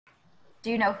Do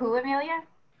you know who, Amelia?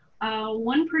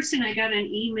 One person I got an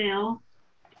email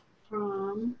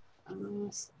from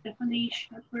Stephanie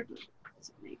Shepard. What's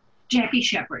her name? Jackie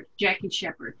Shepard. Jackie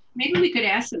Shepard. Maybe we could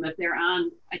ask them if they're on.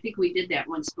 I think we did that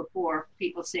once before.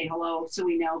 People say hello so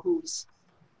we know who's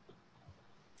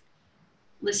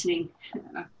listening.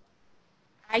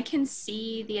 I can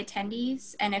see the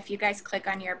attendees, and if you guys click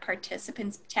on your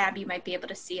participants tab, you might be able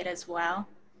to see it as well.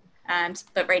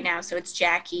 But right now, so it's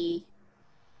Jackie,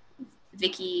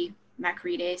 Vicky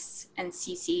Macarides, and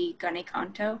Cici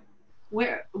Ganekanto.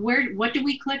 What do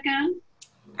we click on?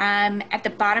 At the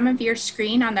bottom of your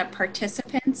screen on the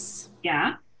participants.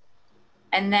 Yeah.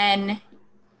 And then,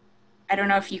 I don't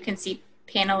know if you can see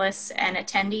panelists and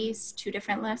attendees, two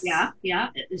different lists. Yeah, yeah.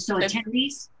 So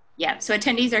attendees? Yeah, so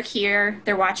attendees are here.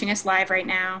 They're watching us live right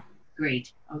now.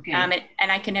 Great, okay.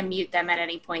 And I can unmute them at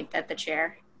any point that the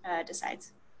chair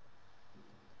decides.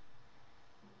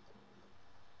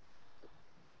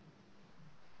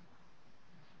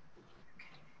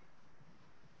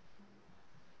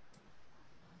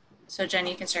 So Jen,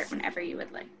 you can start whenever you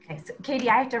would like. Okay, so Katie,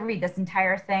 I have to read this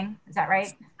entire thing. Is that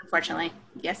right? Unfortunately,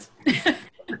 yes. All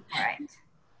right.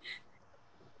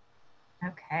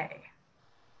 Okay.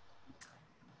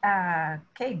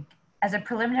 Okay, as a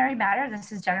preliminary matter,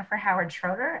 this is Jennifer Howard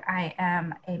Schroeder. I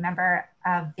am a member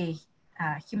of the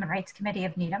Human Rights Committee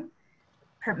of Needham.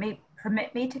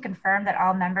 Permit me to confirm that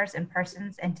all members and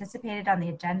persons anticipated on the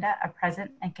agenda are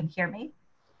present and can hear me.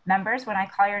 Members, when I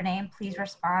call your name, please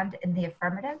respond in the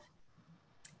affirmative.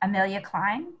 Amelia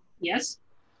Klein? Yes.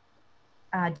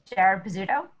 Jared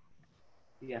Pizzuto?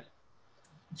 Yes.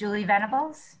 Julie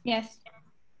Venables? Yes.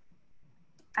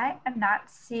 I am not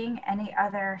seeing any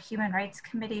other Human Rights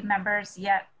Committee members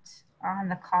yet on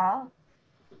the call.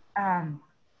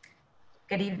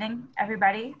 Good evening,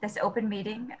 everybody. This open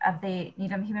meeting of the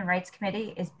Needham Human Rights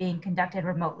Committee is being conducted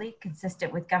remotely,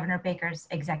 consistent with Governor Baker's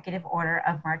executive order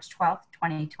of March 12,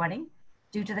 2020,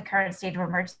 due to the current state of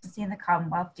emergency in the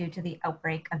Commonwealth due to the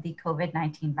outbreak of the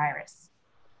COVID-19 virus.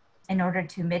 In order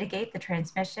to mitigate the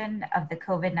transmission of the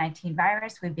COVID-19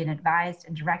 virus, we've been advised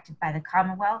and directed by the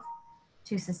Commonwealth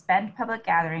to suspend public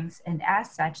gatherings, and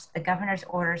as such, the governor's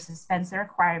order suspends the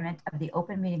requirement of the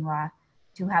open meeting law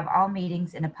to have all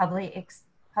meetings in a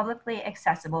publicly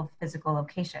accessible physical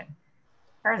location.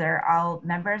 Further, all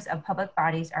members of public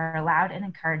bodies are allowed and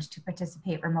encouraged to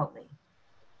participate remotely.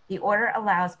 The order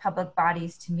allows public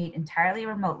bodies to meet entirely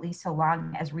remotely so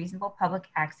long as reasonable public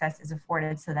access is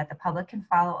afforded so that the public can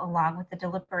follow along with the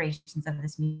deliberations of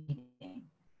this meeting.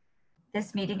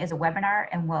 This meeting is a webinar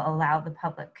and will allow the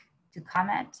public to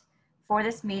comment. For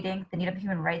this meeting, the Needham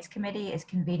Human Rights Committee is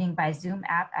convening by Zoom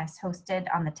app as hosted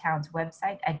on the town's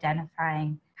website,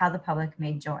 identifying how the public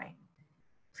may join.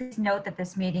 Please note that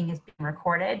this meeting is being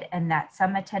recorded and that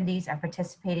some attendees are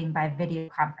participating by video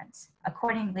conference.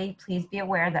 Accordingly, please be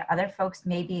aware that other folks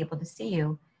may be able to see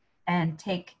you, and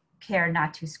take care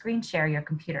not to screen share your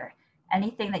computer.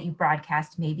 Anything that you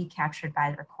broadcast may be captured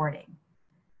by the recording.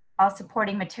 All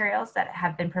supporting materials that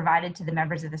have been provided to the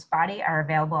members of this body are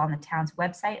available on the town's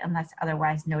website unless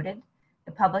otherwise noted.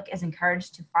 The public is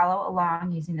encouraged to follow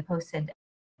along using the posted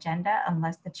agenda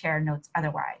unless the chair notes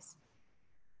otherwise.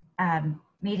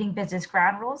 Meeting business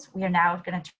ground rules. We are now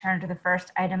going to turn to the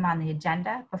first item on the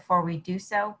agenda. Before we do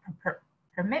so,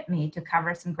 permit me to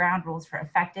cover some ground rules for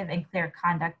effective and clear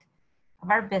conduct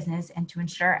of our business and to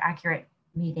ensure accurate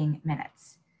meeting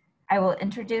minutes. I will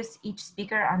introduce each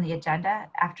speaker on the agenda.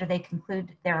 After they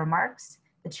conclude their remarks,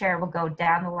 the chair will go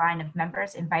down the line of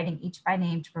members, inviting each by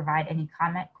name to provide any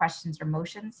comment, questions, or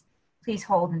motions. Please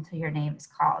hold until your name is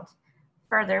called.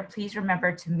 Further, please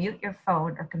remember to mute your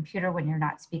phone or computer when you're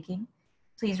not speaking.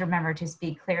 Please remember to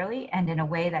speak clearly and in a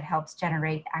way that helps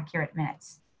generate accurate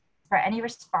minutes. For any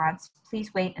response,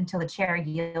 please wait until the chair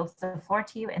yields the floor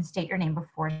to you and state your name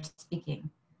before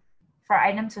speaking. For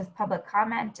items with public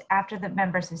comment, after the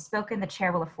members have spoken, the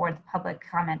chair will afford the public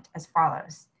comment as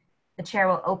follows. The chair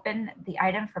will open the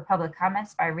item for public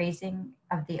comments by raising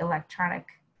of the electronic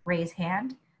raise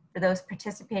hand. For those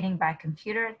participating by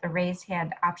computer, the raise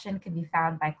hand option can be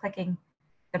found by clicking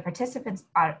the participants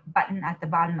button at the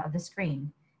bottom of the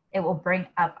screen. It will bring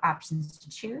up options to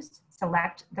choose.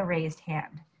 Select the raised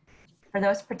hand. For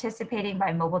those participating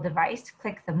by mobile device,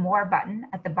 click the More button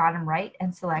at the bottom right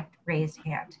and select Raised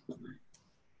Hand.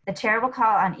 The chair will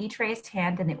call on each raised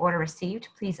hand in the order received.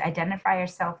 Please identify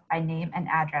yourself by name and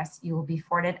address. You will be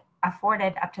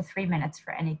afforded up to 3 minutes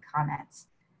for any comments.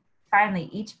 Finally,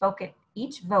 each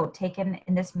vote taken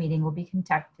in this meeting will be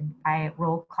conducted by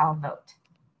roll call vote.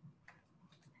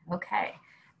 Okay,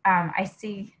 I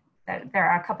see that there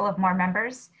are a couple of more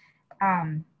members.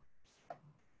 Hold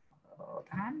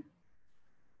on.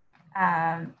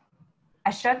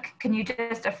 Ashok, can you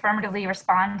just affirmatively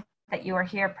respond that you are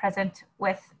here present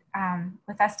with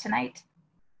us tonight?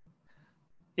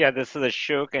 Yeah, this is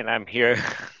Ashok, and I'm here.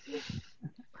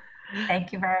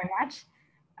 Thank you very much.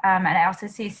 And I also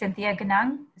see Cynthia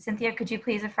Ganung. Cynthia, could you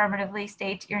please affirmatively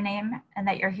state your name and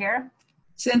that you're here?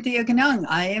 Cynthia Ganung,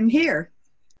 I am here.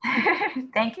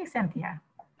 Thank you, Cynthia.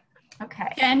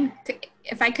 Okay. Jen,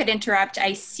 if I could interrupt,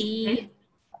 I see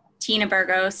Tina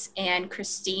Burgos and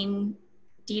Christine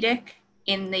Diedick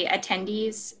in the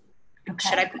attendees. Okay.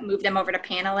 Should I move them over to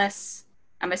panelists?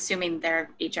 I'm assuming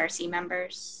they're HRC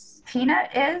members. Tina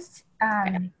is,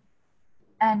 and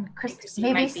Christine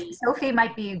maybe might be. Sophie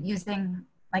might be using,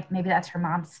 like maybe that's her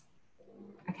mom's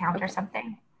account or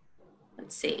something.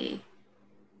 Let's see.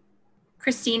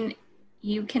 Christine,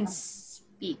 you can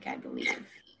speak, I believe.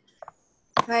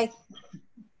 Hi.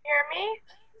 Hear me?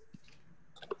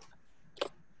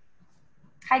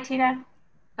 Hi, Tina.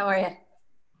 How are you?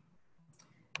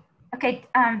 Okay,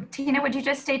 Tina, would you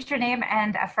just state your name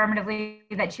and affirmatively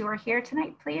that you are here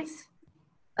tonight, please?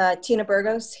 Tina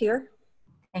Burgos here.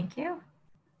 Thank you.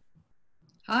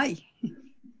 Hi.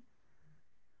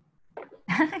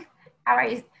 All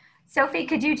right. Sophie,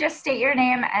 could you just state your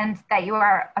name and that you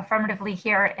are affirmatively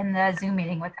here in the Zoom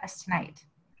meeting with us tonight?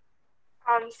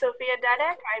 Sophia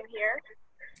Dedek, I'm here.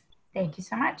 Thank you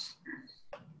so much.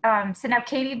 So now,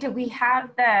 Katie, do we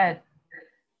have the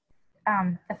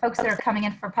folks that are coming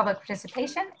in for public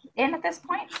participation in at this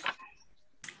point?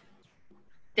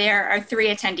 There are 3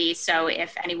 attendees, so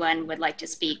if anyone would like to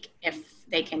speak, if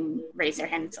they can raise their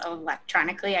hands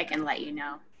electronically, I can let you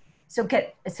know. So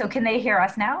can they hear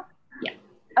us now? Yeah.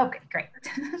 Okay, great.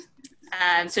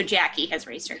 So Jackie has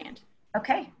raised her hand.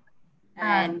 Okay.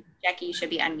 And Jackie, you should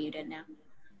be unmuted now.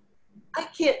 I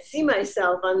can't see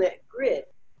myself on that grid.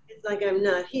 It's like I'm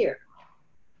not here.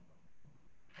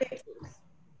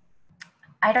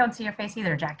 I don't see your face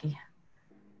either, Jackie.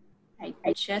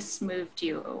 I just moved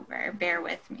you over. Bear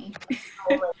with me.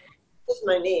 Just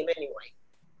my name anyway.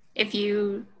 If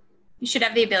you should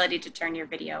have the ability to turn your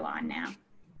video on now.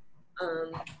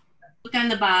 Look on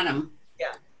the bottom.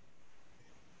 Yeah.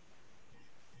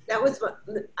 That was what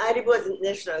I wasn't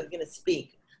necessarily going to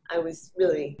speak. I was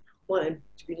really wanted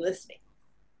to be listening.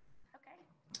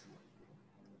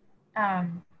 Okay.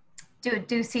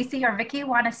 Do Cece or Vicky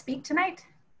want to speak tonight?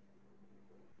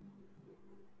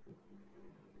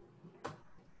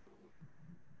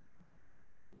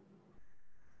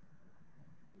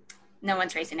 No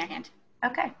one's raising their hand.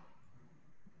 Okay.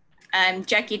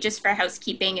 Jackie, just for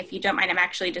housekeeping, if you don't mind, I'm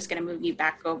actually just going to move you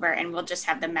back over and we'll just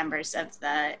have the members of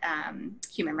the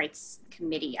Human Rights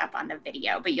Committee up on the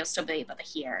video, but you'll still be able to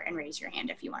hear and raise your hand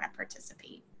if you want to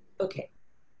participate. Okay.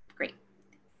 Great.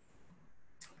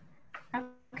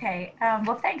 Okay.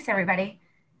 Well, thanks, everybody.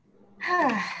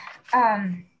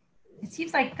 It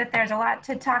seems like that there's a lot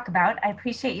to talk about. I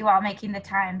appreciate you all making the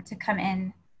time to come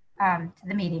in to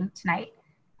the meeting tonight.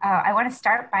 I want to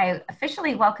start by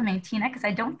officially welcoming Tina, because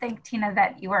I don't think, Tina,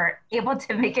 that you were able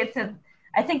to make it to,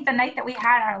 I think the night that we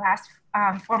had our last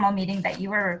formal meeting that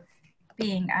you were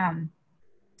being, I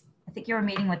think you were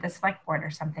meeting with the select board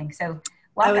or something. So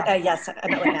welcome. Yes, I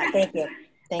met with Matt. Thank you.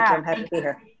 Thank you. I'm happy to be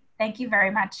here. Thank you very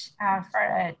much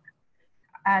for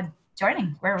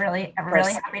joining. We're really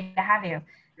happy to have you.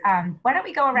 Why don't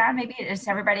we go around, maybe just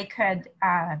everybody could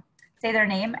say their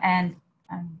name and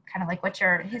kind of like what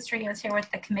your history is here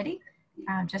with the committee,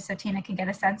 just so Tina can get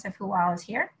a sense of who all is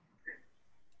here.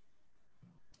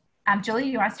 Julie,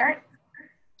 you want to start?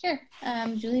 Sure.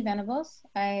 Julie Venables.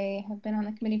 I have been on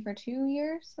the committee for 2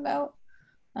 years about.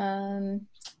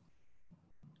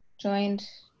 Joined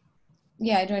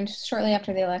shortly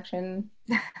after the election,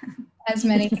 as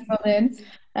many people did.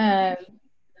 I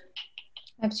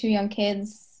have 2 young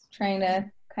kids, trying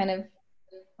to kind of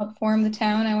help form the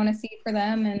town I want to see for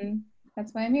them, and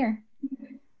that's why I'm here.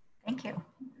 Thank you.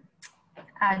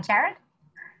 Jared?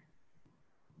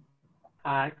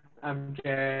 Hi, I'm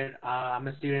Jared. I'm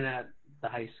a student at the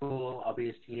high school. I'll be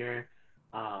a senior.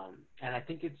 And I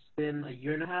think it's been 1.5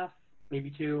 years, maybe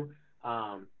 2,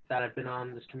 that I've been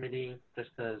on this committee, just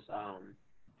because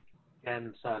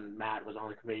Ken's son, Matt, was on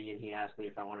the committee, and he asked me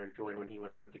if I wanted to join when he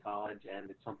went to college, and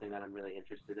it's something that I'm really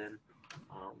interested in.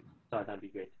 So I thought it'd be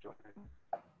great to join.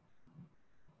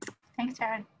 Thanks,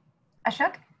 Jared.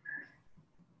 Ashok?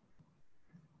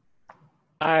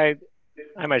 Hi,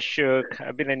 I'm Ashok.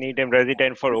 I've been a Needham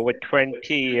resident for over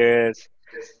 20 years,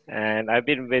 and I've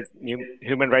been with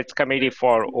Human Rights Committee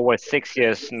for over 6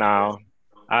 years now.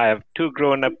 I have 2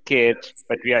 grown-up kids,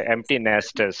 but we are empty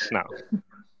nesters now.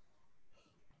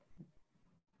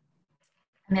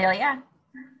 Amelia?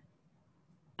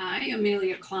 Hi,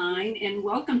 Amelia Klein, and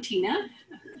welcome, Tina.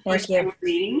 Thank you.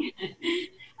 Meeting.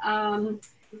 I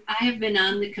have been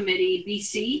on the committee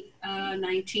BC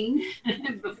 19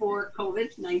 before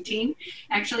COVID-19.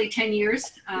 Actually, 10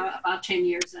 years, about 10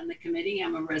 years on the committee.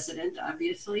 I'm a resident,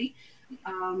 obviously.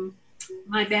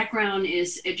 My background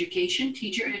is education,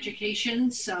 teacher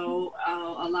education. So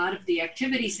a lot of the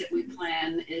activities that we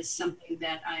plan is something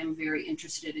that I am very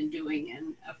interested in doing.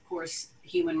 And of course,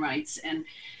 human rights. And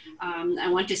I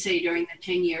want to say during the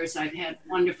 10 years, I've had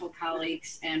wonderful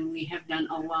colleagues and we have done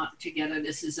a lot together.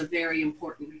 This is a very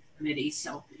important committee.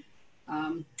 So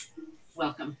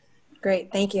welcome.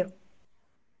 Great, thank you.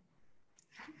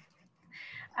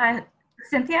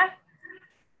 Cynthia?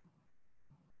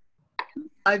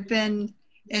 I've been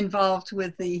involved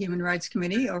with the Human Rights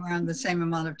Committee around the same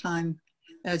amount of time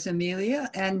as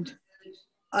Amelia, and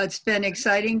it's been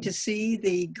exciting to see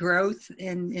the growth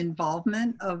in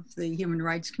involvement of the Human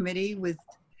Rights Committee with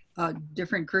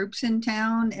different groups in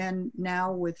town, and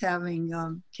now with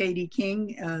having Katie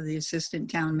King, the assistant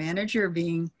town manager,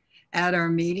 being at our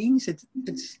meetings.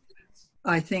 It's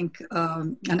I think,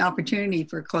 an opportunity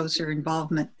for closer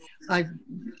involvement. I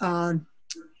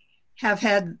have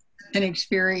had an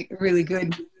experience, really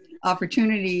good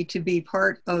opportunity to be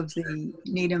part of the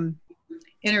Needham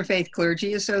Interfaith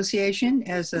Clergy Association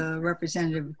as a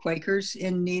representative of Quakers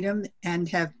in Needham, and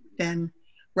have been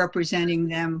representing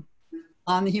them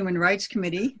on the Human Rights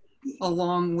Committee,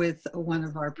 along with one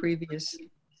of our previous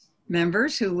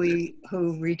members who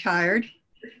retired,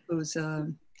 who's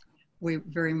we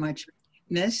very much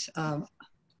miss,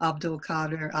 Abdul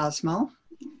Qadir Asmal.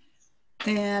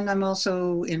 And I'm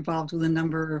also involved with a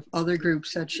number of other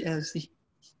groups, such as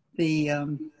the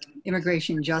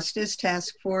Immigration Justice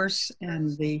Task Force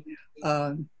and the,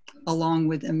 along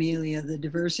with Amelia, the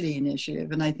Diversity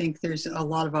Initiative. And I think there's a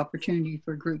lot of opportunity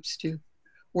for groups to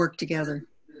work together.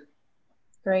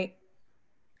 Great.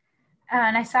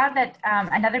 And I saw that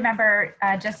another member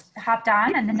just hopped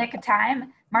on in the nick of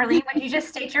time. Marlene, would you just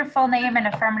state your full name and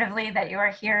affirmatively that you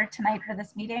are here tonight for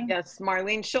this meeting? Yes,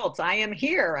 Marlene Schultz. I am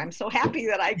here. I'm so happy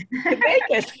that I could make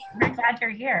it. We're glad you're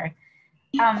here.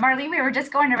 Marlene, we were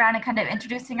just going around and kind of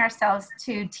introducing ourselves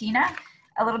to Tina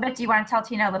a little bit. Do you want to tell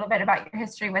Tina a little bit about your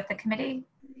history with the committee?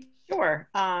 Sure.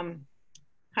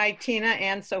 Hi, Tina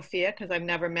and Sophia, because I've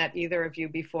never met either of you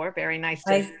before. Very nice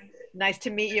to nice to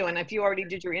meet you. And if you already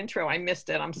did your intro, I missed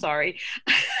it. I'm sorry.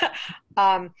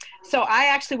 So I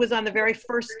actually was on the very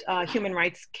first Human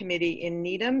Rights Committee in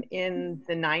Needham in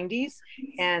the 90s.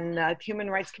 And the Human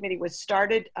Rights Committee was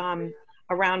started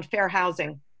around fair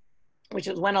housing, which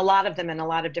is when a lot of them in a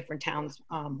lot of different towns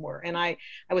were. And I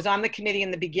was on the committee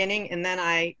in the beginning, and then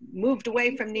I moved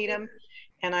away from Needham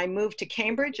and I moved to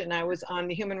Cambridge, and I was on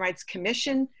the Human Rights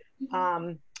Commission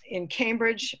in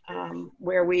Cambridge,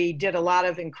 where we did a lot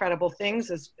of incredible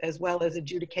things, as well as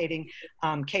adjudicating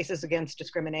cases against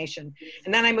discrimination.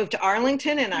 And then I moved to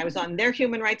Arlington, and I was on their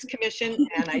Human Rights Commission,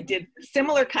 and I did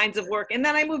similar kinds of work. And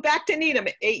then I moved back to Needham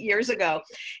 8 years ago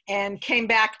and came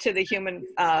back to the human,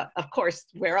 of course,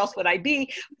 where else would I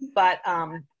be, but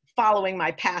following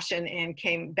my passion, and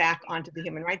came back onto the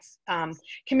Human Rights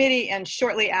Committee. And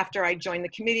shortly after I joined the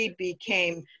committee,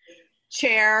 became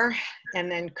chair, and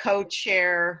then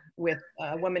co-chair with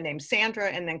a woman named Sandra,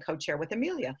 and then co-chair with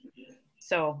Amelia.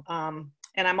 So,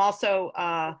 and I'm also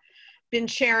been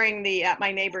chairing the At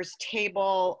My Neighbor's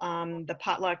Table, the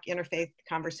potluck interfaith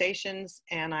conversations,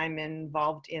 and I'm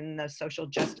involved in the social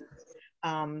justice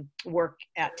work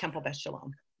at Temple Beth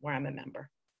Shalom, where I'm a member.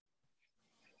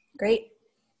 Great.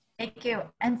 Thank you.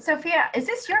 And Sophia, is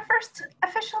this your first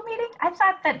official meeting? I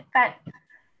thought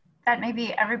that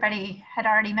maybe everybody had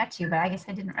already met you, but I guess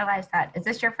I didn't realize that. Is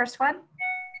this your first one?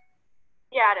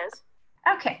 Yeah, it is.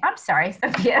 Okay, I'm sorry,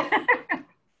 Sophia.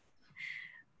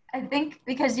 I think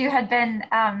because you had been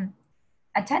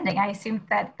attending, I assumed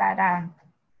that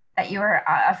you were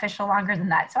official longer than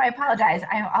that. So I apologize.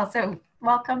 I'm also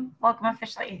welcome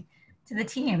officially to the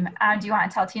team. Do you want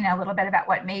to tell Tina a little bit about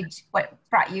what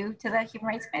brought you to the Human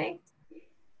Rights Committee?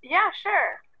 Yeah,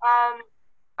 sure.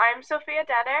 I'm Sophia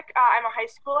Dedek. I'm a high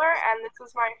schooler, and this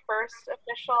is my first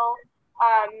official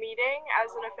meeting as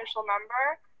an official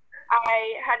member.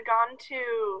 I had gone to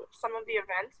some of the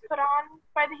events put on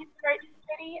by the Human Rights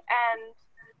Committee, and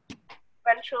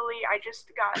eventually I just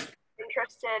got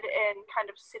interested in kind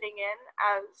of sitting in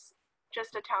as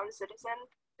just a town citizen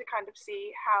to kind of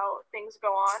see how things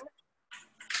go on.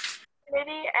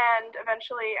 Committee, and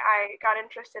eventually I got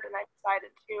interested, and I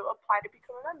decided to apply to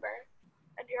become a member,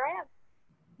 and here I am.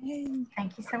 Yay.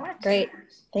 Thank you so much. Great.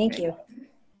 Thank you.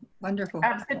 Wonderful.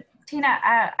 So Tina,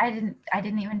 I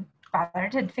didn't even bother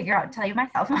to figure out, tell you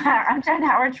myself. I'm Jen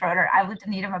Howard Schroeder. I've lived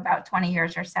in Needham about 20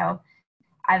 years or so.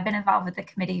 I've been involved with the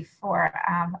committee for,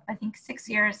 I think, 6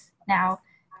 years now,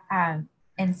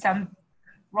 in some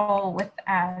role with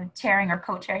chairing or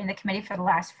co-chairing the committee for the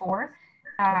last 4.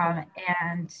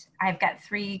 And I've got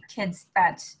 3 kids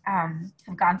that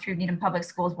have gone through Needham Public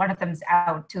Schools. One of them's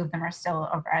out, 2 of them are still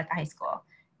over at the high school.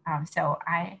 So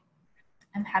I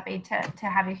am happy to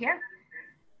have you here.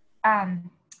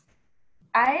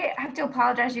 I have to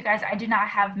apologize, you guys. I do not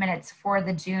have minutes for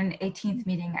the June 18th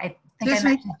meeting. I think Just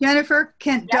Jennifer,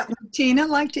 can Tina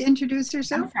like to introduce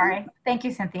herself? I'm sorry. Thank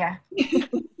you, Cynthia.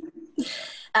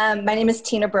 My name is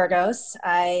Tina Burgos.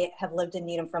 I have lived in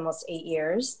Needham for almost 8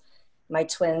 years. My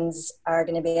twins are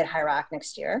going to be at High Rock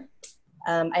next year.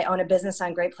 I own a business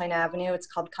on Great Plain Avenue. It's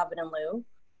called Coven and Lou.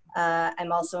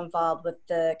 I'm also involved with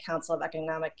the Council of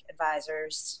Economic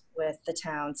Advisors with the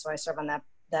town, so I serve on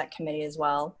that committee as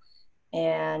well.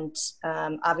 And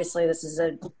obviously this is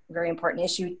a very important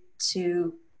issue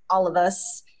to all of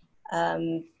us,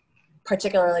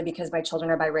 particularly because my children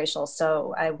are biracial.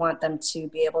 So I want them to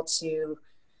be able to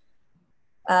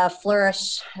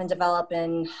flourish and develop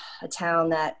in a town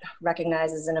that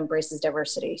recognizes and embraces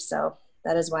diversity. So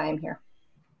that is why I'm here.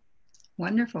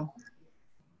 Wonderful.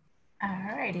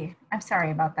 All righty. I'm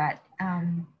sorry about that.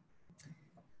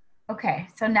 Okay,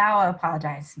 so now I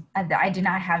apologize. I do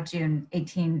not have June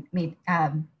 18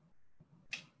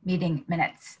 meeting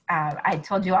minutes. I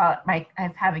told you all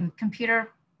I'm having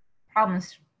computer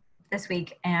problems this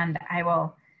week, and I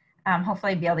will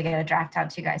hopefully be able to get a draft out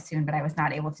to you guys soon, but I was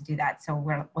not able to do that. So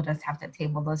we'll just have to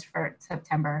table those for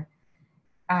September.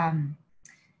 And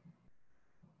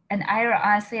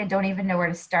I don't even know where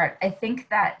to start. I think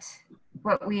that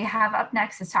what we have up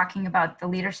next is talking about the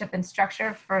leadership and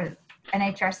structure for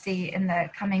NHRC in the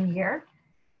coming year.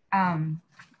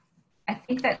 I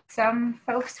think that some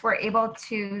folks were able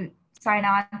to sign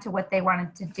on to what they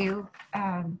wanted to do.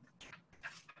 And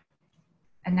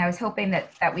I was hoping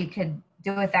that we could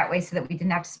do it that way so that we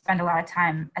didn't have to spend a lot of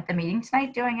time at the meeting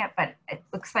tonight doing it, but it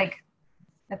looks like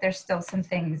that there's still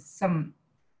some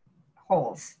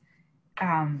holes.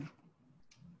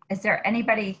 Is there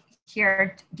anybody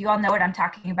here, do you all know what I'm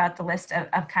talking about, the list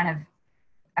of kind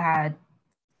of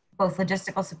both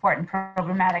logistical support and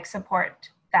programmatic support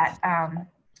that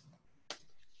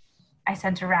I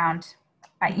sent around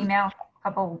by email a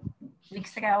couple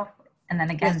weeks ago, and then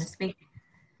again this week?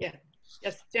 Yeah.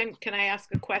 Yes, Jen, can I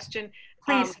ask a question?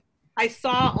 Please. I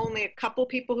saw only a couple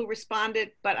people who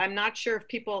responded, but I'm not sure if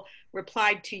people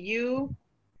replied to you.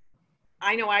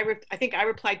 I know I think I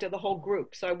replied to the whole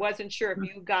group, so I wasn't sure if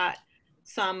you got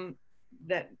some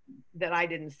that I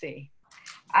didn't see.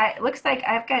 It looks like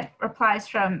I've got replies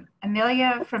from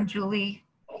Amelia, from Julie,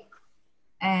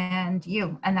 and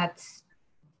you, and that's.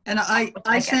 And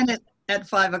I sent it at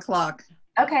 5 o'clock.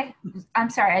 Okay, I'm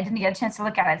sorry, I didn't get a chance to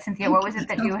look at it. Cynthia, what was it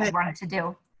that you had wanted to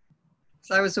do?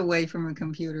 So I was away from a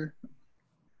computer.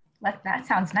 That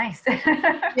sounds nice.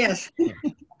 Yes.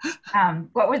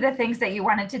 What were the things that you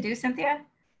wanted to do, Cynthia?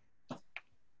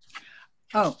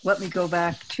 Oh, let me go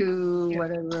back to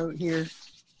what I wrote here.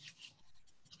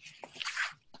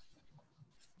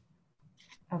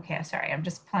 Okay, sorry, I'm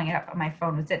just pulling it up on my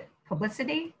phone. Was it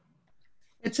publicity?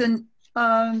 It's an,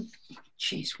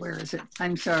 geez, where is it?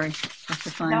 I'm sorry. I have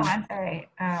to find No, it. I'm sorry.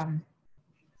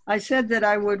 I said that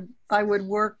I would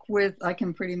work with, I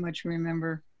can pretty much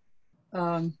remember,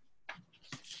 I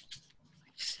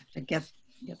guess,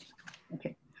 yep,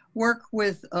 okay. Work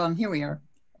with, here we are.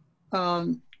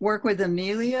 Work with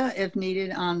Amelia if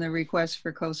needed on the request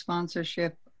for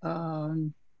co-sponsorship.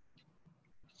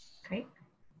 Great.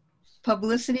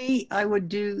 Publicity, I would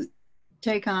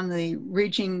take on the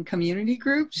reaching community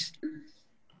groups,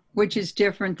 which is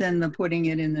different than the putting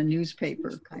it in the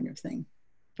newspaper kind of thing.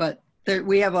 But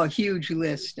we have a huge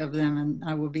list of them, and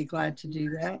I will be glad to do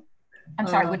that. I'm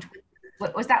sorry,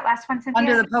 what was that last one, Cynthia?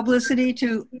 Under the publicity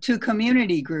to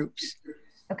community groups.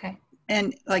 Okay.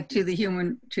 And like to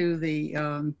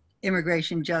the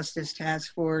Immigration Justice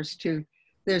Task Force,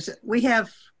 we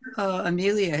have,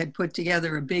 Amelia had put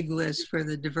together a big list for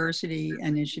the Diversity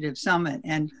Initiative Summit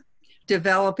and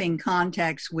developing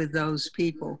contacts with those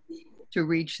people to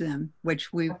reach them, which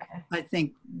I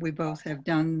think we both have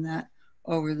done that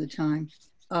over the time.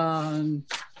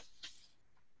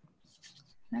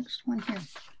 Next one here,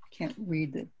 can't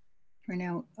read it for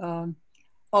now.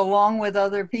 Along with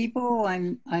other people,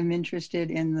 I'm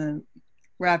interested in the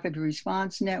Rapid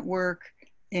Response Network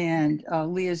and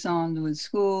liaison with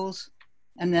schools.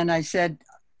 And then I said,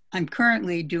 I'm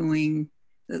currently doing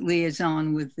the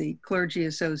liaison with the Clergy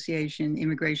Association,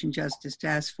 Immigration Justice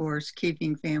Task Force,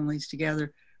 Keeping Families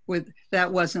Together,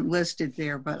 that wasn't listed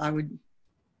there, but I would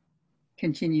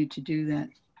continue to do that.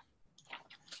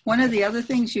 One of the other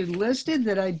things you listed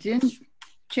that I didn't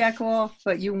check off,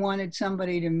 but you wanted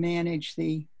somebody to manage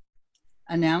the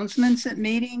announcements at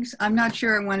meetings. I'm not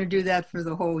sure I want to do that for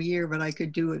the whole year, but I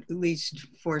could do it at least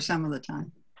for some of the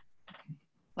time.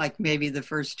 Like maybe the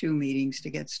first 2 meetings to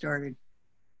get started.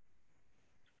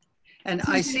 And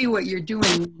I see what you're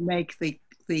doing, make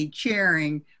the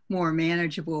chairing more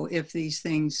manageable if these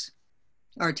things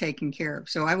are taken care of.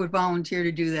 So I would volunteer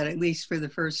to do that at least for the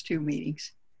first 2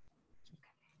 meetings.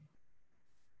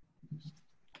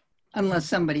 Unless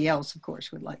somebody else, of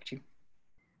course, would like to.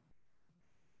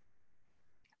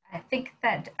 I think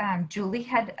that Julie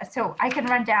had, so I can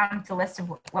run down the list of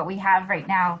what we have right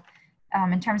now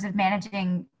in terms of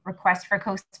managing requests for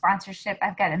co-sponsorship.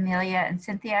 I've got Amelia and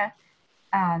Cynthia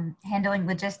handling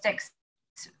logistics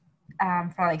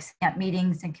for like setting up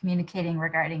meetings and communicating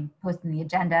regarding posting the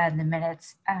agenda and the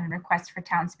minutes, requests for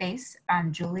town space.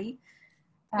 Julie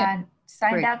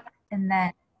signed up, and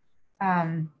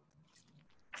then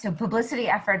so publicity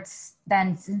efforts,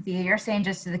 then Cynthia, you're saying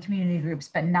just to the community groups,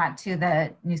 but not to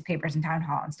the newspapers and town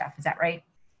hall and stuff. Is that right?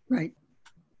 Right.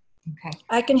 Okay.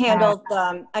 I can handle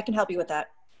I can help you with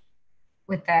that.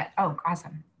 With that. Oh,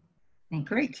 awesome. Thank you.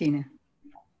 Great, Tina.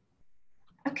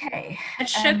 Okay.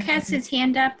 Ashok has his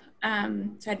hand up.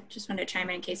 So I just wanted to chime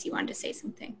in case you wanted to say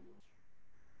something.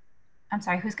 I'm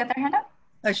sorry, who's got their hand up?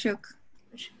 Ashok.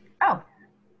 Oh.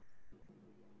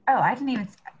 Oh, I didn't even,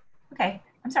 okay.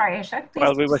 I'm sorry, Ashok. Please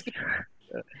Well, we were.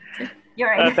 You're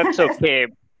right. That's okay.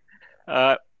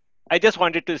 I just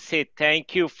wanted to say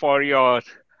thank you for your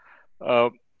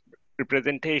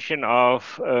representation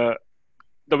of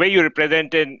the way you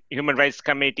represented Human Rights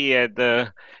Committee at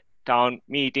the town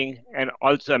meeting, and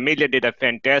also Amelia did a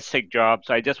fantastic job.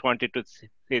 So I just wanted to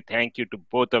say thank you to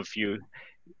both of you.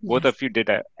 Both of you did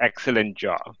an excellent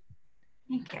job.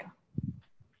 Thank you.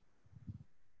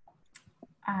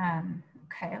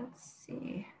 Okay, let's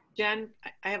see. Jen,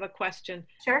 I have a question.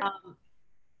 Sure.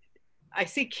 I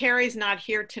see Carrie's not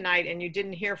here tonight, and you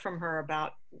didn't hear from her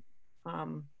about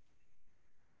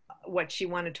what she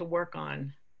wanted to work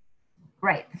on.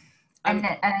 Right. And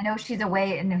I know she's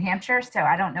away in New Hampshire, so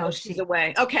I don't know if she's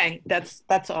away. Okay, that's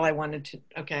all I wanted to.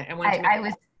 Okay, I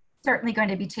was certainly going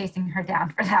to be chasing her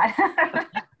down for that.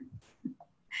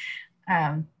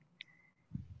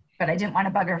 But I didn't want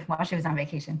to bug her while she was on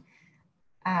vacation.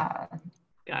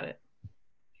 Got it.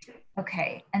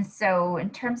 Okay, and so in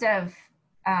terms of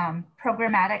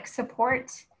programmatic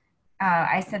support,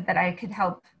 I said that I could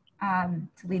help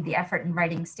to lead the effort in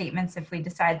writing statements if we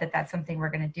decide that that's something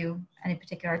we're going to do any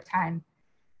particular time.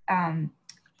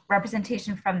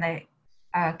 Representation from the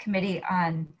committee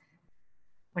on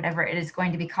whatever it is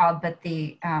going to be called, but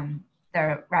the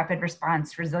Rapid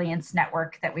Response Resilience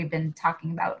Network that we've been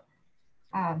talking about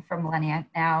for millennia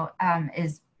now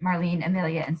is Marlene,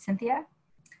 Amelia, and Cynthia.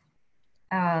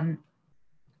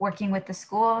 Working with the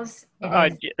schools.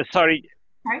 Sorry. Sorry?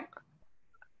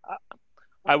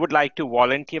 I would like to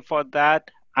volunteer for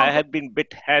that. Okay. I have been a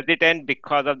bit hesitant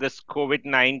because of this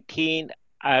COVID-19.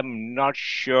 I'm not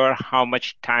sure how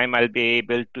much time I'll be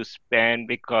able to spend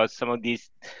because some of these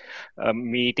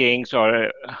meetings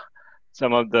or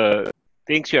some of the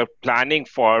things you're planning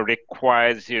for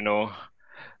requires,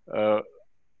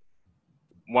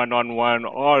 one-on-one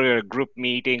or group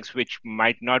meetings, which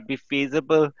might not be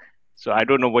feasible. So I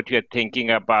don't know what you're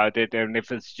thinking about it. And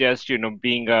if it's just,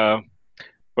 being a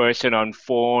person on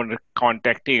phone,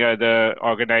 contacting other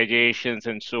organizations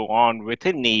and so on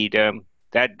within Needham,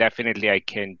 that definitely I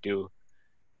can do.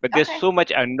 But there's so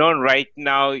much unknown right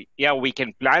now. Yeah, we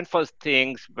can plan for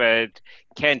things, but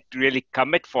can't really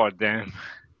commit for them.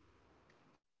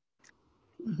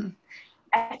 Mm-hmm.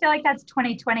 I feel like that's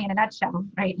 2020 in a nutshell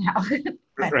right now.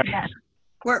 But, right. Yeah.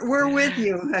 We're with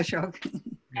you, Ashok.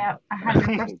 Yeah,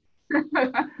 100%.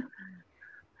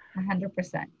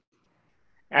 100%.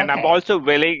 And I'm also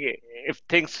willing, if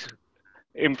things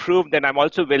improve, then I'm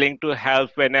also willing to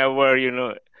help whenever,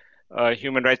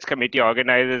 Human Rights Committee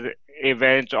organizes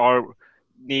events or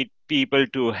need people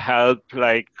to help,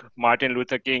 like Martin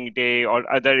Luther King Day or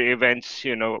other events,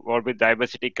 or with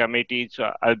diversity committees.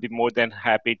 So I'll be more than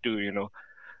happy to,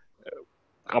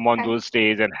 come on those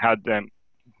days and help them.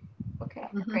 Okay,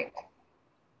 great.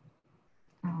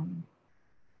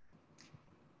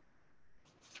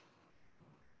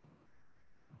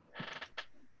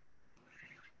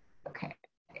 Okay,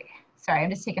 sorry, I'm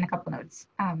just taking a couple notes.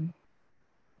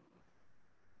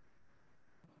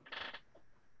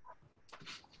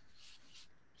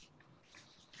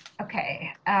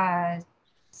 Okay,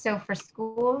 so for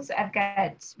schools, I've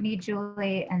got me,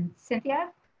 Julie, and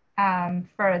Cynthia.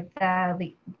 for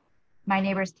the My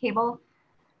Neighbor's Table.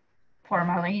 Poor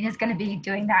Marlene is going to be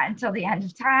doing that until the end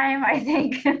of time, I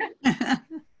think.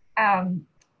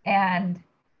 And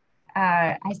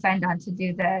I signed on to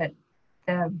do the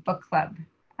book club.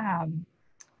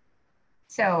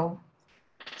 So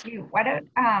I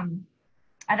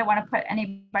don't want to put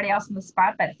anybody else on the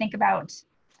spot, but think about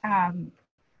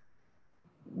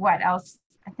what else.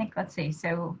 I think, let's see.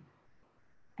 So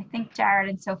I think Jared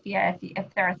and Sophia,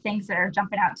 if there are things that are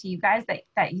jumping out to you guys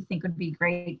that you think would be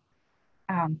great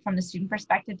from the student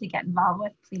perspective to get involved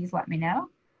with, please let me know.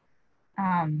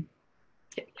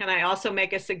 Can I also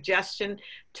make a suggestion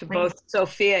to Please. both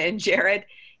Sophia and Jared?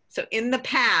 So in the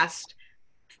past,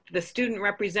 the student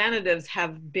representatives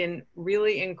have been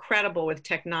really incredible with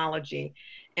technology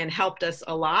and helped us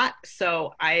a lot.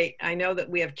 So I know that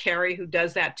we have Carrie who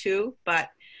does that too, but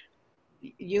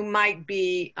you might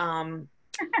be, well,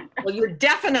 you're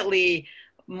definitely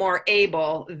more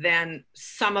able than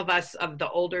some of us of the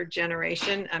older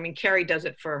generation. I mean, Carrie does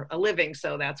it for a living,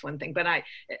 so that's one thing. But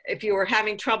if you were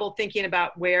having trouble thinking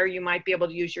about where you might be able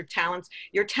to use your talents,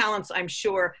 I'm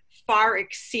sure, far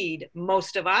exceed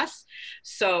most of us.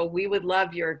 So we would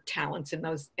love your talents in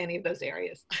any of those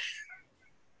areas.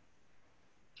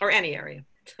 Or any area.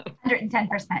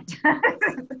 110%.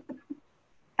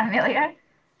 Amelia?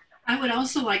 I would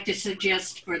also like to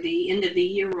suggest for the end of the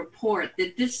year report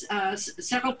that this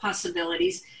several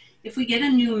possibilities. If we get a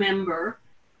new member,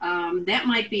 that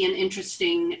might be an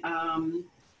interesting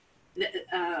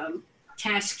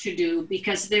task to do,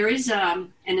 because there is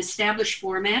an established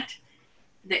format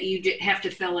that you have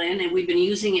to fill in, and we've been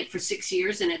using it for 6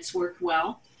 years and it's worked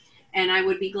well. And I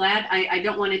would be glad, I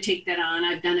don't want to take that on,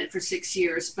 I've done it for 6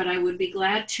 years, but I would be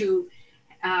glad to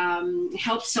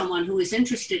help someone who is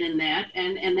interested in that,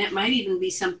 and that might even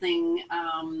be something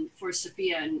for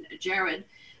Sophia and Jared.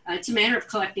 It's a matter of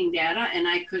collecting data, and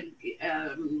I could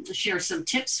share some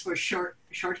tips for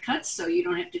shortcuts so you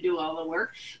don't have to do all the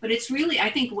work. But it's really, I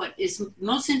think what is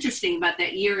most interesting about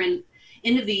that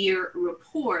end of the year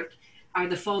report are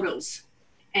the photos.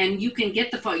 And you can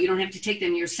get the photo, you don't have to take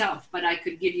them yourself, but I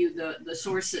could give you the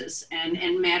sources and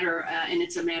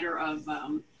it's a matter of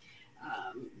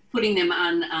putting them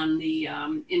on the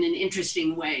in an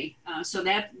interesting way. So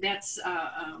that's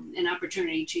an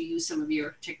opportunity to use some of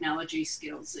your technology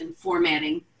skills in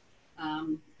formatting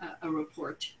a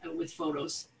report with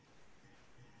photos.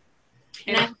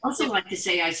 And I'd also like to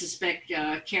say, I suspect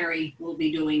Carrie will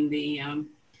be doing the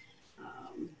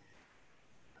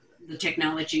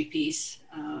technology piece,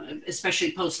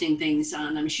 especially posting things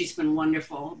on. I mean, she's been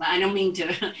wonderful. I don't mean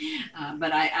to,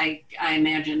 but I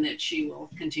imagine that she will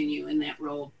continue in that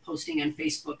role, posting on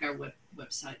Facebook, our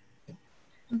website.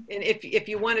 And if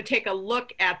you want to take a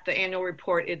look at the annual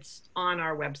report, it's on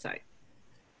our website.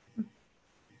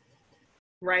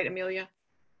 Right, Amelia?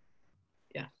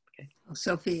 Yeah, okay.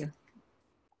 Sophia.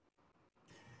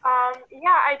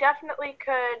 Yeah, I definitely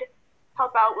could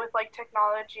help out with like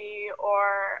technology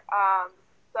or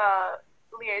the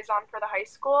liaison for the high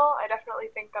school. I definitely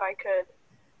think that I could,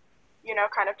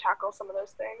 kind of tackle some of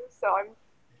those things. So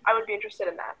I would be interested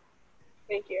in that.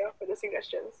 Thank you for the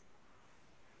suggestions.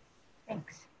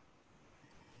 Thanks.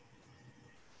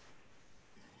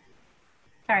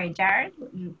 Sorry, Jared,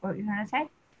 what you want to say?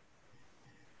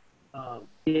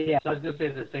 Yeah, so I was going to say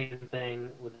the same thing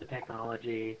with the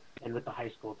technology and with the high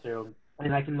school too. I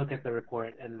mean, I can look at the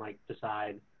report and like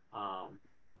decide,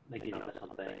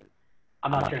 something.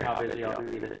 I'm not sure how busy I'll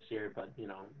be this year, but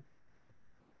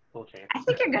full chance. I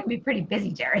think you're going to be pretty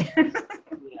busy, Jared.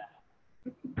 Yeah.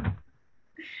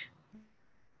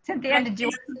 Cynthia, did you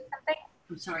want to say something?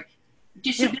 I'm sorry.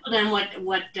 Just to build on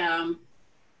what am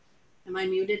I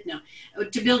muted? No.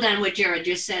 To build on what Jared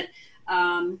just said,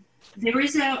 there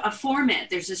is a format,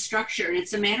 there's a structure, and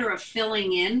it's a matter of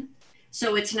filling in.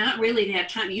 So it's not really to have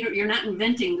time. You're not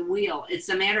inventing the wheel. It's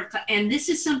a matter of, and this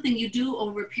is something you do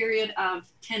over a period of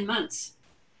 10 months.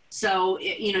 So,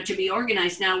 to be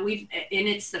organized now, and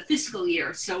it's the fiscal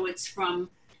year. So it's from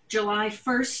July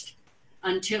 1st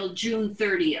until June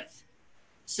 30th.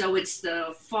 So it's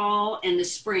the fall and the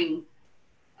spring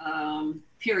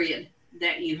period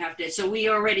that you have to, so we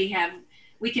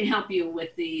can help you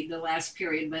with the last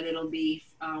period, but it'll be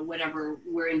whatever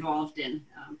we're involved in.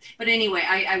 But anyway,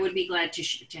 I would be glad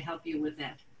to help you with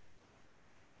that.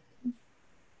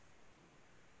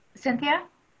 Cynthia?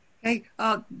 Okay,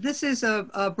 this is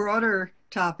a broader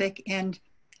topic, and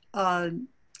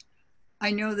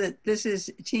I know that this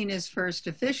is Tina's first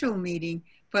official meeting,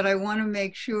 but I want to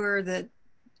make sure that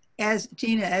as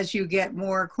you get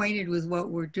more acquainted with what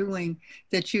we're doing,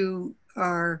 that you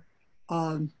are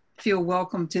feel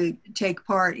welcome to take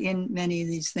part in many of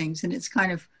these things. And it's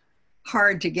kind of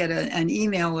hard to get an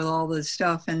email with all this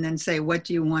stuff and then say, what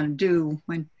do you want to do?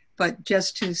 But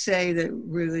just to say that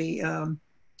really,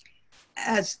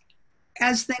 as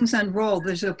things unroll,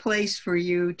 there's a place for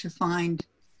you to find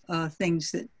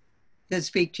things that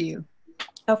speak to you.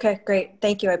 Okay, great.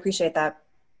 Thank you. I appreciate that.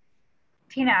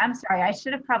 Tina, I'm sorry. I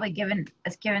should have probably given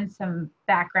some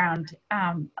background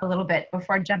a little bit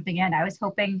before jumping in. I was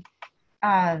hoping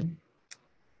we're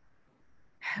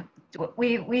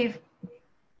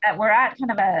at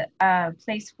kind of a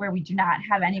place where we do not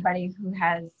have anybody who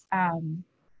has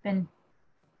who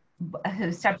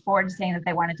stepped forward saying that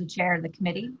they wanted to chair the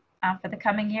committee for the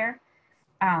coming year.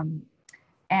 And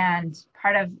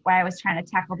part of why I was trying to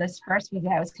tackle this first was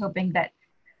that I was hoping that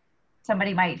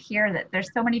somebody might hear that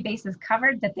there's so many bases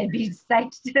covered that they'd be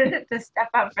psyched to step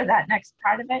up for that next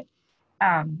part of it.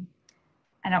 I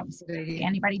don't see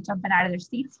anybody jumping out of their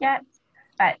seats yet,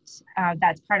 but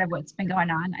that's part of what's been going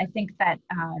on. I think that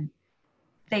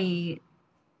the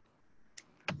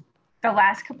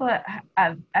last couple of,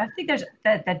 I think there's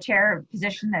the chair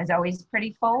position is always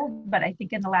pretty full, but I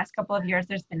think in the last couple of years,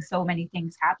 there's been so many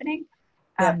things happening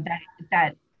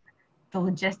that the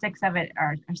logistics of it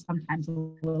are sometimes a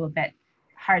little bit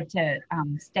hard to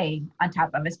stay on top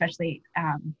of, especially,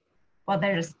 well,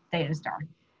 they just are.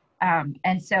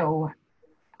 And so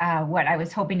what I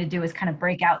was hoping to do is kind of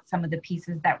break out some of the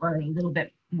pieces that were a little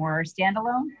bit more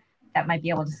standalone that might be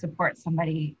able to support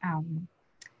somebody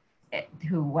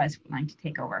who was willing to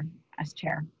take over as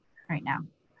chair right now.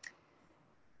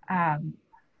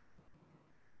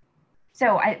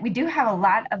 So we do have a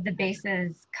lot of the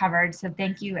bases covered. So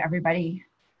thank you everybody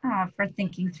for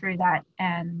thinking through that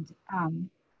and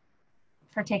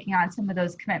for taking on some of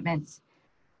those commitments.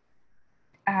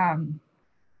 I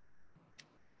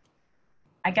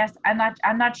guess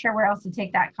I'm not sure where else to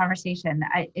take that conversation.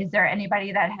 Is there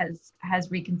anybody that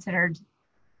has reconsidered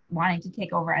wanting to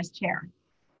take over as chair?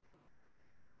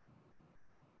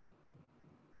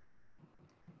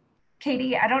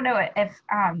 Katie, I don't know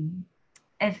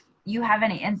if you have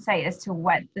any insight as to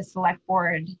what the select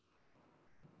board,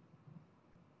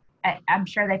 I'm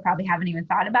sure they probably haven't even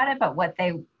thought about it, but what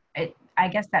I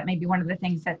guess that may be one of the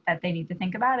things that they need to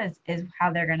think about is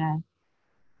how they're gonna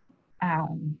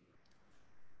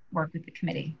work with the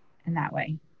committee in that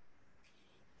way.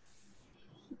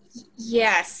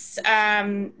 Yes,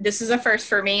 this is a first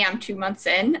for me. I'm 2 months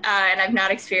in and I've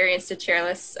not experienced a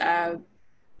chairless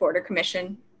board or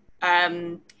commission.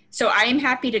 So I am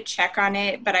happy to check on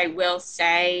it, but I will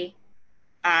say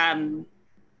that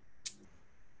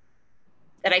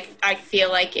I feel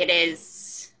like it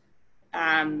is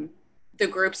the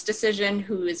group's decision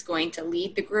who is going to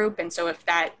lead the group. And so if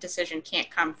that decision can't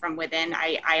come from within,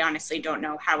 I honestly don't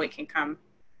know how it can come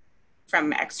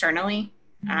from externally.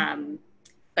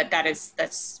 But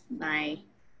that's my,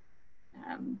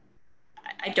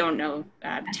 I don't know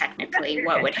technically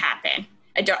what would happen.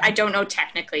 I don't know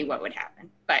technically what would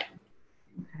happen, but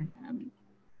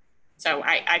so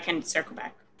I can circle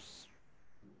back.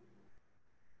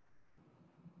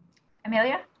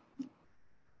 Amelia?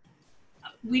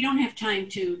 We don't have time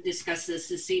to discuss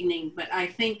this evening, but I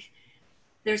think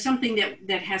there's something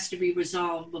that has to be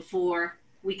resolved before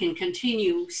we can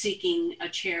continue seeking a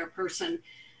chairperson.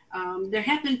 There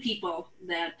have been people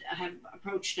that have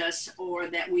approached us or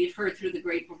that we've heard through the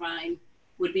grapevine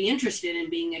would be interested in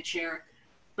being a chair.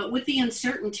 But with the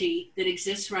uncertainty that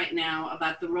exists right now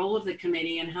about the role of the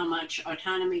committee and how much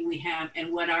autonomy we have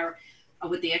and what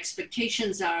the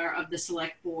expectations are of the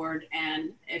select board,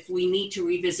 and if we need to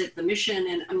revisit the mission,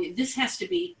 and I mean, this has to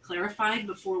be clarified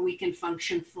before we can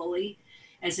function fully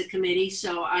as a committee.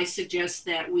 So I suggest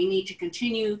that we need to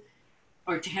continue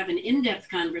or to have an in-depth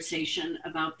conversation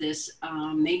about this,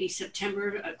 maybe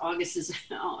September. August is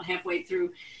halfway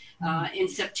through. In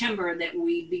September, that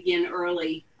we begin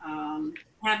early,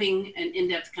 having an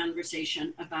in-depth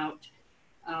conversation about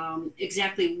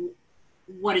exactly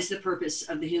what is the purpose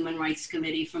of the Human Rights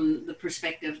Committee from the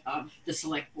perspective of the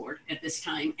Select Board at this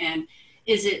time. And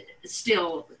is it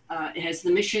still, has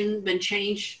the mission been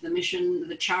changed,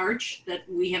 the charge that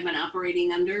we have been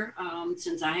operating under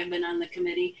since I have been on the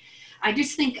committee? I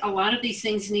just think a lot of these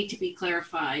things need to be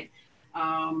clarified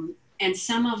and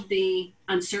some of the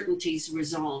uncertainties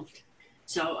resolved.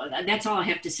 So that's all I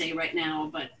have to say right now,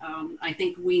 but I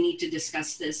think we need to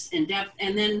discuss this in depth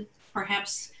and then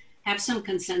perhaps have some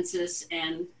consensus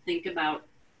and think about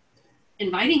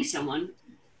inviting someone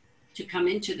to come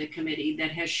into the committee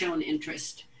that has shown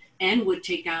interest and would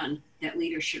take on that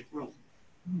leadership role.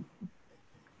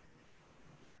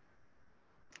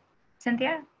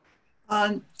 Cynthia?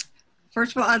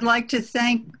 First of all, I'd like to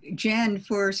thank Jen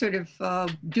for sort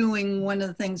of doing one of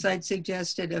the things I'd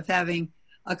suggested of having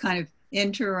a kind of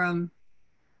interim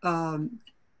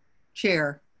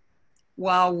chair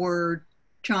while we're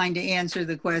trying to answer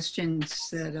the questions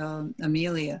that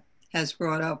Amelia has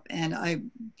brought up. And I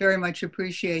very much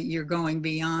appreciate your going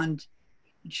beyond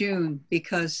June,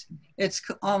 because it's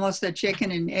almost a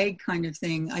chicken and egg kind of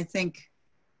thing. I think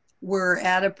we're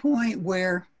at a point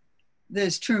where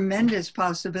there's tremendous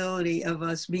possibility of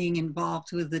us being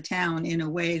involved with the town in a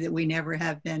way that we never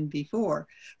have been before.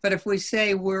 But if we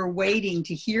say we're waiting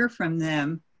to hear from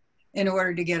them in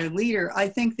order to get a leader, I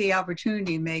think the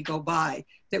opportunity may go by,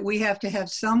 that we have to have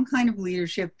some kind of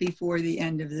leadership before the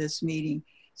end of this meeting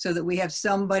so that we have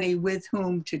somebody with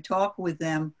whom to talk with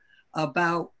them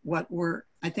about what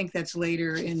I think that's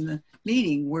later in the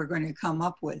meeting, we're going to come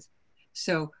up with.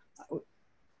 So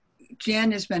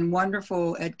Jen has been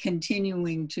wonderful at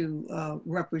continuing to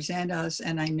represent us,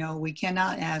 and I know we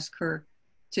cannot ask her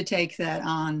to take that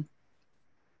on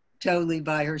totally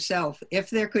by herself.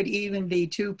 If there could even be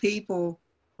 2 people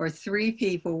or 3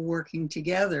 people working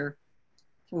together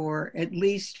for at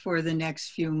least for the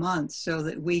next few months so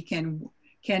that we can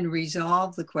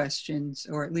resolve the questions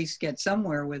or at least get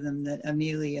somewhere with them that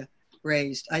Amelia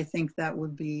raised, I think that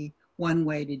would be one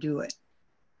way to do it.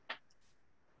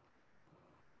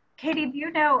 Katie, do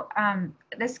you know,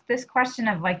 this question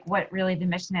of like what really the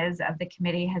mission is of the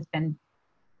committee has been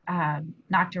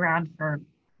knocked around for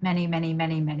many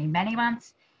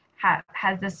months.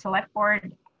 Has the select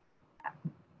board,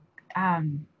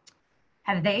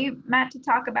 have they met to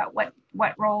talk about what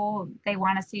role they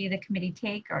want to see the committee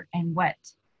take, and what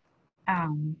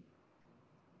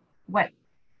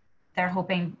they're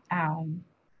hoping, I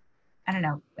don't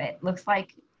know, it looks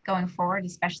like going forward,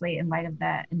 especially in light of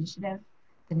the initiative?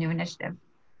 The new initiative?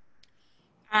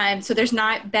 So there's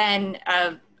not been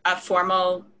a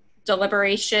formal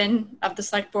deliberation of the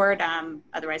select board.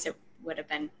 Otherwise it would have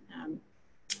been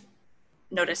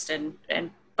noticed.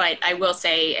 But I will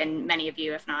say, and many of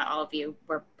you, if not all of you,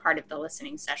 were part of the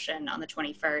listening session on the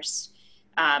 21st.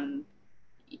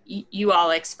 You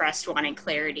all expressed wanting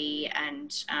clarity and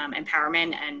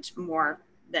empowerment, and more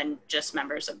than just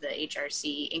members of the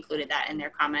HRC included that in their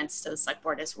comments to the select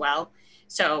board as well.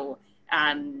 So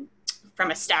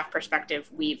from a staff perspective,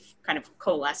 we've kind of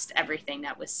coalesced everything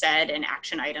that was said and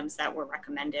action items that were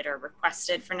recommended or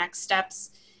requested for next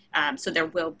steps. So there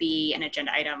will be an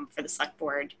agenda item for the select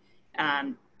board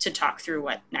to talk through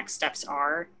what next steps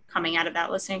are coming out of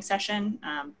that listening session.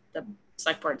 The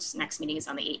select board's next meeting is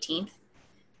on the 18th.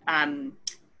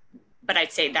 But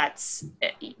I'd say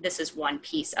this is one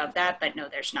piece of that, but no,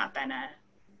 there's not been a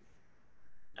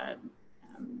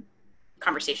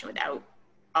conversation without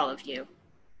all of you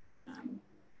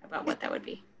about what that would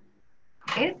be.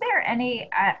 Is there any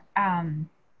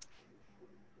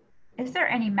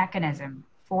mechanism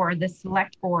for the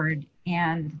select board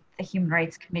and the Human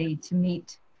Rights Committee to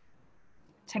meet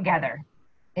together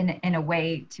in a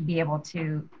way to be able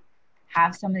to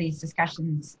have some of these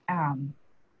discussions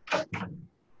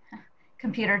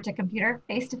computer to computer,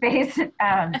 face to face?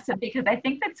 So because I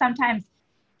think that sometimes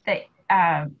that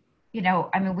you know,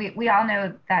 I mean, we all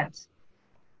know that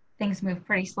things move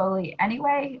pretty slowly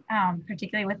anyway,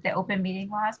 particularly with the open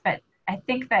meeting laws. But I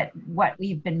think that what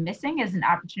we've been missing is an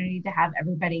opportunity to have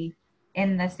everybody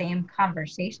in the same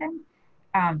conversation,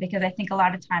 because I think a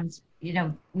lot of times, you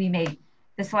know,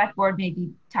 the select board may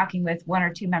be talking with 1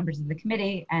 or 2 members of the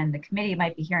committee, and the committee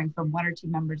might be hearing from 1 or 2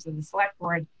 members of the select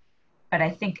board. But I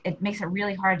think it makes it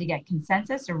really hard to get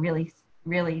consensus or really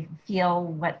feel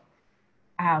what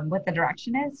the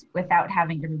direction is without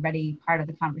having everybody part of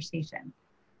the conversation.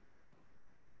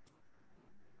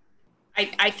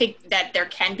 I think that there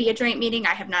can be a joint meeting.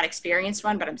 I have not experienced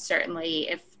one, but I'm certainly,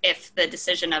 if the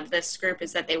decision of this group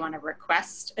is that they want to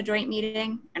request a joint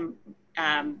meeting, and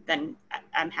then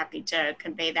I'm happy to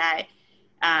convey that.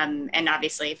 And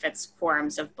obviously, if it's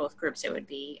quorums of both groups, it would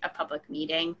be a public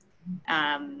meeting.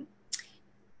 And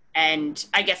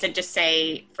I guess I'd just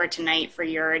say for tonight, for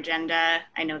your agenda,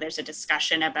 I know there's a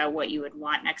discussion about what you would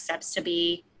want next steps to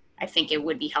be. I think it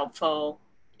would be helpful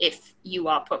if you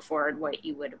all put forward what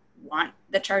you would want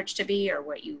the charge to be, or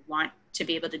what you want to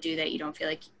be able to do that you don't feel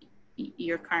like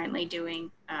you're currently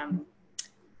doing,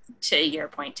 to your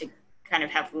point, to kind of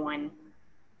have one,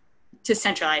 to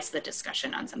centralize the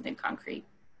discussion on something concrete.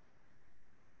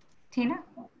 Tina?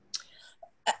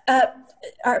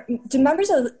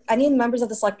 Do any members of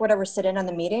the select board ever sit in on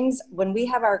the meetings? When we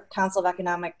have our Council of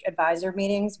Economic Advisor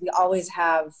meetings, we always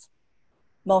have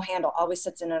Mo Handel always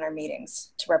sits in on our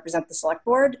meetings to represent the select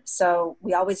board. So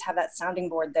we always have that sounding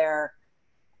board there.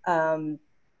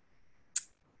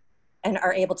 and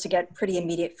are able to get pretty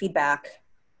immediate feedback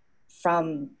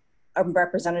from a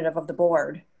representative of the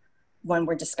board when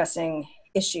we're discussing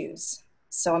issues.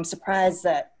 So I'm surprised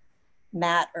that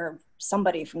Matt or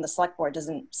somebody from the select board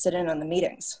doesn't sit in on the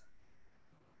meetings.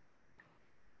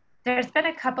 There's been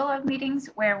a couple of meetings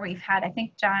where we've had, I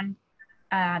think John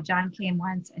came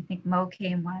once, I think Mo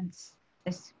came once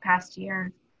this past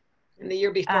year. And the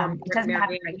year before, It doesn't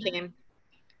happen Marianne came.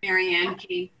 Marianne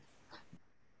came.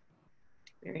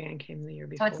 Marianne came the year So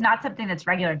before. it's not something that's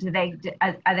regular.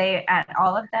 Are they at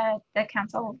all of the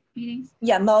council meetings?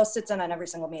 Yeah, Mo sits in on every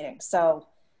single meeting. So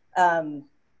that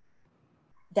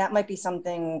might be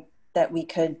something that we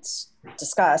could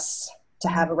discuss to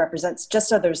have a just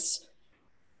so there's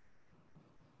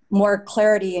more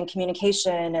clarity and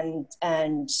communication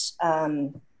and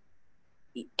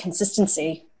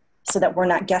consistency, so that we're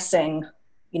not guessing,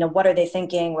 you know, what are they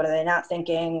thinking? What are they not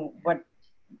thinking? What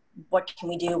can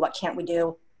we do? What can't we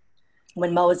do?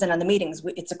 When Mo is in on the meetings,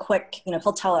 it's a quick, you know,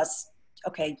 he'll tell us,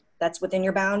 okay, that's within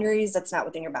your boundaries. That's not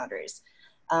within your boundaries.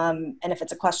 And if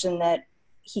it's a question that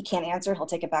he can't answer, he'll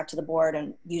take it back to the board,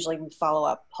 and usually he'll follow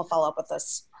up with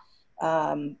us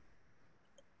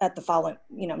at the following,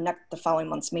 you know, the following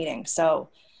month's meeting. So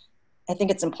I think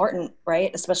it's important,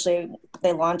 right? Especially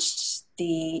they launched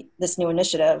this new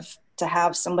initiative, to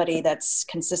have somebody that's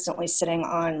consistently sitting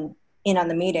in on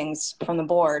the meetings from the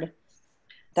board.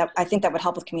 That I think that would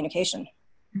help with communication.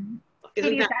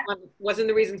 Isn't that wasn't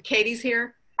the reason Katie's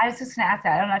here? I was just gonna ask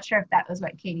that. I'm not sure if that was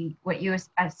what you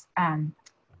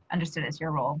understood as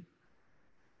your role.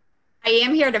 I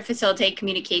am here to facilitate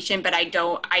communication, but I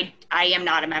am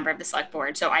not a member of the select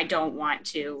board, so I don't want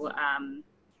to,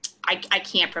 I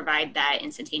can't provide that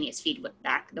instantaneous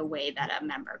feedback the way that a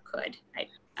member could,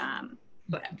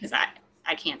 because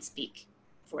I can't speak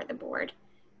for the board,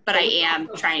 but I am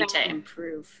trying to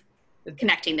improve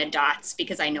connecting the dots,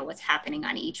 because I know what's happening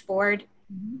on each board.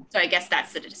 Mm-hmm. So I guess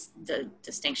that's the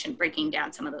distinction, breaking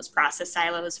down some of those process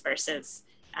silos versus,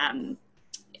 I'm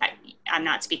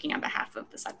not speaking on behalf of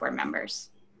the select board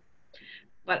members.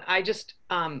 But I just,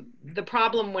 the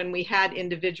problem when we had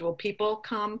individual people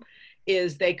come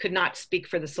is they could not speak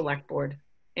for the select board.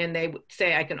 And they would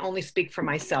say, I can only speak for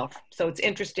myself. So it's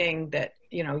interesting that,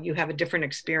 you know, you have a different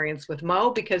experience with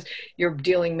Mo, because you're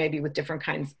dealing maybe with different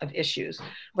kinds of issues.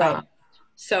 Right.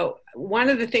 So one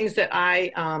of the things that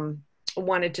I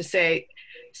wanted to say,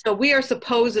 so we are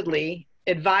supposedly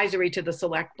advisory to the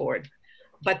select board,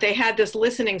 but they had this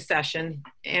listening session,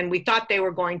 and we thought they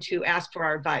were going to ask for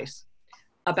our advice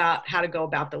about how to go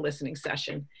about the listening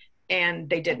session, and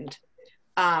they didn't.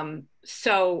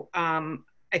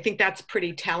 I think that's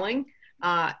pretty telling.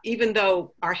 Even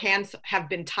though our hands have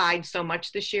been tied so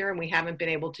much this year and we haven't been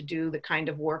able to do the kind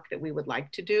of work that we would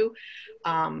like to do,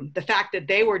 the fact that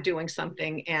they were doing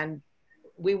something and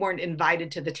we weren't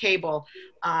invited to the table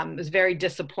was very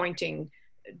disappointing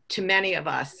to many of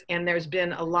us. And there's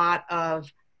been a lot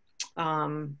of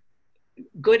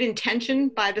good intention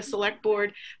by the select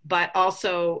board, but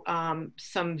also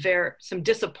some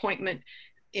disappointment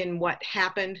in what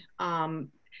happened.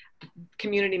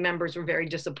 Community members were very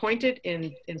disappointed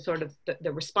in sort of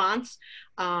the response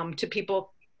to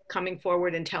people coming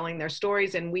forward and telling their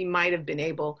stories, and we might have been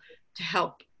able to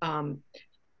help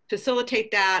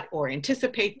facilitate that or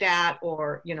anticipate that,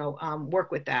 or, you know,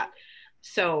 work with that.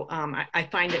 So I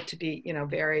find it to be, you know,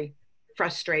 very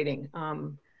frustrating.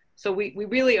 So we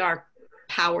really are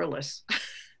powerless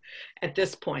at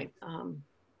this point.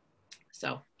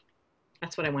 So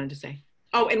that's what I wanted to say.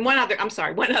 Oh, and one other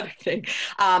thing.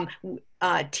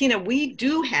 Tina, we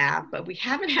do have, but we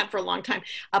haven't had for a long time,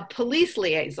 a police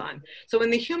liaison. So when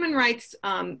the Human Rights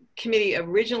Committee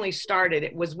originally started,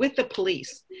 it was with the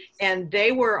police, and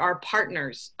they were our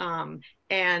partners.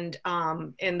 And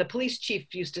the police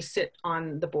chief used to sit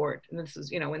on the board. And this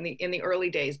is, you know, in the early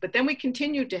days. But then we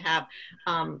continued to have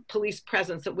police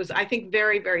presence. It was, I think,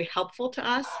 very, very helpful to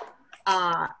us.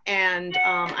 I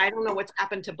don't know what's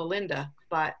happened to Belinda,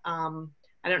 but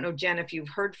I don't know, Jen, if you've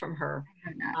heard from her.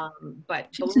 But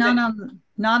she's Belinda,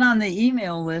 not on the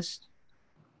email list.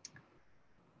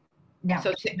 No.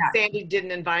 So Sandy didn't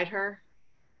invite her?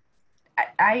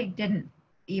 I didn't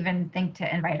even think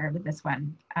to invite her to this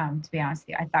one, to be honest with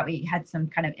you. I thought we had some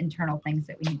kind of internal things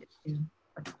that we needed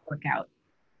to work out.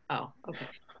 Oh, okay.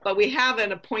 But we have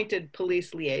an appointed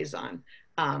police liaison.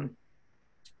 I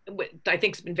think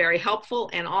it's been very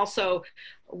helpful. And also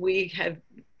we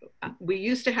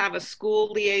used to have a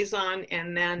school liaison,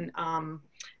 and then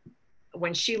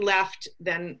when she left,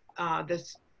 then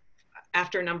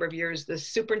after a number of years, the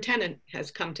superintendent has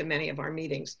come to many of our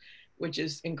meetings, which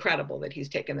is incredible that he's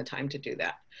taken the time to do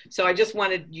that. So I just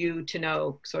wanted you to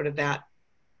know sort of that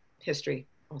history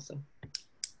also.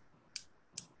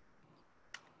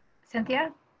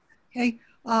 Cynthia? Okay.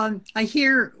 I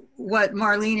hear what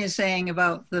Marlene is saying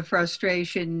about the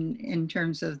frustration in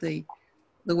terms of the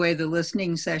way the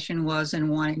listening session was and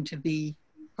wanting to be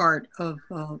part of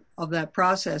that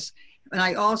process. And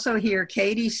I also hear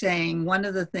Katie saying one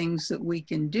of the things that we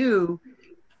can do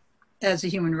as a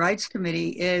Human Rights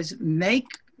Committee is make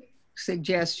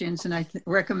suggestions and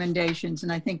recommendations,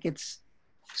 and I think it's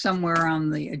somewhere on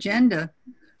the agenda,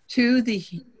 to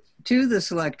the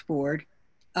select board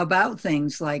about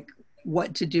things like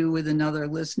what to do with another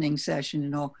listening session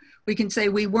and all. We can say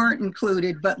we weren't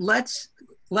included, but let's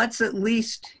at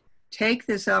least take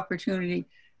this opportunity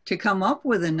to come up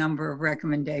with a number of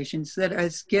recommendations that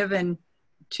is given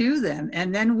to them.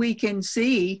 And then we can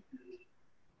see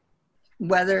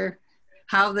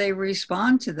how they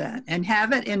respond to that and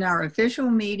have it in our official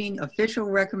meeting, official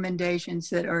recommendations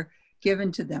that are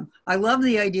given to them. I love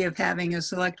the idea of having a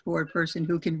select board person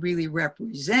who can really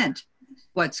represent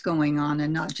what's going on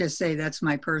and not just say, that's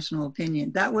my personal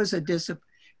opinion. That was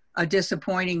a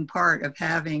disappointing part of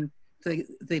having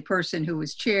the person who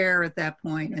was chair at that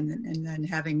point, and then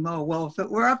having Mo. Well, if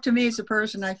it were up to me as a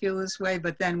person, I feel this way,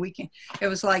 but then it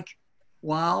was like,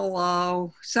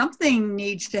 well, something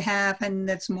needs to happen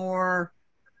that's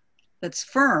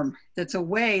firm, that's a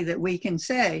way that we can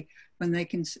say when they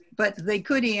can, but they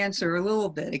could answer a little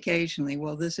bit occasionally,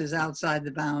 well, this is outside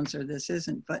the bounds or this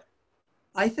isn't. But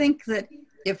I think that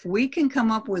if we can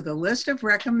come up with a list of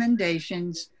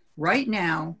recommendations right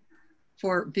now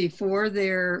before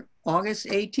their August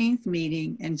 18th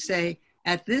meeting and say,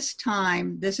 at this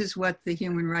time, this is what the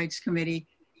Human Rights Committee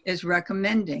is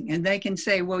recommending. And they can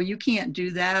say, well, you can't do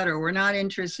that, or we're not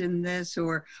interested in this,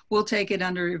 or we'll take it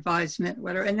under advisement,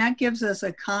 whatever. And that gives us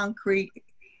a concrete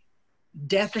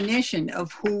definition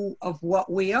of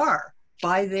what we are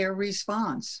by their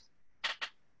response.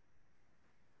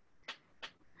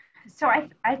 So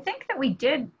I think that we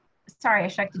did, sorry,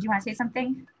 Ashok, did you want to say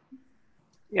something?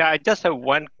 Yeah, I just have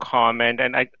one comment,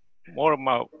 and more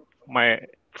about my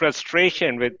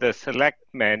frustration with the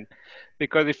selectmen,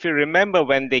 because if you remember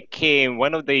when they came,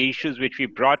 one of the issues which we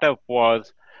brought up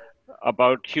was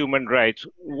about human rights.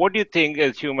 What do you think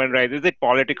is human rights? Is it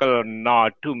political or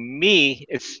not? To me,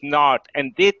 it's not,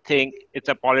 and they think it's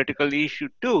a political issue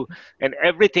too, and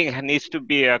everything needs to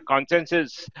be a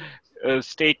consensus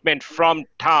statement from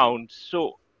town.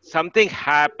 So something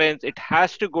happens, it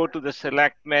has to go to the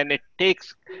selectmen. It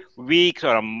takes weeks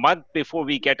or a month before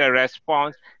we get a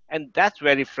response, and that's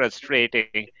very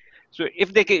frustrating. So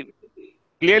if they can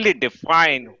clearly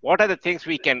define what are the things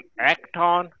we can act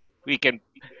on, we can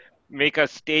make a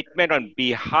statement on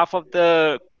behalf of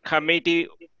the committee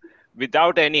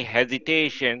without any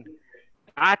hesitation,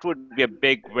 that would be a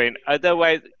big win.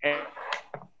 Otherwise,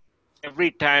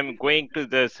 every time going to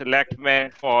the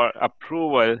selectmen for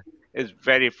approval is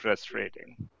very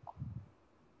frustrating.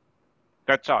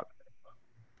 That's all.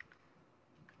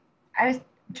 I was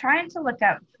trying to look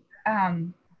up,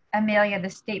 Amelia, the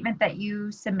statement that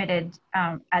you submitted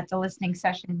at the listening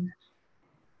session,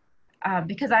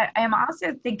 because I am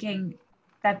also thinking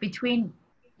that between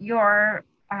your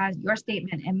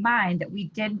statement and mine, that we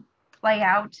did play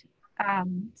out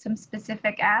some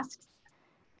specific asks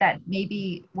that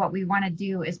maybe what we want to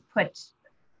do is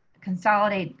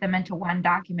consolidate them into one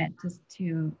document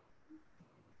to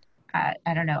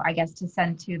I don't know, I guess to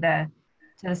send to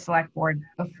the select board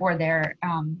before their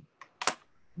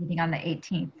meeting on the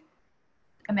 18th.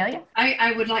 Amelia?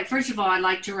 I would like, first of all, I'd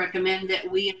like to recommend that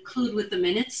we include with the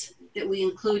minutes, that we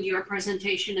include your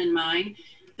presentation and mine.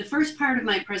 The first part of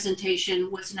my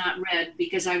presentation was not read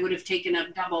because I would have taken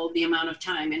up double the amount of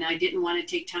time, and I didn't want to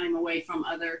take time away from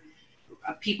other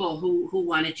people who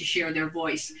wanted to share their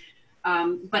voice.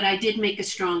 But I did make a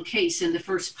strong case in the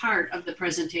first part of the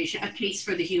presentation, a case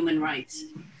for the human rights.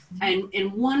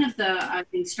 And one of the, I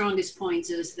think, strongest points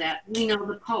is that we know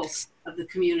the pulse of the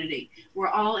community. We're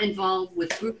all involved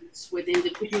with groups, with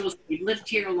individuals. We've lived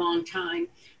here a long time.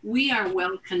 We are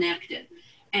well connected.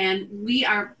 And we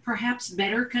are perhaps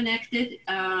better connected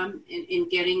in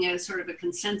getting a sort of a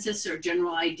consensus or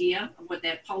general idea of what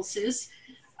that pulse is.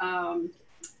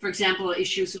 For example,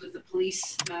 issues with the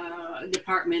police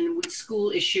department, with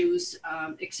school issues,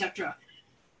 etc.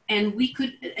 And we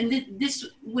could, and this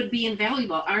would be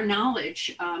invaluable, our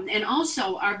knowledge, and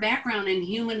also our background in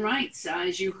human rights.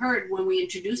 As you heard when we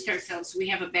introduced ourselves, we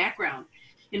have a background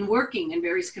in working in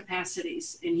various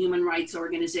capacities in human rights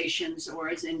organizations or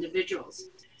as individuals.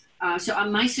 So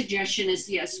my suggestion is,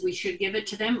 yes, we should give it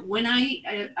to them. When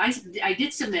I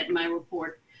did submit my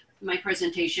report my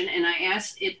presentation, and I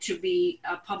asked it to be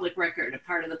a public record, a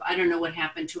part of the, I don't know what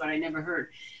happened to it, I never heard.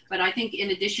 But I think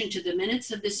in addition to the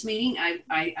minutes of this meeting,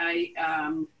 I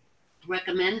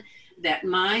recommend that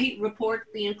my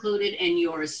report be included and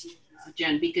yours,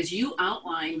 Jen, because you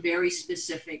outline very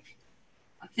specific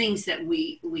things that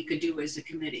we could do as a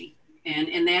committee.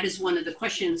 And that is one of the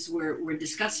questions we're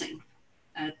discussing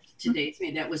today.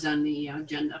 That was on the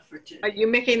agenda for today. Are you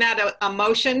making that a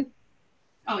motion?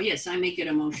 Oh, yes, I make it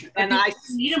a motion. And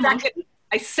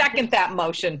I second that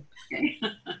motion. Okay.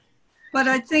 But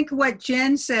I think what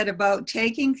Jen said about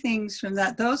taking things from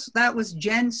that was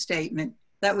Jen's statement.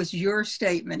 That was your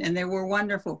statement, and they were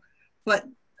wonderful. But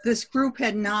this group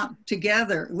had not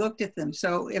together looked at them.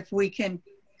 So if we can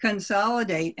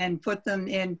consolidate and put them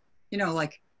in, you know,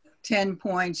 like 10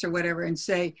 points or whatever, and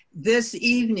say, this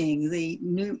evening, the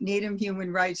Needham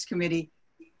Human Rights Committee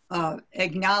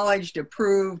acknowledged,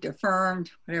 approved, affirmed,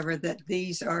 whatever, that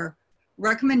these are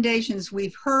recommendations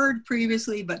we've heard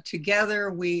previously, but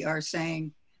together we are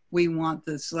saying we want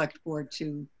the select board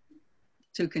to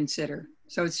consider.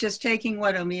 So it's just taking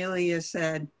what Amelia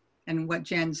said and what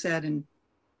Jen said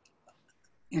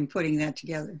and putting that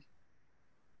together.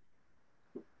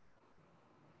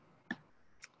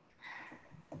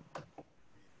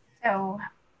 So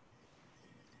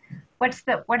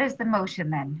what is the motion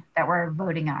then that we're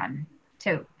voting on?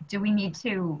 Do we need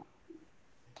to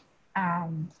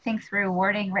think through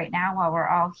wording right now while we're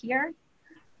all here?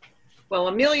 Well,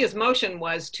 Amelia's motion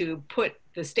was to put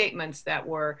the statements that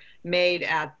were made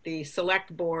at the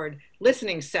select board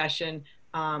listening session,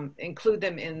 include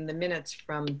them in the minutes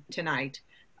from tonight.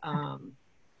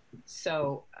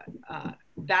 So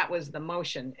that was the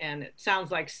motion, and it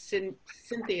sounds like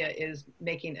Cynthia is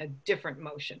making a different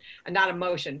motion, not a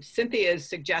motion. Cynthia is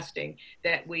suggesting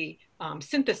that we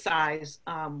synthesize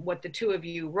what the two of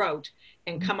you wrote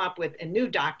and come up with a new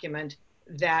document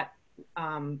that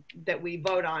that we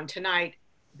vote on tonight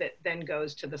that then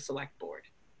goes to the select board.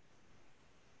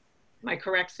 Am I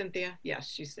correct, Cynthia? Yes,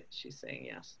 she's saying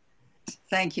yes.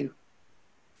 Thank you.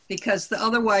 Because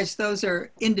otherwise those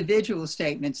are individual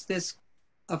statements. This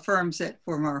affirms it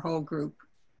from our whole group.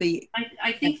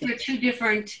 I think they're two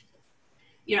different,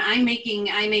 you know, I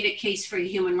made a case for the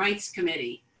Human Rights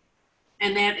Committee,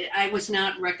 and that I was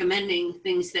not recommending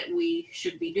things that we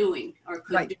should be doing or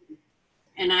could do.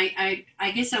 And I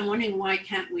guess I'm wondering, why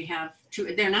can't we have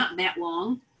two? They're not that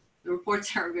long. The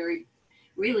reports are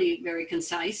really very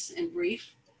concise and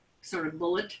brief, sort of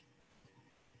bullet.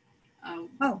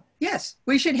 Oh, yes,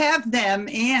 we should have them,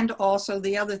 and also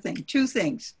the other thing, two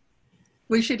things.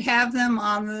 We should have them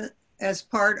as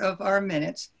part of our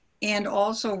minutes, and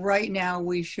also right now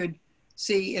we should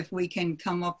see if we can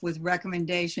come up with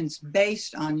recommendations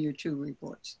based on your two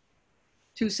reports.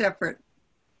 Two separate.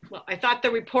 Well, I thought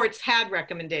the reports had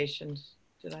recommendations.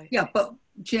 Did I? Yeah, but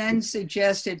Jen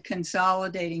suggested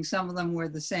consolidating. Some of them were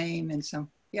the same, and some,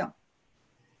 yeah.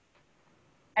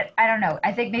 I don't know.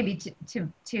 I think maybe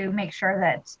to make sure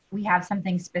that we have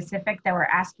something specific that we're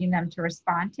asking them to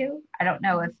respond to. I don't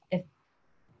know if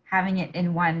having it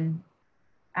in one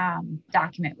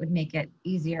document would make it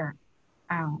easier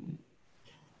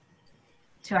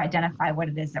to identify what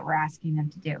it is that we're asking them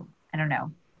to do. I don't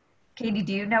know. Katie,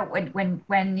 do you know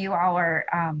when you all are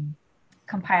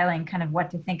compiling kind of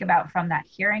what to think about from that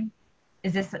hearing?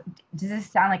 Does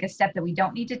this sound like a step that we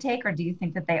don't need to take, or do you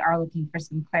think that they are looking for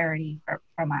some clarity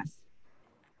from us?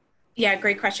 Yeah,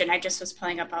 great question. I just was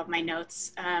pulling up all of my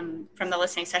notes from the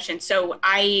listening session. So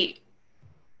I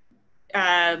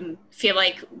feel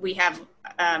like we have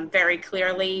very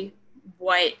clearly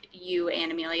what you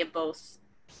and Amelia both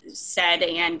said,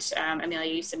 and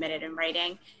Amelia, you submitted in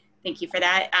writing. Thank you for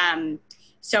that.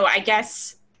 So I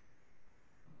guess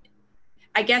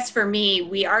for me,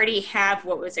 we already have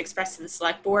what was expressed to the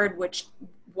select board, which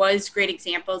was great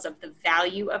examples of the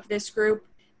value of this group.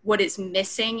 What is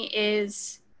missing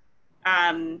is,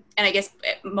 and I guess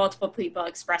multiple people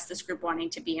expressed this group wanting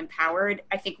to be empowered.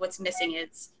 I think what's missing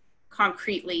is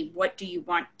concretely, what do you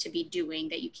want to be doing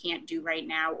that you can't do right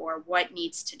now, or what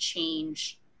needs to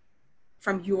change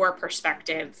from your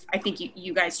perspective? I think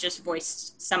you guys just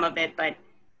voiced some of it, but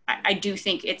I do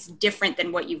think it's different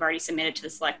than what you've already submitted to the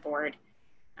select board.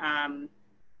 Okay.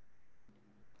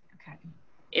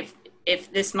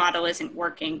 If this model isn't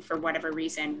working for whatever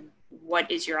reason,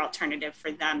 what is your alternative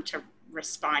for them to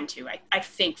respond to? I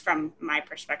think from my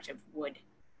perspective would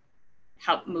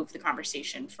help move the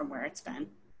conversation from where it's been.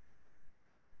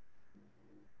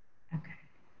 Okay.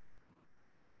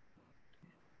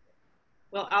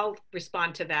 Well, I'll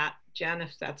respond to that, Jen,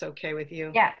 if that's okay with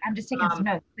you. Yeah, I'm just taking some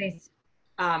notes, please.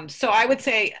 So I would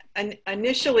say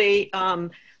initially,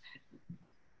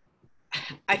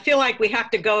 I feel like we have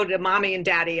to go to mommy and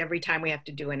daddy every time we have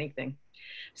to do anything.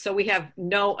 So we have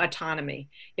no autonomy.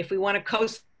 If we want to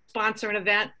co-sponsor an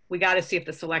event, we got to see if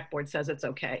the select board says it's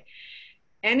okay.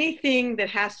 Anything that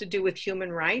has to do with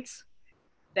human rights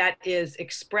that is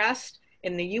expressed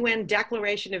in the UN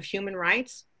Declaration of Human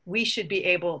Rights, we should be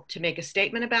able to make a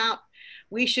statement about.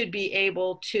 We should be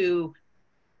able to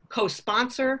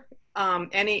co-sponsor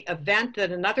any event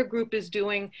that another group is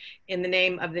doing in the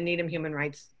name of the Needham Human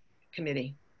Rights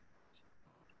Committee.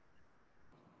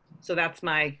 So that's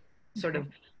my sort of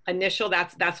initial,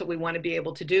 that's what we want to be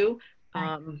able to do.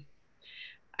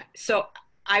 So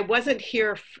I wasn't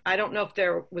here, I don't know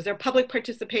if was there public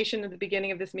participation at the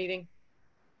beginning of this meeting?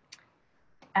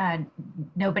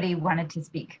 Nobody wanted to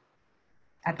speak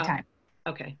at the time.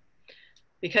 Okay.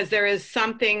 Because there is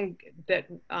something that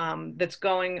that's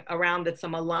going around that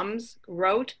some alums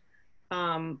wrote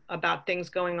about things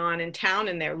going on in town,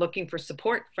 and they're looking for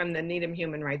support from the Needham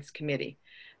Human Rights Committee.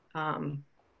 I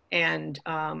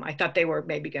thought they were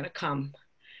maybe going to come.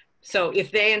 So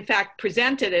if they in fact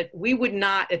presented it, we would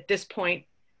not at this point,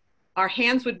 our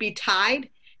hands would be tied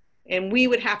and we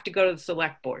would have to go to the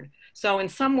select board. So in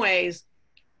some ways,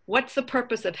 what's the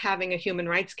purpose of having a Human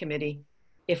Rights Committee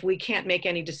if we can't make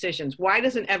any decisions? Why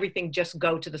doesn't everything just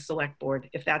go to the select board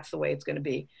if that's the way it's going to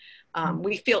be?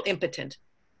 We feel impotent,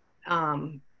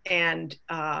 it's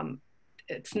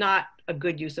not a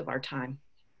good use of our time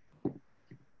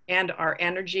and our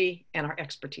energy and our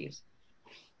expertise.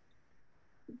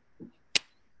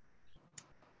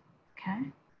 Okay.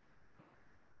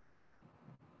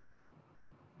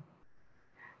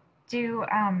 So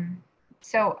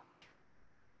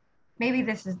maybe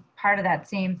this is part of that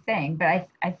same thing, but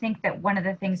I think that one of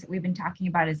the things that we've been talking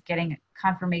about is getting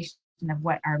confirmation of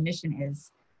what our mission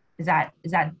is. Does that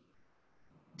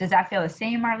feel the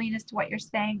same, Marlene, as to what you're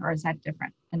saying, or is that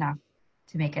different enough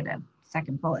to make it a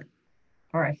second bullet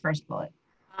or a first bullet?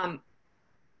 I'm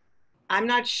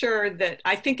not sure that,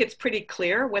 I think it's pretty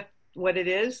clear what it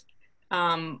is.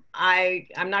 I'm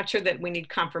not sure that we need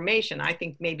confirmation. I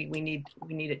think maybe we need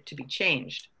it to be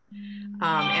changed.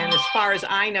 And as far as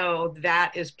I know,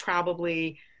 that is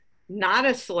probably not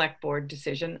a select board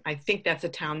decision. I think that's a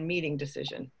town meeting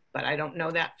decision, but I don't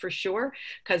know that for sure,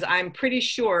 because I'm pretty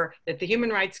sure that the Human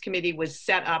Rights Committee was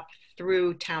set up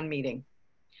through town meeting.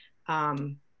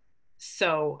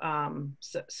 So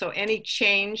any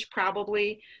change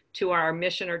probably to our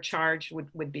mission or charge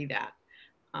would be that.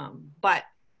 But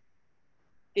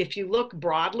if you look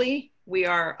broadly, we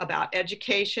are about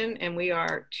education and we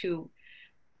are to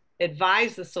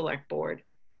advise the select board,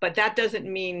 but that doesn't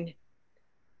mean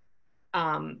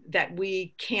that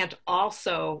we can't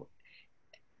also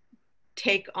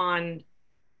take on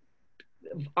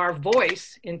our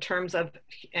voice in terms of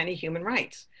any human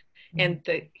rights. And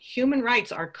the human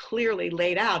rights are clearly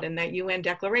laid out in that UN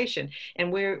declaration.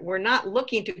 And we're not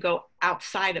looking to go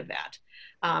outside of that.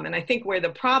 And I think where the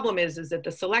problem is that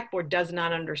the select board does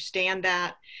not understand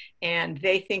that, and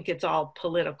they think it's all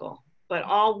political. But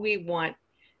all we want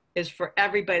is for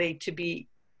everybody to be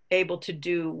able to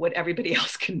do what everybody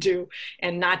else can do,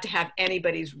 and not to have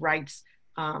anybody's rights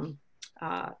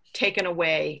taken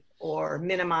away or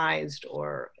minimized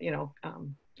or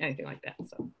anything like that.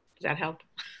 So does that help?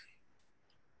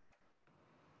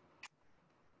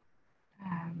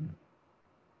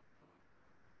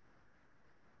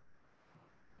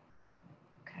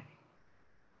 Okay.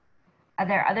 Are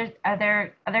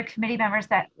there other committee members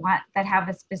that have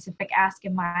a specific ask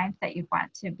in mind that you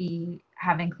want to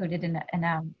have included in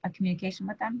a communication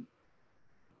with them?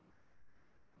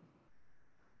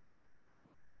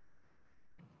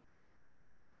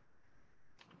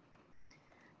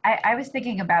 I was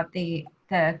thinking about the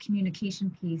communication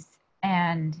piece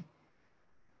and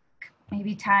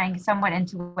maybe tying somewhat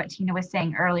into what Tina was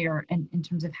saying earlier in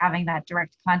terms of having that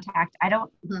direct contact. I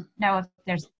don't know if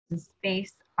there's a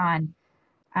space on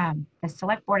the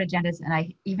select board agendas, and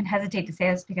I even hesitate to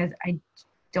say this because I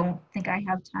don't think I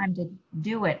have time to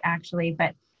do it actually,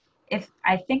 but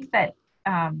I think that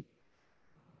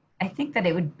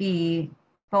it would be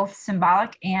both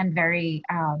symbolic and very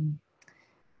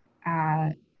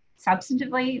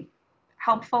substantively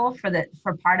helpful for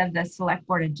part of the select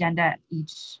board agenda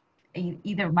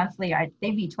either monthly,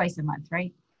 they meet twice a month,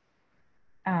 right?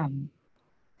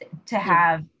 To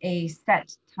have a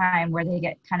set time where they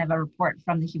get kind of a report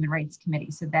from the Human Rights Committee,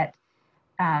 so that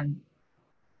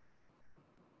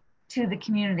to the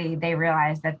community they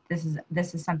realize that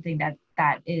this is something that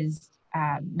is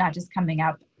not just coming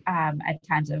up at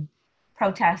times of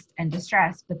protest and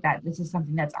distress, but that this is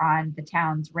something that's on the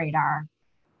town's radar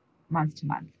month to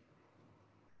month.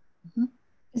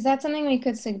 Is that something we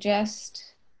could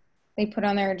suggest they put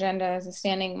on their agenda as a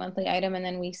standing monthly item, and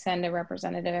then we send a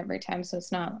representative every time. So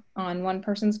it's not on one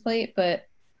person's plate, but,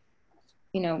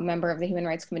 you know, member of the Human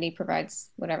Rights Committee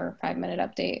provides whatever 5-minute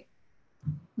update.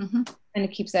 Mm-hmm. And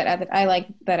it keeps that at the, I like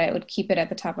that it would keep it at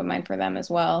the top of mind for them as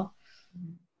well.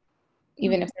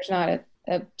 Even if there's not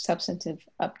a substantive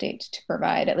update to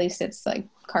provide, at least it's like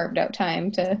carved out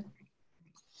time to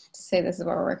say this is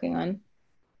what we're working on.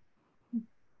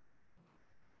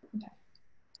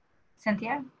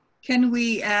 Cynthia? Can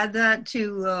we add that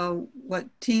to what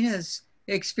Tina's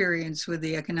experience with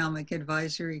the Economic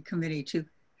Advisory Committee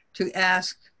to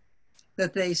ask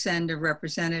that they send a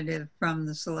representative from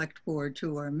the select board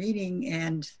to our meeting,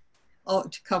 and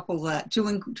to couple that to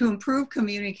improve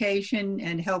communication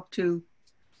and help to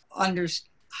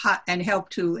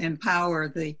empower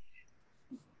the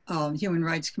Human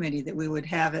Rights Committee, that we would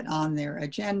have it on their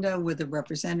agenda with a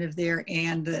representative there,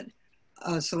 and that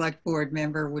a select board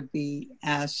member would be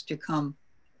asked to come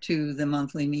to the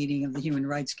monthly meeting of the Human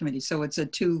Rights Committee. So it's a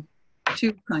two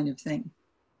kind of thing,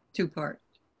 2-part.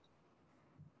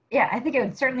 Yeah, I think it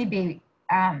would certainly be,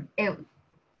 it would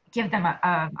give them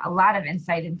a lot of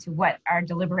insight into what our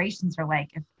deliberations are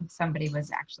like if somebody was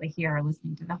actually here or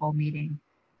listening to the whole meeting.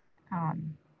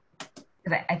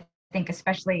 Because I think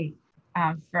especially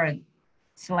for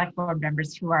select board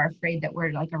members who are afraid that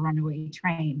we're like a runaway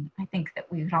train, I think that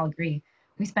we would all agree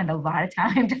we spend a lot of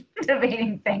time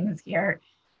debating things here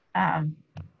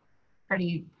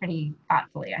pretty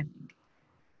thoughtfully, I think.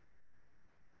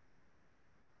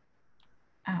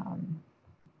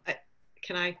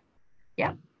 Can I?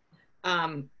 Yeah.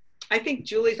 I think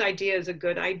Julie's idea is a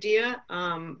good idea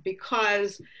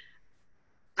because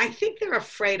I think they're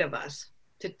afraid of us.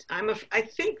 I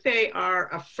think they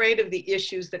are afraid of the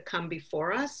issues that come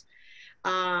before us,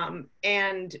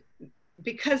 and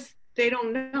because they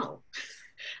don't know.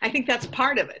 I think that's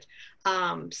part of it.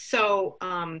 And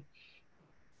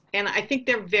I think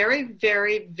they're very,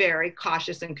 very, very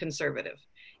cautious and conservative.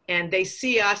 And they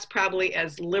see us probably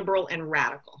as liberal and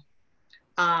radical.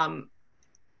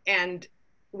 And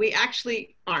we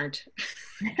actually aren't.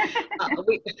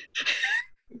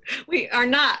 We are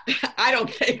not, I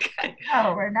don't think.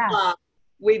 No, we're not.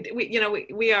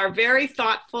 We are a very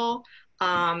thoughtful,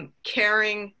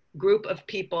 caring group of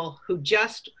people who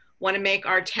just want to make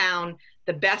our town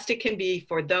the best it can be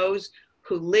for those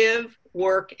who live,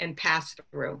 work, and pass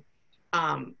through.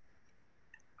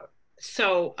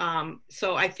 So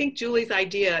I think Julie's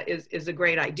idea is a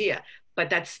great idea, but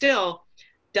that still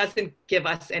doesn't give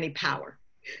us any power.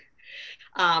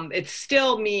 It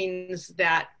still means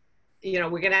that, we're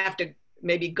going to have to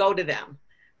maybe go to them.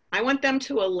 I want them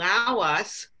to allow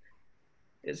us.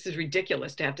 This is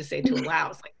ridiculous to have to say to allow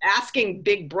us, like asking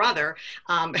Big Brother,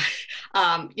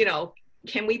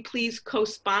 can we please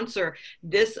co-sponsor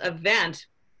this event,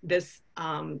 this,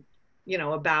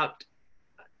 about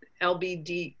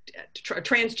LBD,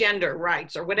 transgender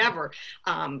rights or whatever,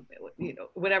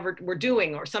 whatever we're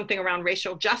doing, or something around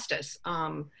racial justice.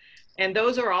 And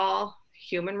those are all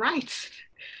human rights.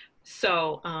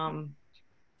 So,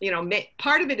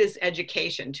 part of it is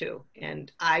education too.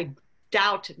 And I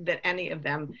doubt that any of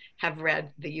them have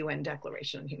read the UN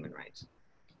Declaration on Human Rights.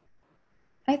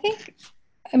 I think,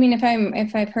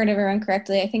 if I've heard everyone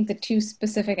correctly, I think the 2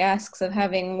 specific asks of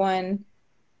having one,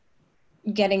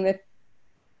 getting the,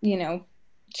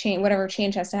 whatever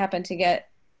change has to happen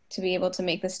to be able to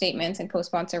make the statements and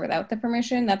co-sponsor without the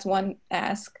permission. That's one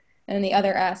ask. And then the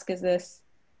other ask is this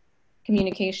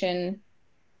communication,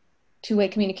 2-way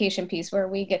communication piece where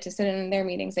we get to sit in their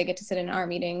meetings, they get to sit in our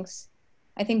meetings.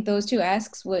 I think those 2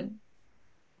 asks would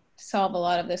solve a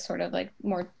lot of this sort of like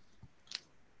more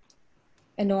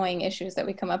annoying issues that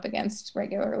we come up against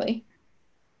regularly.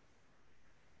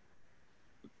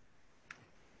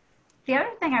 The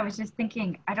other thing I was just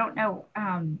thinking, I don't know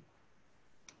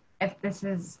if this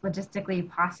is logistically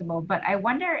possible, but I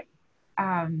wonder,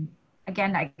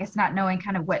 again, I guess not knowing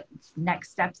kind of what next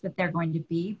steps that they're going to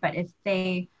be, but if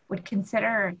they would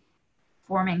consider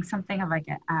forming something of like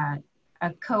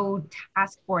a code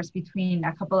task force between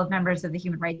a couple of members of the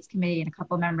Human Rights Committee and a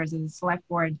couple of members of the Select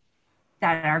Board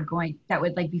that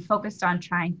would like be focused on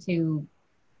trying to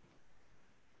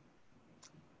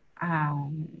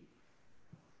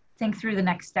think through the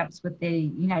next steps with the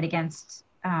Unite Against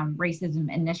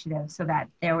Racism initiative, so that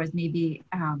there was maybe,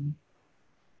 I'm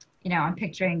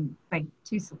picturing like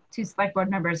two Select Board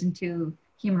members and 2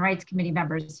 Human Rights Committee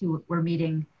members who were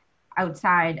meeting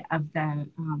outside of the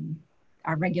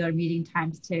our regular meeting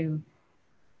times to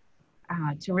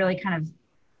really kind of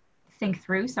think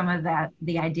through some of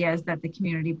the ideas that the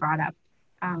community brought up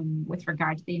with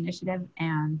regard to the initiative,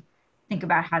 and think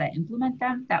about how to implement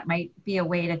them. That might be a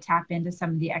way to tap into some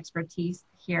of the expertise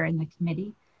here in the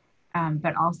committee,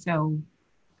 but also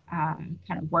kind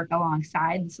of work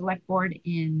alongside the select board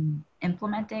in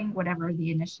implementing whatever the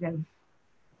initiative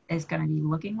is going to be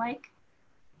looking like.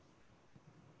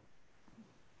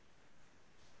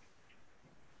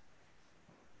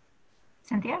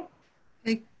 Cynthia?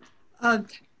 Hey,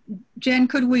 Jen,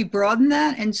 could we broaden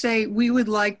that and say we would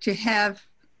like to have,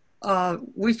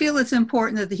 we feel it's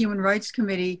important that the Human Rights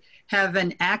Committee have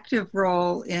an active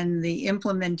role in the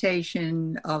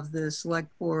implementation of the select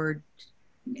board,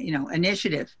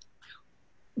 initiative.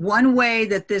 One way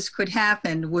that this could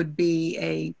happen would be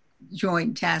a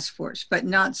joint task force, but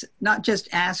not just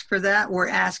ask for that. We're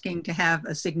asking to have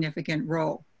a significant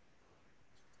role.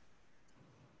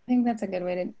 I think that's a good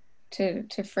way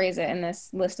to phrase it in this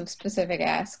list of specific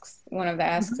asks. One of the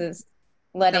asks is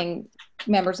letting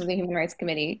members of the Human Rights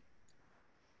Committee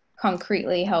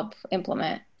concretely help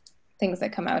implement things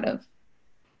that come out of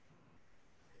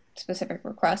specific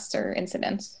requests or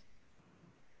incidents.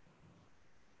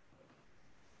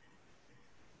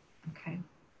 Okay.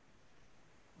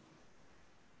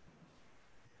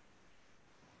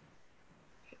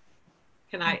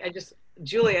 Can I just,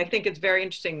 Julie, I think it's very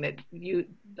interesting that the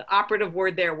operative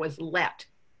word there was let,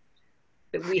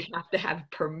 that we have to have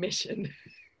permission.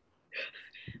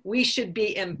 We should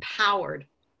be empowered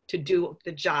to do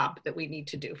the job that we need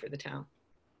to do for the town.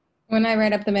 When I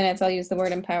write up the minutes, I'll use the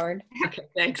word empowered. Okay,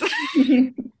 thanks.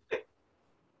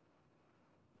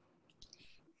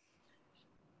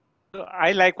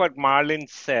 I like what Marlene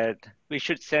said. We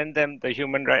should send them the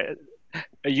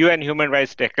UN Human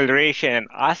Rights Declaration and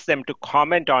ask them to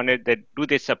comment on it, that do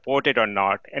they support it or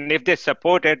not. And if they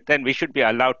support it, then we should be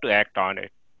allowed to act on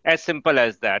it. As simple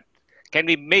as that. Can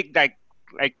we make that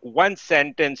like one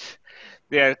sentence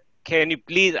there? Can you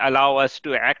please allow us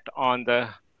to act on the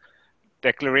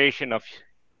Declaration of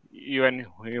UN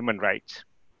Human Rights?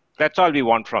 That's all we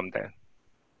want from them.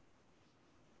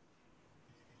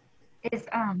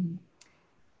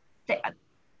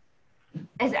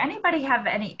 Does anybody have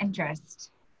any interest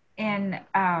in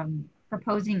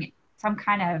proposing some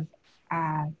kind of,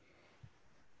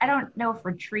 I don't know if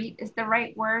retreat is the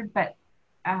right word, but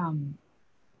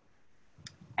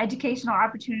educational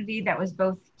opportunity that was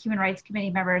both Human Rights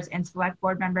Committee members and select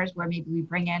board members, where maybe we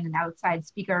bring in an outside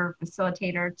speaker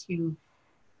facilitator to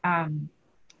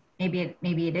maybe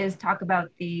it is talk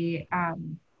about the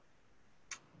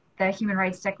Human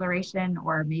Rights Declaration,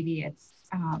 or maybe it's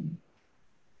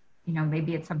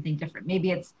maybe it's something different.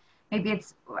 Maybe it's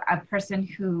a person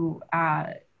who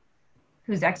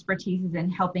whose expertise is in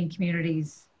helping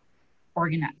communities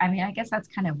organize. I mean, I guess that's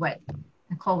kind of what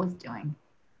Nicole was doing.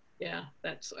 Yeah,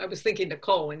 I was thinking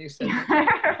Nicole when you said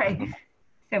that. Right.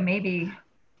 So maybe.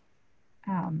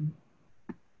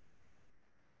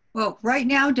 Well, right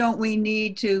now, don't we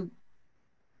need to,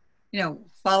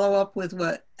 follow up with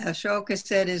what Ashoka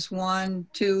said is 1,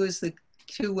 2 is the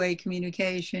two-way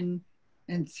communication,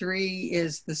 and 3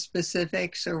 is the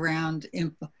specifics around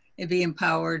be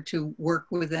empowered to work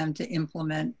with them to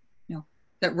implement,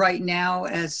 that right now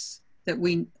that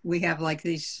we have like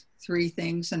these 3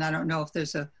 things, and I don't know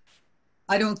if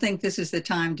I don't think this is the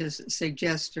time to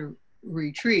suggest a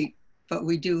retreat, but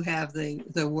we do have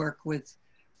the work with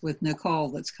Nicole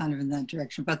that's kind of in that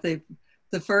direction. But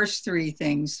the first 3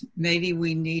 things, maybe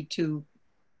we need to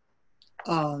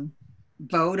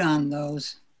vote on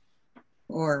those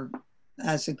or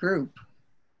as a group.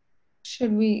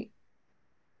 Should we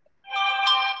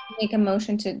make a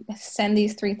motion to send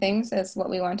these 3 things as what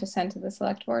we want to send to the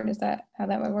select board? Is that how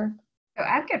that would work? So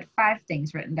I've got 5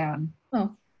 things written down.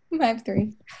 Oh, I have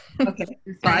 3. Okay,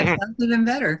 5 sounds even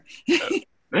better.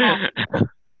 I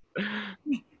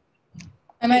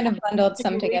might have bundled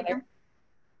some together.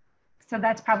 So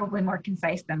that's probably more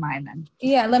concise than mine then.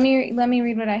 Yeah, let me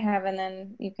read what I have, and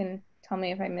then you can tell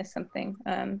me if I missed something.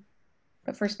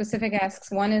 But for specific asks,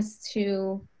 1 is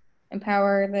to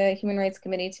empower the Human Rights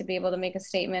Committee to be able to make a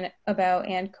statement about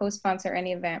and co-sponsor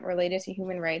any event related to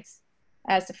human rights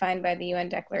as defined by the UN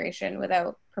Declaration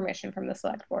without permission from the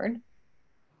select board.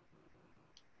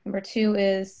 Number 2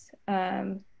 is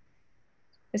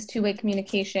this two-way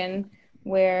communication,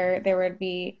 where there would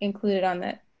be included on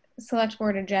the select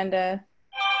board agenda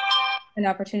an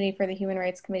opportunity for the Human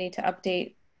Rights Committee to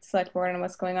update select board on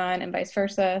what's going on, and vice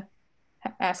versa,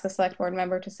 ask a select board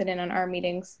member to sit in on our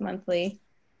meetings monthly.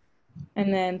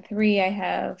 And then 3, I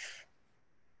have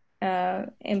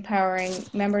empowering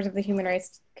members of the Human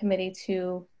Rights Committee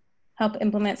to help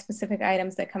implement specific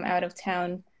items that come out of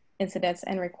town incidents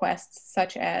and requests,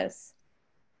 such as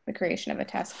the creation of a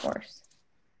task force.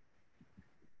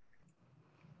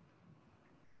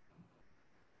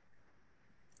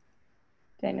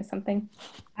 Did I miss something?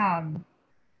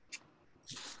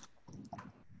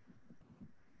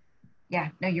 Yeah,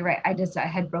 no, you're right. I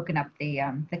had broken up the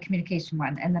communication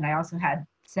one, and then I also had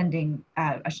sending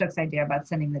Ashok's idea about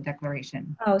sending the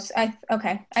declaration. Oh, so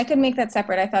okay. I could make that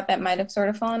separate. I thought that might have sort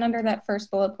of fallen under that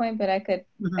first bullet point, but I could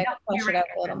flesh it out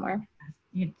a little more.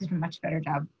 You did a much better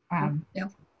job. Yeah.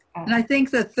 And I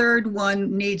think the third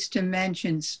one needs to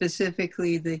mention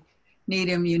specifically the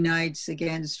Needham Unites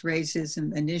Against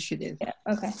Racism initiative. Yeah,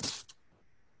 okay.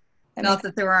 Not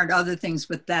that there aren't other things,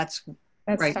 but that's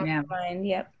right top now. of mind.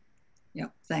 Yep.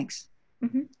 Yep, thanks.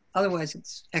 Mhm. Otherwise,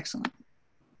 it's excellent.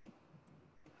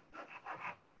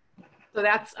 So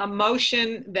that's a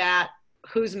motion that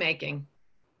who's making?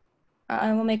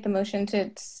 I will make the motion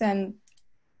to send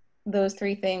those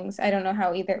three things. I don't know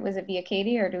how either, was it via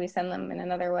Katie or do we send them in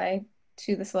another way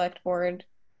to the select board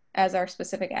as our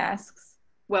specific asks?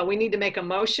 Well, we need to make a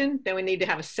motion, then we need to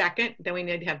have a second, then we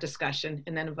need to have discussion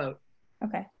and then a vote.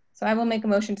 Okay, so I will make a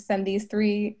motion to send these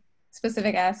three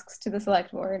specific asks to the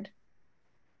select board.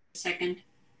 Second.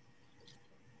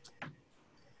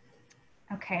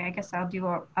 Okay, I guess I'll do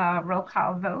a roll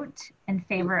call vote in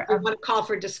favor You of. want to call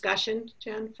for discussion,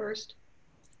 Jen, first?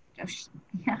 Yeah,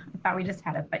 I thought we just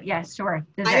had it, but yeah, sure.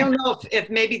 I don't know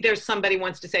if maybe there's somebody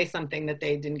wants to say something that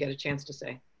they didn't get a chance to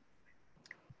say.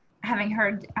 Having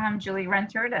heard Julie run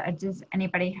through it, does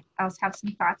anybody else have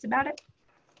some thoughts about it?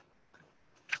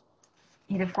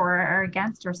 Either for or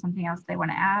against, or something else they want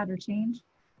to add or change?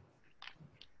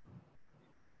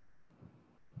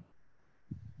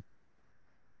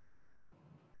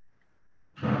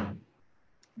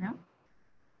 No?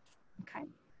 Okay.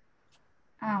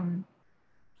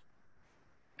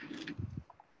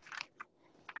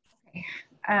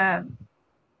 Okay.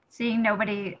 Seeing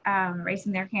nobody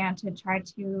raising their hand to try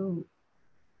to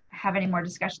have any more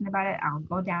discussion about it, I'll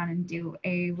go down and do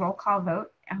a roll call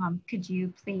vote. Could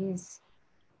you please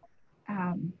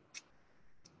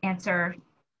answer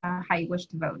how you wish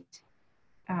to vote?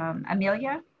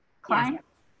 Amelia Klein?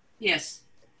 Yes.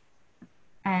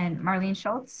 And Marlene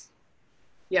Schultz?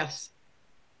 Yes.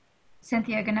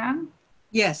 Cynthia Ganong?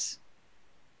 Yes.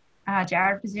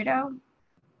 Jared Pizzuto?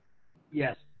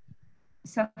 Yes.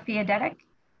 Sophia Dedek?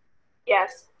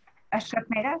 Yes. Ashok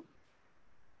Mehta?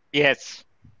 Yes.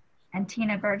 And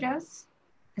Tina Burgos?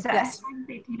 Is that Yes. how you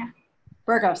say Tina?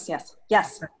 Burgos, yes.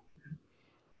 Yes.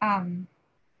 And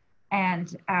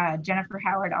Jennifer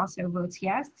Howard also votes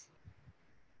yes.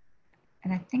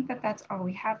 And I think that that's all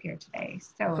we have here today.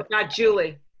 So Not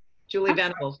Julie. Julie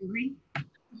Venables.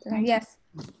 Yes.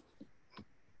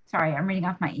 Sorry, I'm reading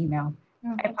off my email.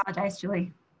 No, I apologize,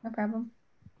 Julie. no problem.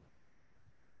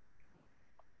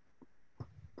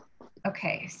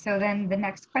 Okay, so then the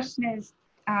next question is,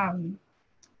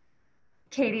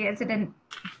 Katie, is it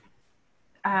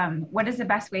what is the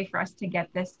best way for us to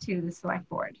get this to the select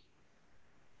board?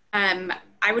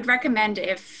 I would recommend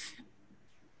if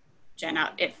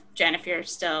you're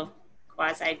still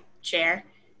quasi chair,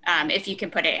 if you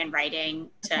can put it in writing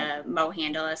to Mo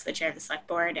Handel as the chair of the select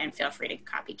board, and feel free to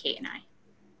copy Kate and I.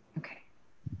 Okay.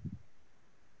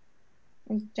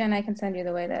 Jen, I can send you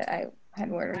the way that I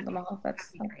had worded them all, if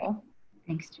that's helpful.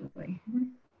 Thanks, Julie. Mm-hmm.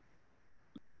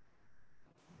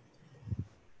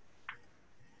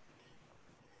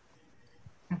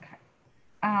 Okay.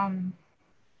 I'm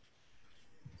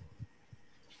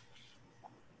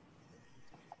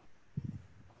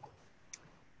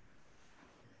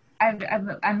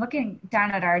looking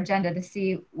down at our agenda to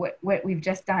see what we've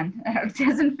just done. It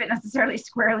doesn't fit necessarily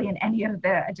squarely in any of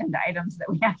the agenda items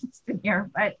that we have listed here,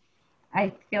 but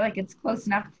I feel like it's close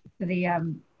enough to the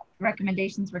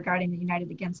recommendations regarding the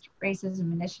United Against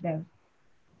Racism initiative.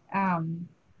 I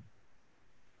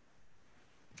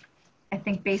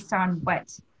think based on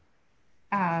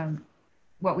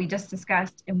what we just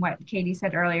discussed and what Katie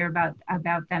said earlier about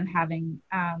them having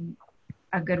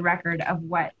a good record of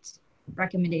what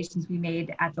recommendations we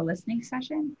made at the listening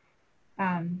session,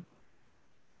 that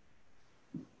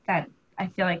I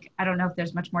feel like, I don't know if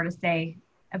there's much more to say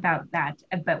about that,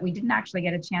 but we didn't actually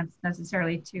get a chance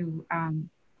necessarily to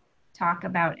talk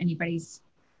about anybody's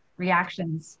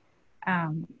reactions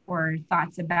or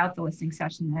thoughts about the listening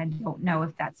session. I don't know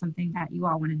if that's something that you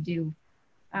all want to do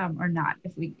or not.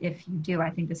 If you do, I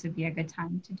think this would be a good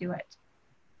time to do it.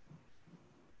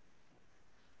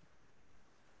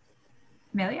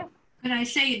 Amelia? Could I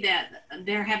say that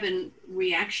there have been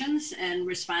reactions and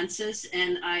responses,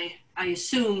 and I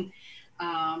assume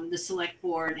the select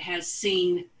board has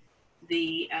seen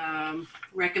the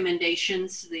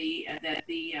recommendations that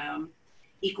the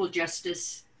Equal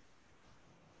Justice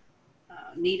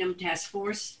Needham Task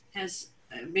Force has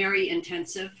very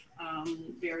intensive,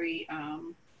 very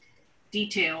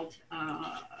detailed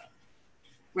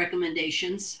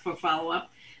recommendations for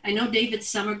follow-up. I know David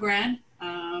Summergrad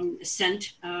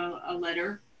sent a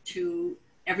letter to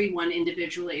everyone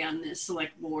individually on the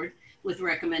select board with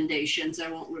recommendations. I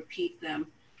won't repeat them,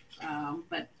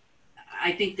 but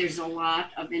I think there's a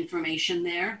lot of information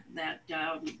there that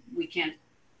we can't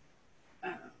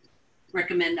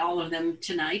recommend all of them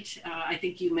tonight. I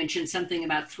think you mentioned something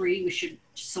about 3. We should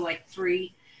select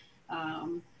 3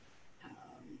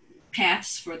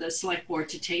 paths for the select board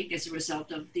to take as a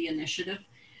result of the initiative.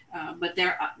 But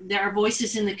there are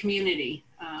voices in the community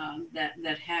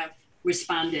that have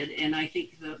responded, and I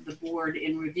think the board,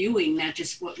 in reviewing not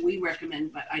just what we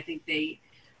recommend, but I think they,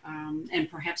 and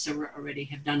perhaps already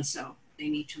have done so, they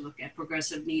need to look at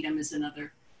Progressive Needham as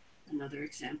another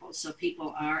example. So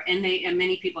people are, and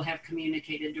many people have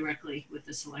communicated directly with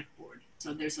the select board.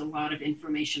 So there's a lot of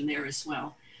information there as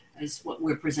well as what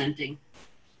we're presenting.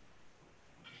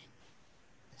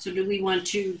 So do we want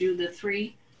to do the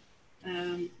 3?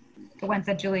 The ones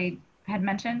that Julie had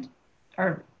mentioned,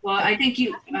 or? Well, I think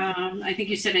you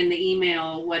said in the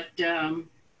email what are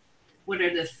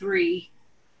the 3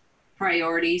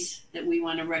 priorities that we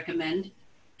want to recommend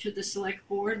to the select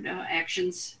board,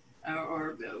 actions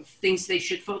or things they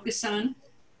should focus on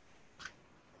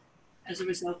as a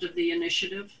result of the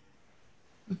initiative.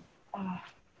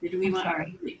 Did we want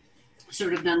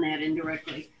sort of done that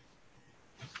indirectly?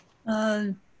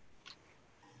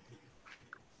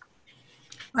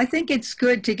 I think it's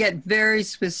good to get very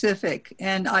specific,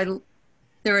 and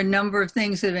there are a number of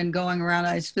things that have been going around.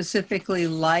 I specifically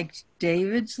liked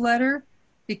David's letter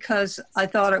because I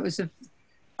thought it was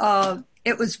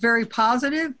very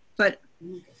positive, but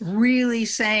really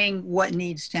saying what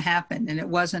needs to happen. And it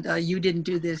wasn't you didn't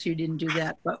do this, you didn't do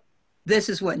that, but this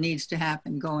is what needs to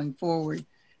happen going forward,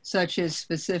 such as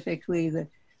specifically the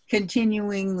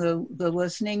continuing the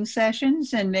listening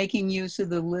sessions and making use of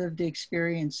the lived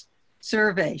experience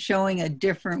survey, showing a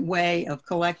different way of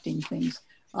collecting things,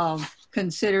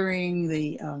 considering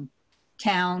the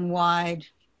town-wide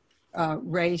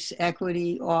race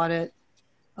equity audit.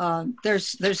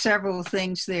 There's several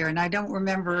things there, and I don't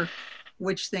remember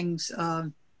which things.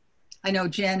 I know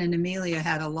Jen and Amelia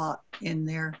had a lot in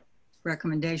their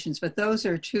recommendations, but those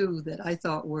are 2 that I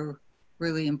thought were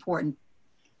really important.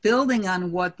 Building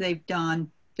on what they've done,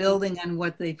 building on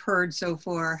what they've heard so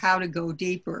far, how to go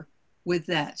deeper with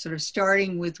that, sort of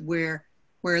starting with where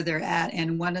they're at.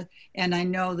 And I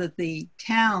know that the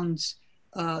towns,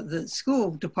 the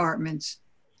school departments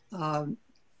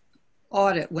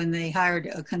audit, when they hired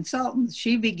a consultant,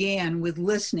 she began with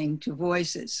listening to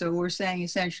voices. So we're saying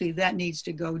essentially that needs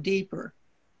to go deeper.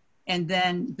 And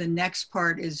then the next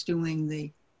part is doing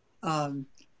the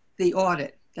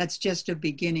audit. That's just a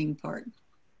beginning part.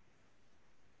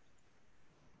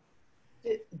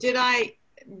 Did I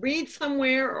read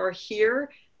somewhere or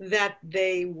hear that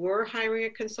they were hiring a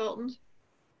consultant?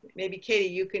 Maybe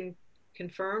Katie, you can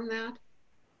confirm that?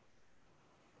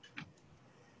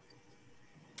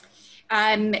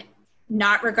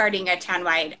 Not regarding a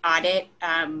townwide audit.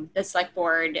 The select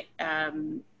board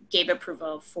gave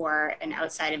approval for an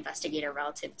outside investigator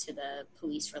relative to the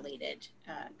police-related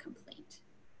complaint,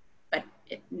 but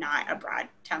not a broad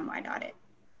townwide audit.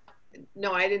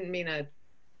 No, I didn't mean a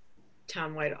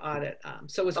townwide audit.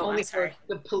 So it was only for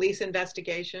the police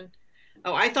investigation.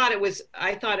 Oh, I thought it was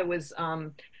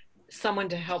someone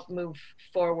to help move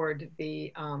forward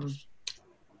the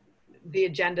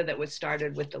agenda that was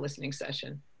started with the listening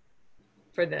session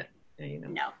for the,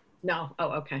 No.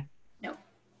 Oh, okay. No.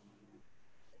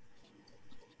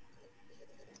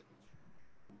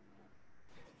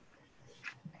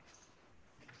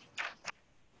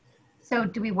 So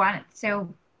do we want,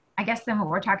 so I guess then what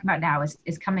we're talking about now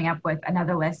is coming up with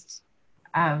another list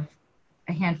of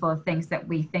a handful of things that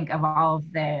we think of all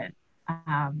of the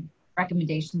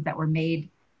recommendations that were made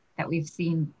that we've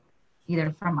seen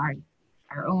either from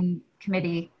our own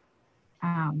committee,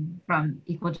 from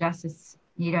Equal Justice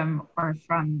Needham, or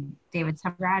from David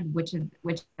Summergrad, which of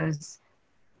those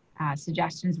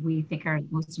suggestions we think are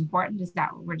most important. Is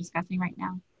that what we're discussing right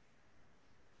now?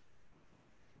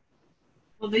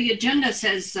 Well, the agenda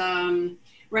says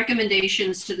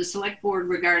recommendations to the select board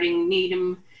regarding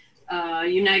Needham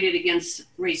United Against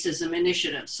Racism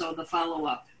initiative, so the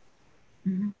follow-up.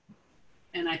 Mm-hmm.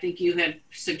 And I think you had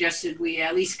suggested we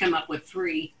at least come up with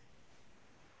 3.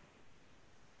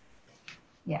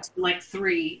 Yeah. Like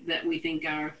 3 that we think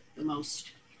are the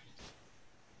most.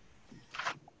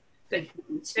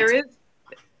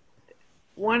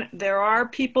 There are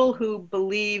people who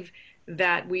believe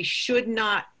that we should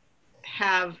not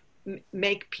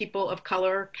make people of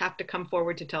color have to come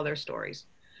forward to tell their stories.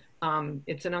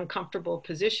 It's an uncomfortable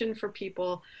position for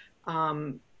people.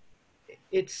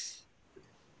 It's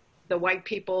the white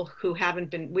people who we haven't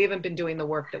been doing the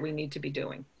work that we need to be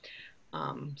doing.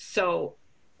 I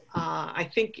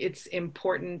think it's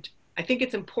important. I think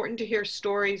it's important to hear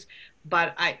stories,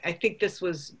 but I think this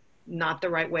was not the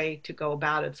right way to go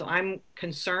about it. So I'm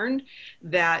concerned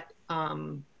that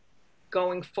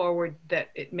going forward, that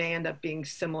it may end up being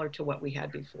similar to what we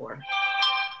had before.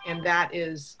 And that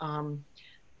is,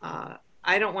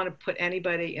 I don't want to put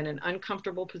anybody in an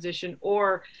uncomfortable position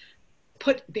or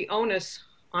put the onus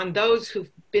on those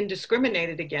who've been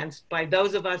discriminated against by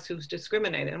those of us who's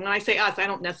discriminated. And when I say us, I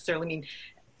don't necessarily mean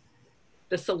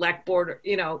the select board,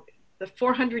 you know, the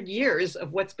 400 years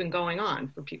of what's been going on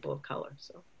for people of color.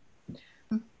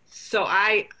 So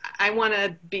I want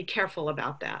to be careful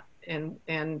about that. And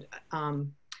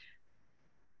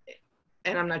I'm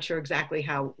not sure exactly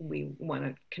how we want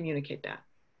to communicate that.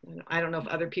 I don't know if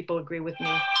other people agree with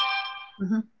me.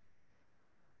 Mm-hmm.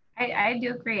 I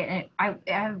do agree. And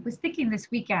I was thinking this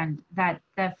weekend that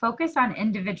the focus on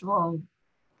individual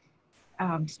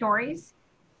stories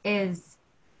is,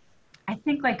 I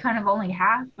think, like kind of only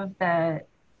half of the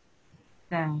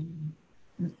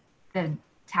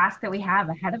task that we have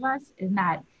ahead of us. In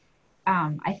that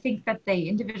I think that the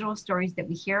individual stories that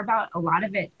we hear about, a lot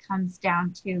of it comes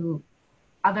down to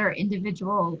other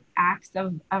individual acts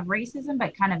of racism,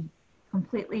 but kind of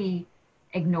completely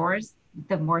ignores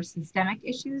the more systemic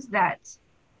issues that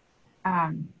we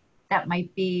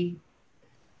might be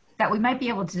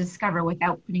able to discover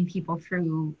without putting people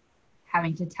through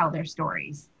having to tell their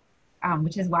stories.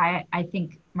 Which is why I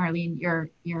think, Marlene, your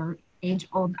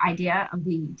age-old idea of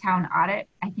the town audit,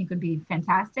 I think would be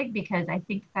fantastic, because I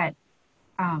think that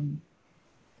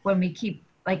when we keep,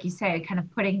 like you say, kind of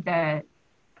putting the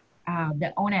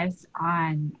onus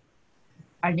on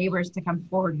our neighbors to come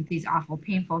forward with these awful,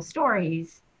 painful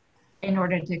stories in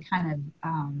order to kind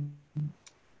of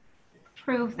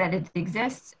prove that it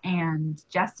exists and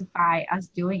justify us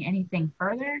doing anything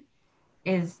further,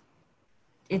 it's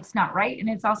not right, and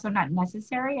it's also not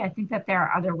necessary. I think that there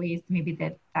are other ways maybe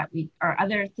that we, or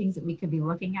other things that we could be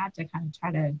looking at to kind of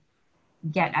try to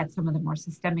get at some of the more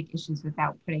systemic issues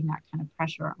without putting that kind of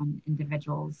pressure on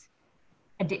individuals.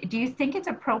 Do you think it's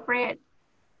appropriate?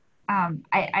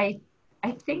 I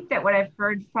think that what I've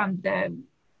heard from the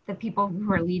people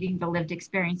who are leading the Lived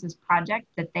Experiences Project,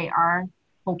 that they are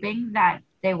hoping that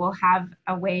they will have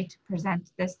a way to present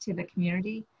this to the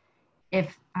community,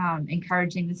 if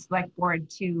encouraging the select board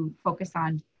to focus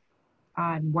on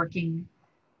working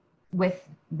with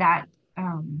that,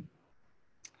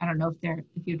 I don't know if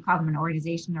you'd call them an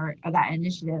organization or that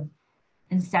initiative,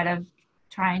 instead of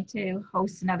trying to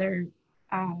host another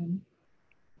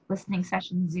listening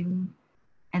session Zoom,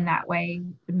 and that way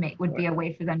would be a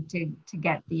way for them to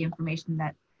get the information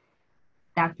that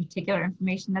particular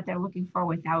information that they're looking for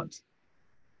without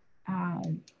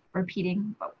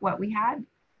repeating what we had.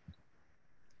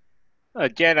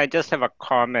 Jen, I just have a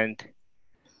comment.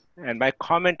 And my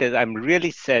comment is, I'm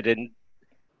really saddened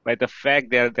by the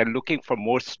fact that they're looking for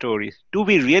more stories. Do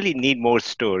we really need more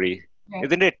stories? Right.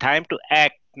 Isn't it time to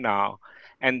act now?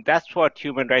 And that's what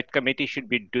Human Rights Committee should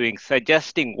be doing,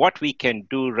 suggesting what we can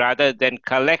do rather than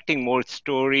collecting more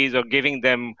stories or giving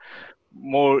them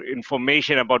more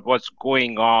information about what's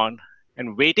going on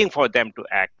and waiting for them to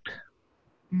act.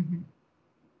 Mm-hmm.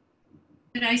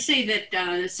 Could I say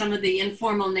that some of the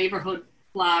informal neighborhood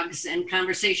blogs and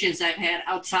conversations I've had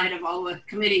outside of all the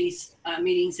committees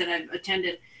meetings that I've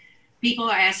attended, people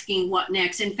are asking what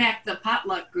next. In fact, the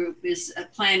Potluck Group is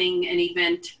planning an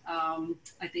event,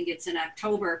 I think it's in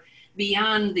October,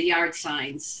 beyond the yard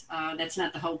signs. That's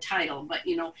not the whole title, but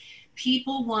you know,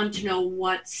 people want to know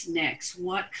what's next,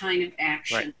 what kind of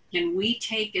action can we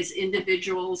take as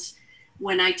individuals.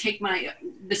 When I take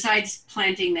besides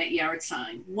planting that yard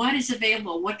sign, what is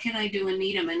available? What can I do in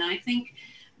Needham? And I think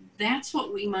that's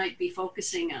what we might be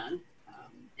focusing on.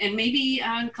 And maybe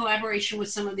on collaboration with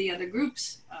some of the other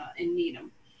groups in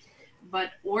Needham.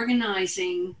 But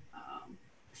organizing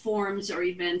forums or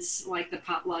events like the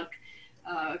Potluck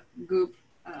Group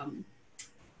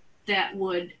that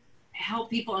would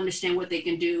help people understand what they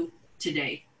can do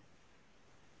today.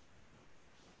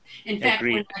 In fact,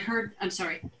 when I heard, I'm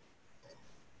sorry.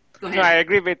 Go ahead. No, I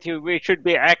agree with you. We should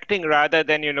be acting rather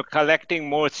than, collecting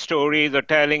more stories or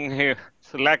telling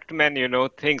selectmen,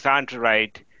 things aren't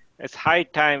right. It's high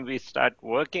time we start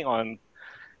working on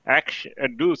action,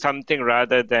 do something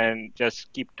rather than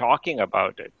just keep talking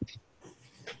about it.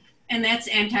 And that's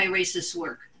anti-racist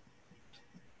work.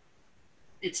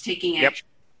 It's taking action.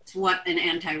 It's what an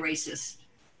anti-racist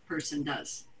person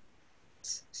does.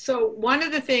 So one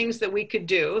of the things that we could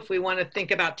do if we want to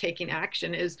think about taking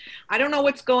action is, I don't know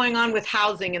what's going on with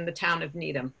housing in the town of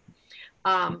Needham.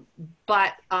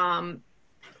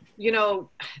 You know,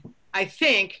 I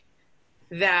think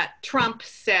that Trump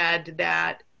said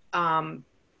that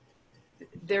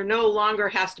there no longer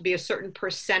has to be a certain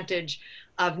percentage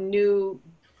of new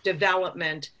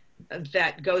development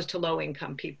that goes to low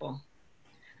income people.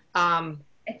 I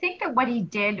think that what he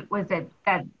did was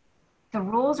that the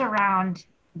rules around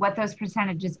what those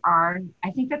percentages are,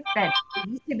 I think that it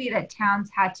used to be that towns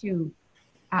had to,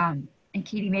 and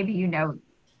Katie, maybe you know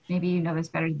this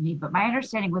better than me, but my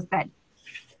understanding was that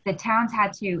the towns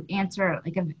had to answer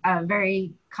like a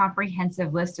very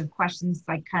comprehensive list of questions,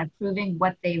 like kind of proving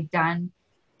what they've done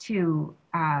to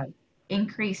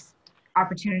increase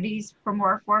opportunities for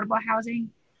more affordable housing.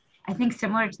 I think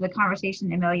similar to the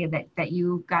conversation, Amelia, that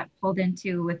you got pulled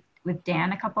into with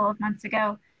Dan a couple of months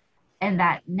ago, and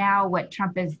that now what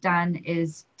Trump has done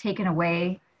is taken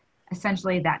away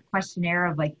essentially that questionnaire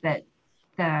of like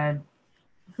the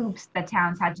hoops that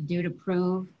towns had to do to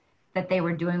prove that they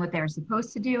were doing what they were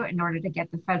supposed to do in order to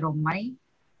get the federal money.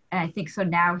 And I think so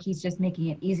now he's just making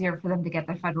it easier for them to get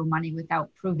the federal money without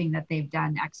proving that they've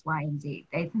done X, Y, and Z.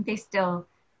 I think they still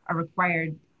are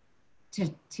required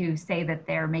to say that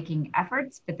they're making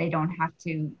efforts, but they don't have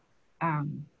to,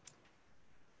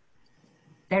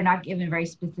 they're not given very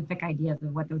specific ideas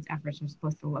of what those efforts are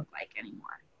supposed to look like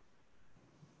anymore.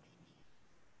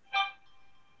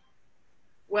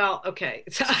 Well, okay.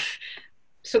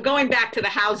 So going back to the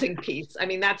housing piece, I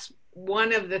mean, that's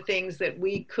one of the things that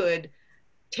we could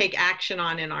take action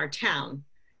on in our town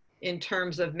in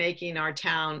terms of making our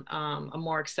town a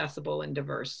more accessible and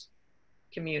diverse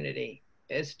community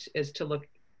is to look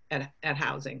at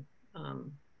housing.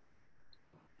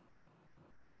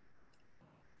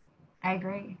 I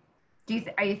agree.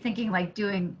 Are you thinking like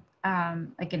doing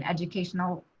like an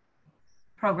educational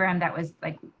program that was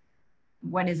like,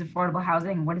 what is affordable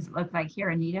housing? What does it look like here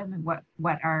in Needham? And what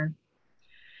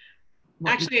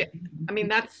Actually, I mean,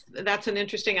 that's an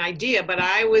interesting idea, but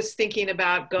I was thinking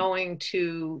about going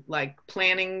to like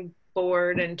planning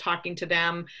board and talking to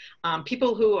them,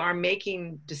 people who are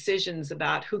making decisions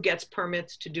about who gets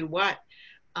permits to do what.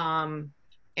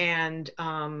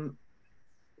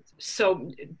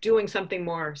 So doing something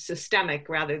more systemic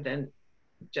rather than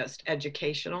just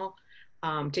educational,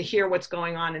 to hear what's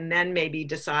going on and then maybe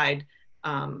decide,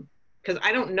 because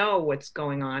I don't know what's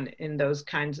going on in those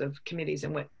kinds of committees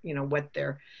and what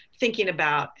they're thinking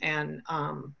about. And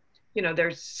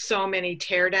there's so many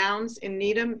teardowns in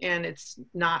Needham, and it's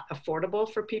not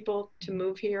affordable for people to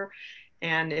move here.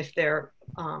 And if there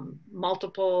are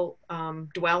multiple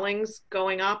dwellings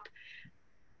going up,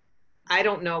 I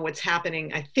don't know what's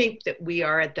happening. I think that we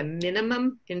are at the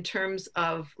minimum in terms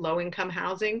of low-income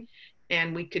housing,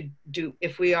 and we could do,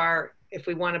 if we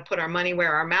want to put our money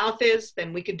where our mouth is,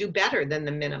 then we could do better than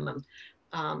the minimum,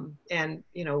 and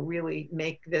really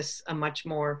make this a much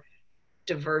more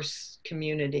diverse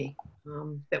community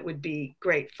that would be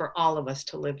great for all of us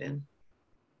to live in.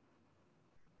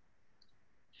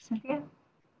 Cynthia?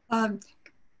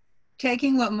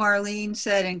 Taking what Marlene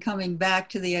said and coming back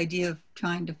to the idea of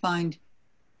trying to find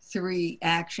 3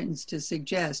 actions to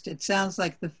suggest, it sounds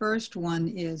like the first one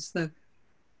is the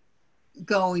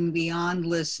going beyond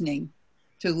listening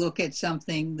to look at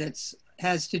something that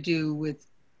has to do with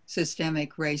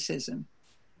systemic racism.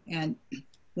 And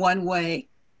one way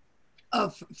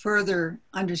of further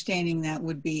understanding that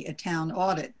would be a town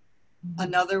audit.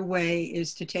 Another way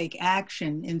is to take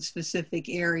action in specific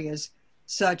areas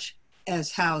such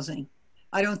as housing.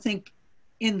 I don't think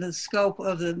in the scope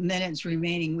of the minutes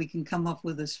remaining we can come up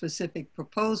with a specific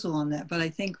proposal on that, but I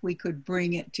think we could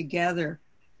bring it together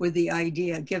with the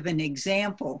idea, give an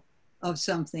example of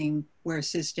something where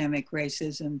systemic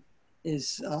racism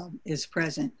is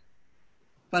present.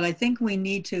 But I think we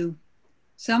need to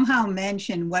somehow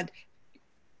mention what,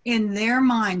 in their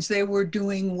minds, they were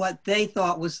doing what they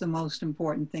thought was the most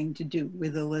important thing to do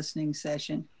with a listening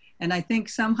session. And I think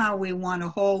somehow we want to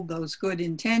hold those good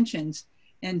intentions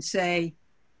and say,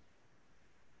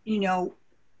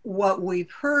 what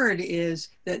we've heard is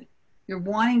that you're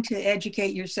wanting to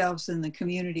educate yourselves in the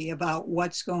community about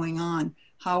what's going on.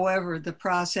 However, the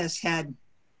process had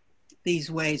these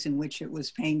ways in which it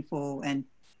was painful and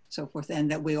so forth, and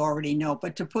that we already know.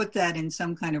 But to put that in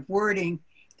some kind of wording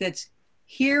that's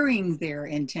hearing their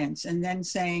intents and then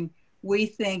saying, we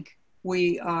think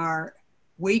we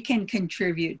can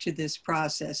contribute to this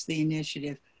process, the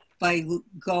initiative, by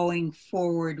going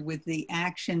forward with the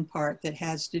action part that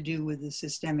has to do with the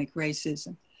systemic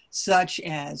racism, such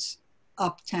as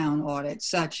uptown audits,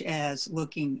 such as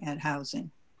looking at housing.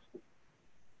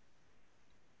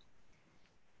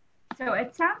 So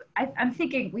it sounds, I'm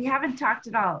thinking we haven't talked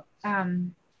at all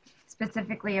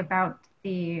specifically about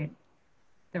the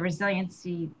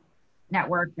resiliency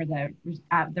network or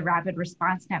the rapid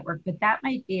response network, but that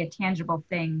might be a tangible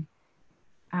thing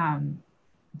to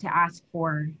ask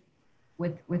for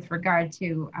with regard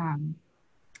to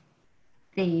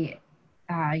the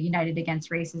United Against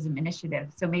Racism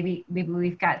initiative. So maybe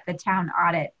we've got the town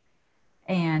audit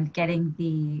and getting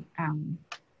the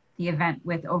event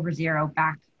with Over Zero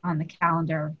back on the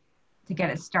calendar to get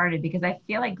it started, because I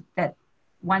feel like that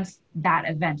once that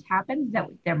event happens, that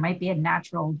there might be a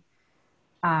natural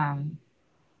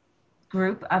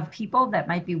group of people that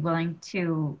might be willing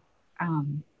to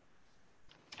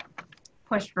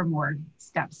push for more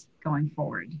steps going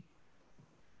forward.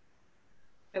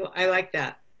 I like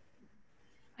that.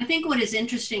 I think what is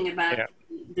interesting about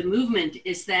the movement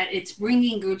is that it's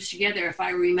bringing groups together. If I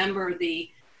remember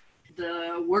the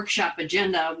workshop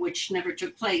agenda, which never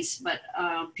took place, but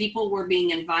people were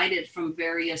being invited from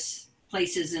various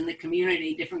places in the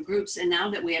community, different groups. And now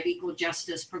that we have Equal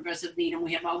Justice, Progressive Needham,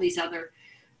 we have all these other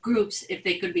groups, if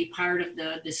they could be part of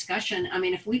the discussion. I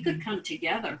mean, if we could come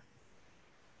together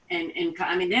and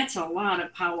I mean, that's a lot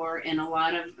of power and a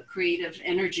lot of creative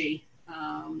energy,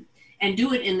 and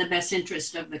do it in the best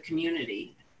interest of the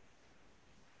community.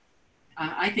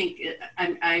 I think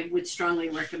I would strongly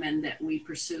recommend that we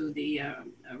pursue the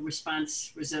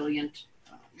response resilient.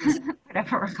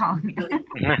 Whatever we're calling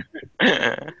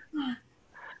it.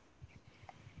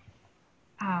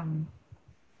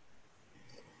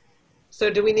 So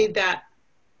do we need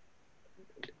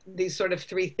these sort of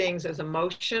three things as a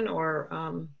motion, or?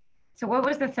 So what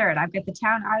was the third? I've got the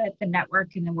town audit, the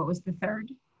network, and then what was the third?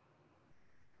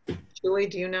 Julie,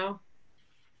 do you know?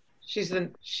 She's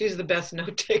the best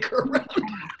note taker around.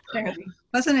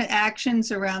 Wasn't it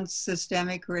actions around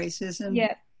systemic racism?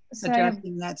 Yeah. So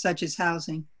addressing that, such as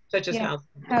housing. Such as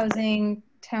housing,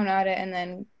 town audit, and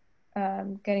then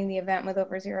getting the event with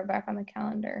Over Zero back on the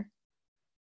calendar.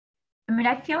 I mean,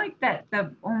 I feel like that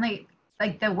the only,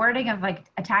 like the wording of like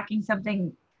attacking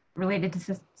something related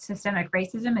to systemic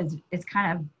racism is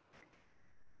kind of,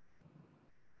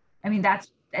 I mean,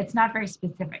 it's not very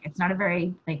specific. It's not a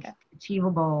very like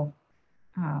achievable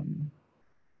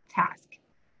task.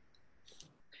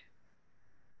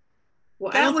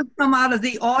 Well, that would come out of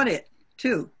the audit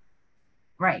too.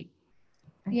 Right.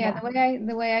 Yeah,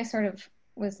 the way I sort of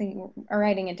was thinking, or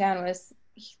writing it down, was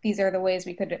these are the ways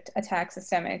we could attack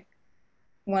systemic.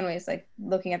 One way is like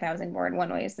looking at the housing board,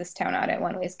 one way is this town audit,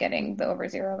 one way is getting the Over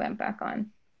Zero event back on.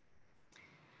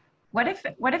 What if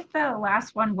the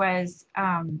last one was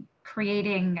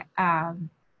creating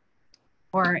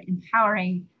or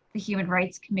empowering the Human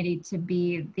Rights Committee to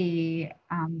be the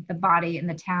body in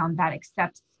the town that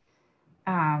accepts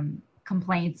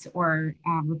complaints or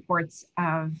reports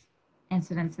of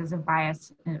incidences of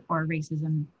bias or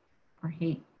racism or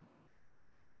hate?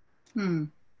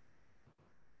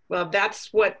 Well,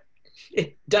 that's what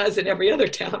it does in every other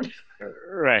town.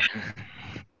 Right.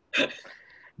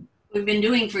 We've been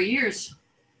doing for years.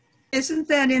 Isn't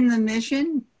that in the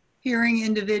mission, hearing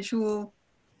individual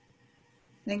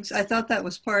things? I thought that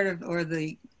was part of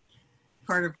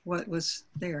what was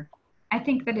there. I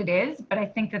think that it is, but I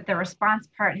think that the response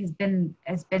part has been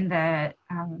the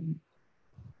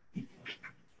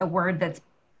word that's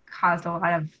caused a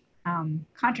lot of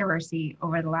controversy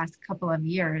over the last couple of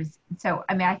years. So,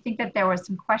 I mean, I think that there was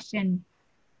some question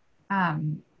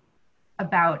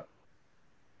about,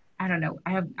 I don't know,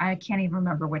 I can't even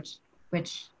remember which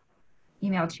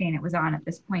email chain it was on at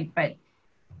this point, but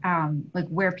like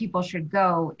where people should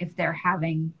go if they're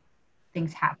having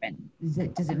things happen.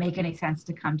 Does it make any sense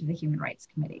to come to the Human Rights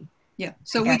Committee? Yeah,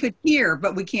 so we could hear,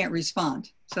 but we can't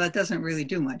respond. So that doesn't really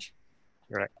do much.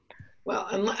 Right. Well,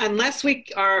 unless we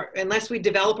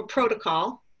develop a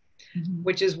protocol,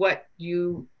 which is what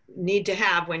you need to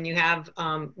have when you have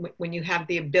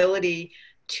the ability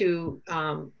to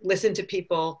listen to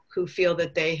people who feel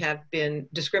that they have been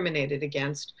discriminated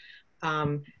against.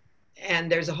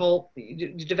 And there's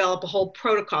you develop a whole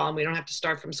protocol, and we don't have to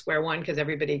start from square one, because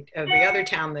every other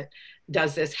town that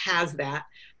does this has that.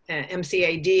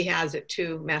 MCAD has it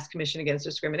too, Mass Commission Against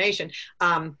Discrimination.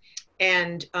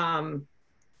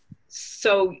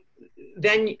 So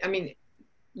then, I mean,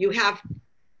 you have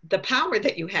the power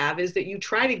that you have is that you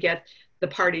try to get the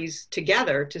parties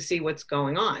together to see what's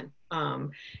going on.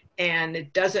 And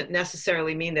it doesn't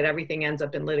necessarily mean that everything ends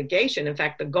up in litigation. In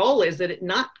fact, the goal is that it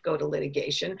not go to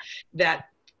litigation, that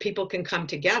people can come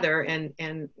together and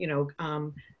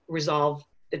resolve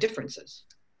the differences.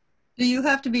 Do you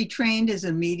have to be trained as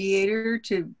a mediator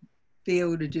to be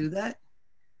able to do that?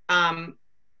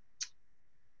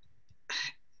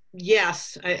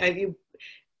 yes, you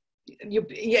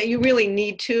really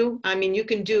need to. I mean, you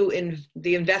can do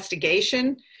the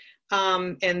investigation,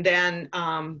 and then,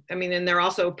 I mean, and there are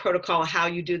also protocol how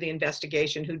you do the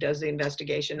investigation, who does the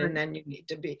investigation, and then you need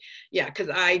to be, yeah, because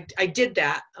I did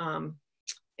that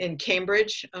in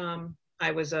Cambridge. I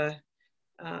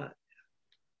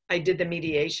did the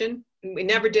mediation. We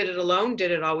never did it alone, did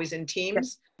it always in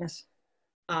teams. Yes.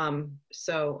 Both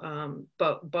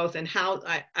in how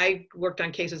I worked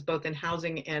on cases both in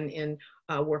housing and in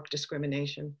work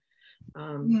discrimination.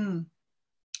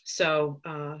 So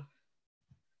I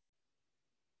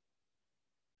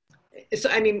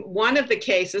mean, one of the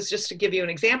cases, just to give you an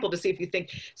example to see if you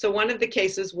think, so one of the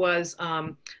cases was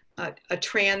a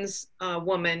trans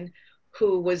woman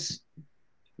who was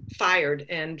fired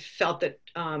and felt that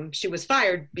she was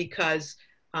fired because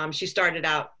she started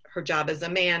out her job as a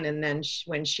man, and then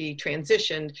when she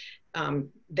transitioned,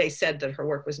 they said that her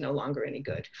work was no longer any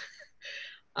good.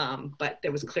 But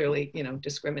there was clearly, you know,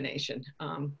 discrimination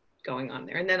going on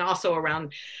there. And then also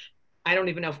around, I don't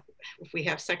even know if we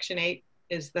have Section 8.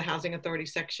 Is the Housing Authority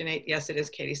Section 8? Yes, it is,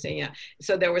 Katie saying, yeah.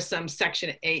 So there was some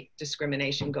Section 8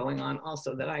 discrimination going on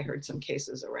also that I heard some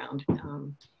cases around.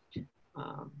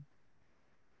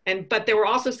 But there were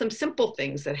also some simple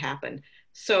things that happened.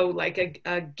 So like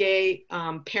a gay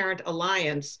parent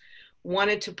alliance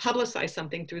wanted to publicize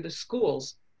something through the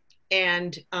schools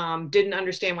and didn't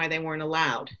understand why they weren't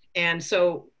allowed. And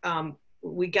so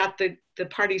we got the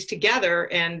parties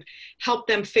together and helped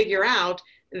them figure out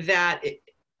that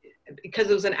because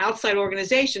it was an outside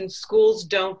organization, schools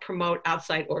don't promote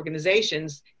outside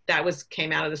organizations. That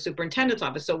came out of the superintendent's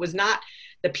office. So it was not,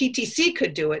 the PTC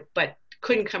could do it, but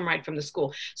couldn't come right from the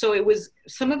school. So it was,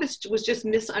 some of it was just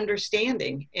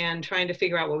misunderstanding and trying to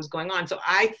figure out what was going on. So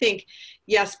I think,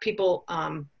 yes, people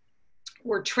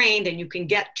were trained and you can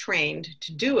get trained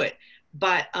to do it,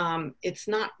 but it's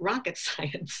not rocket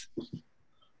science.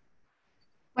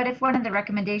 What if one of the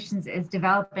recommendations is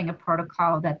developing a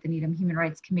protocol that the Needham Human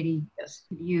Rights Committee could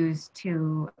use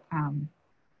to,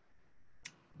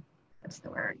 what's the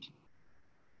word?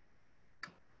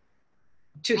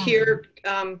 To hear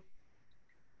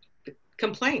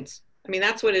complaints. I mean,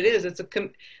 that's what it is. It's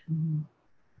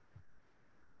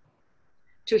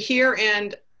to hear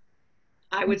and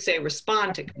I would say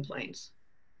respond to complaints.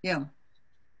 Yeah.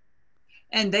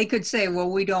 And they could say, well,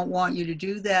 we don't want you to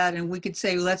do that. And we could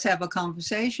say, let's have a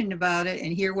conversation about it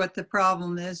and hear what the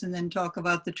problem is and then talk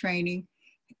about the training.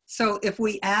 So if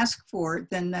we ask for it,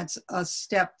 then that's a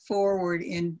step forward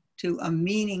into a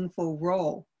meaningful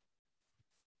role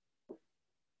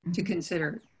to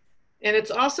consider. And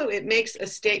it's also, it makes a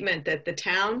statement that the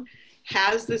town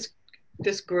has this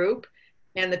group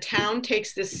and the town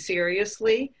takes this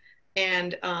seriously.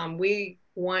 And we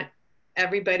want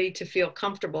everybody to feel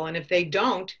comfortable. And if they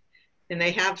don't, and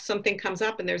they have something comes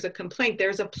up and there's a complaint,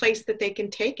 there's a place that they can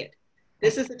take it.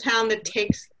 This is a town that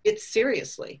takes it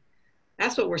seriously.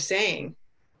 That's what we're saying.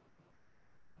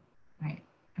 Right,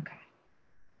 okay.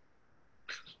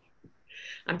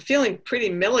 I'm feeling pretty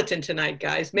militant tonight,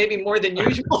 guys, maybe more than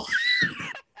usual.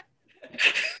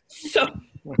 So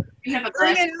we have a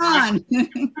bring it on.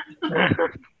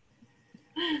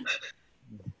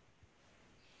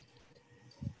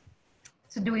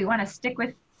 So do we want to stick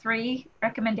with 3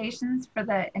 recommendations for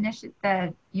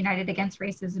the United Against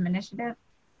Racism initiative?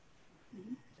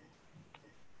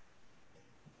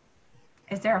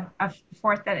 Is there a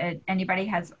 4th that anybody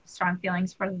has strong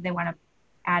feelings for that they want to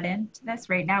add into this?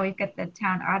 Right now we've got the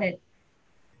town audit,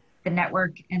 the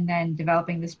network, and then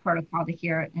developing this protocol to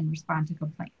hear and respond to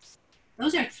complaints.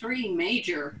 Those are 3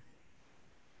 major.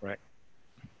 Right.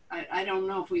 I don't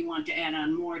know if we want to add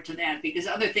on more to that because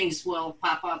other things will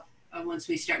pop up once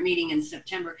we start meeting in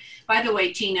September. By the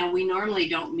way, Tina, we normally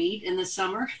don't meet in the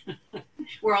summer.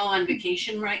 We're all on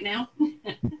vacation right now.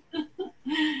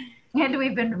 And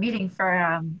we've been meeting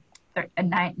for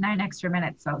 9 extra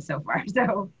minutes so far.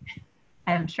 So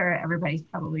I'm sure everybody's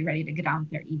probably ready to get on with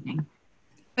their evening.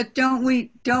 But don't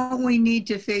we need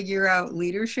to figure out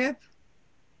leadership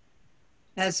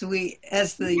as the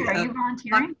Are you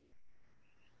volunteering?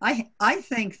 I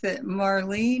think that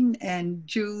Marlene and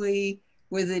Julie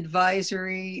with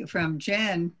advisory from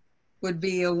Jen would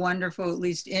be a wonderful, at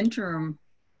least interim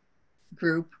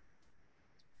group.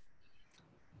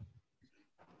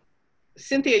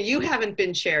 Cynthia, you haven't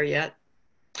been chair yet.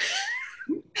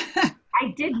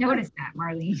 I did notice that,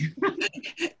 Marlene.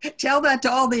 Tell that to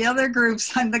all the other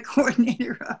groups I'm the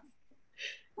coordinator of.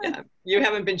 Yeah, you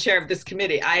haven't been chair of this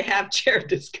committee. I have chaired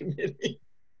this committee.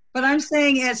 But I'm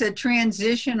saying as a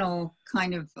transitional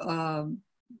kind of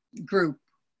group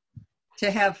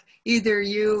to have either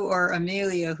you or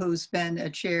Amelia, who's been a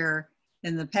chair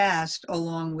in the past,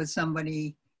 along with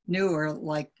somebody newer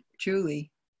like Julie,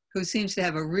 who seems to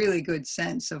have a really good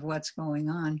sense of what's going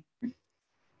on.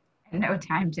 No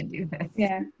time to do this.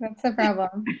 Yeah, that's the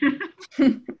problem.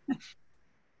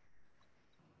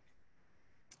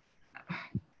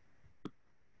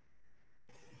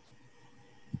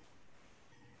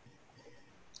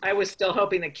 I was still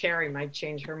hoping that Carrie might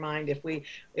change her mind if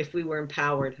we were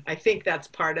empowered. I think that's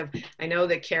part of, I know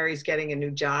that Carrie's getting a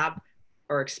new job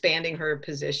or expanding her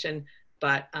position,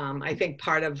 but I think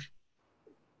part of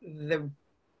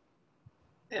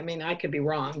I mean, I could be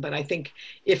wrong, but I think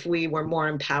if we were more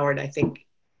empowered, I think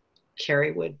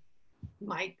Carrie we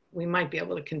might be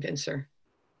able to convince her.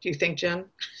 Do you think, Jen?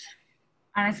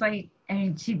 Honestly, I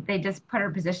mean, they just put her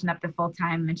position up to full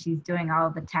time, and she's doing all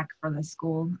the tech for the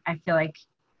school. I feel like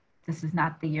this is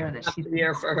not the year that she's the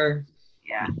year for her.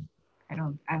 Yeah, I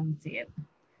don't see it.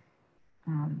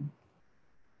 I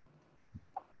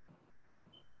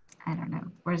don't know.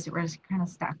 Where's kind of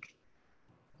stuck.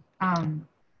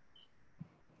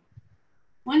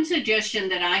 One suggestion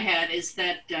that I had is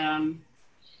that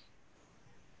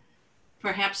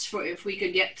perhaps if we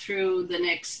could get through the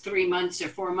next 3 months or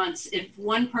 4 months, if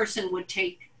one person would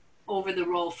take over the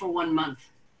role for 1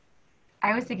 month.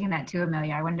 I was thinking that too,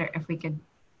 Amelia. I wonder if we could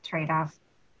trade off.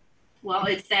 Well,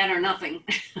 it's that or nothing.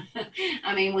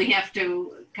 I mean, we have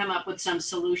to come up with some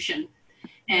solution,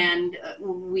 and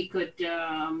we could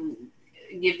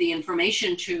give the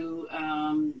information to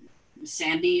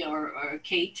Sandy or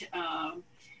Kate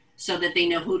so that they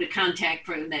know who to contact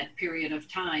for that period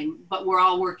of time. But we're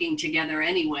all working together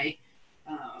anyway.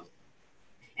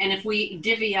 And if we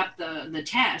divvy up the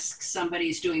tasks,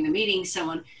 somebody's doing the meeting,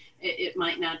 it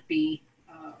might not be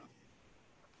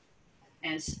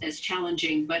as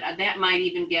challenging, but that might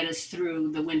even get us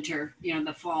through the winter,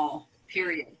 the fall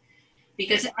period.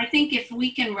 Because I think if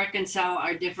we can reconcile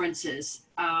our differences,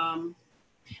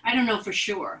 I don't know for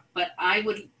sure, but I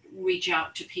would reach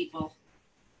out to people.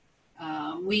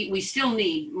 We still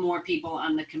need more people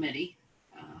on the committee.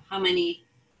 How many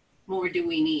more do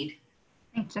we need?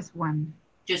 I think just one.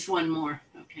 Just one more,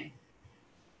 okay.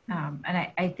 And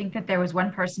I think that there was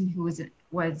one person who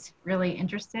was really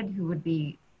interested, who would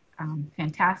be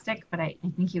fantastic, but I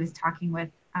think he was talking with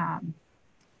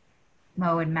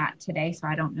Mo and Matt today, so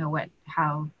I don't know what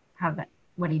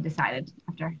he decided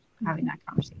after having that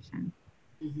conversation.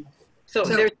 Mm-hmm. So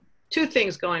there's two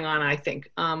things going on, I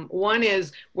think. One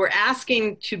is we're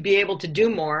asking to be able to do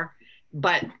more,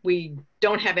 but we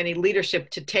don't have any leadership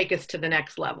to take us to the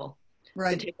next level,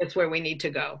 right? To take us where we need to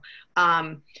go.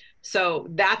 So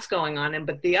that's going on.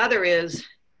 But the other is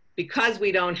because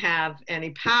we don't have any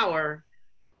power,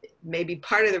 maybe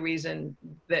part of the reason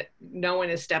that no one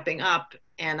is stepping up.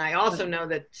 And I also know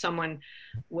that someone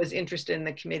was interested in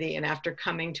the committee, and after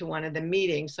coming to one of the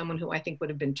meetings, someone who I think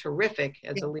would have been terrific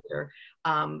as a leader,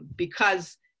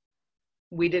 because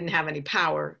we didn't have any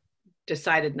power,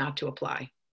 decided not to apply.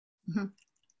 Mm-hmm.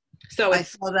 So I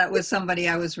saw that was somebody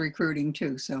I was recruiting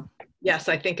too. So yes,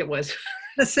 I think it was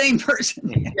the same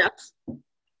person. Yes.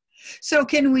 So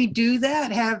can we do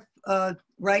that? Have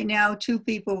right now 2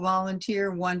 people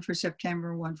volunteer, one for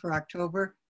September, one for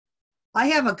October. I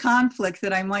have a conflict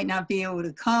that I might not be able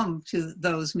to come to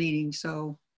those meetings,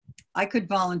 so I could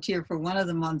volunteer for one of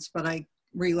the months, but I'm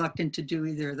reluctant to do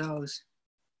either of those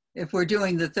if we're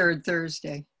doing the 3rd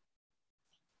Thursday.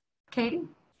 Katie?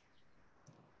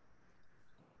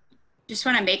 Just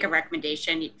want to make a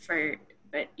recommendation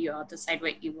but you all decide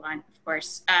what you want, of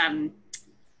course.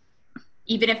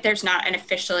 Even if there's not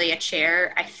officially a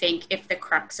chair, I think if the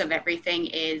crux of everything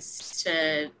is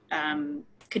to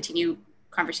continue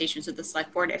conversations with the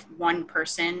select board, if one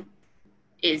person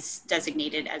is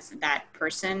designated as that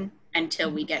person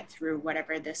until we get through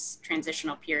whatever this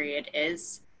transitional period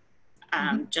is,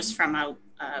 just from a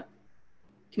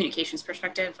communications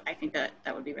perspective, I think that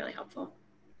would be really helpful.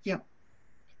 Yep.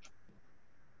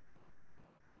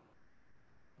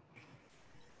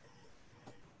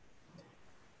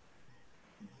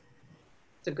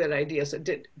 It's a good idea. So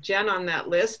did Jen on that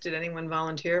list, did anyone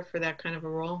volunteer for that kind of a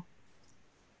role?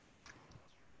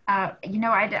 I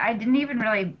didn't even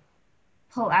really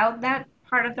pull out that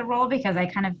part of the role because I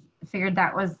kind of figured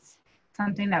that was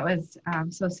something that was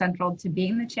so central to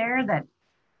being the chair that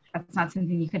that's not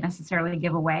something you could necessarily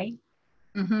give away.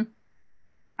 Mm-hmm.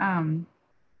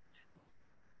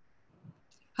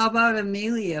 How about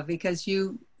Amelia? Because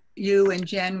you and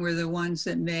Jen were the ones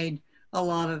that made a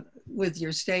lot of with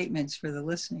your statements for the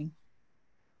listening.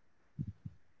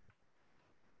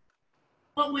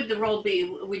 What would the role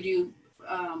be? Would you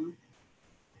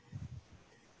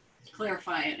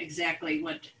clarify it exactly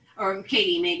what, or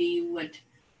Katie, maybe you would,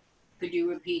 could you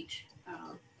repeat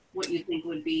what you think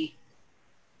would be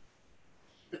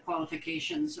the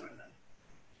qualifications or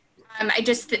the? I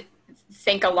just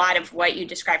think a lot of what you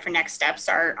described for next steps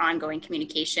are ongoing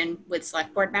communication with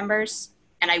select board members.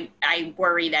 And I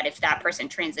worry that if that person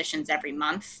transitions every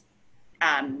month,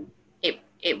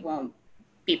 it won't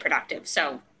be productive.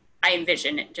 So I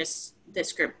envision it just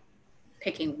this group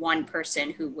picking one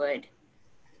person who would,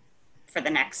 for the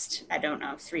next, I don't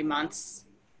know, 3 months,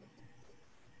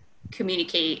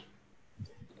 communicate,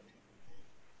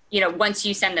 you know, once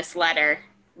you send this letter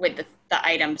with the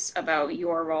items about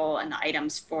your role and the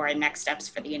items for next steps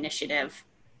for the initiative,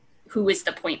 who is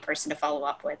the point person to follow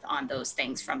up with on those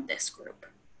things from this group?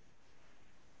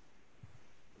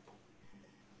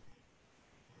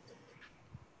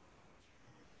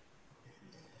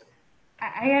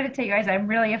 I got to tell you guys, I'm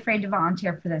really afraid to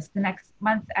volunteer for this. The next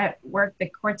month at work, the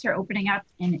courts are opening up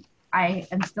and I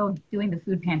am still doing the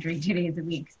food pantry 2 days a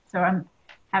week. So I'm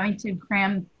having to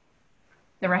cram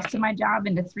the rest of my job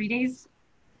into 3 days.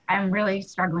 I'm really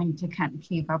struggling to kind of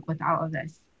keep up with all of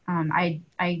this.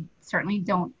 I certainly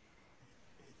don't,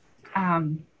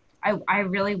 I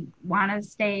really want to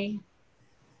stay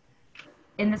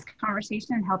in this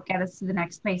conversation and help get us to the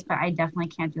next place, but I definitely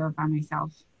can't do it by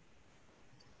myself.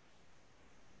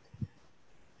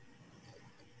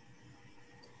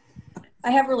 I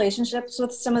have relationships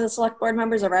with some of the select board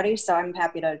members already, so I'm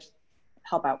happy to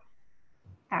help out.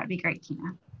 That would be great,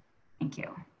 Tina. Thank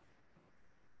you.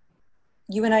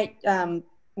 You and I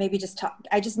maybe just talk.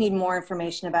 I just need more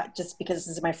information about, just because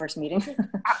this is my first meeting.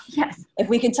 Yes. If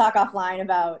we can talk offline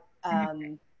about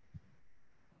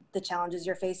the challenges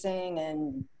you're facing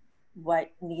and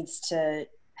what needs to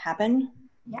happen.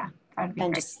 Yeah, that'd be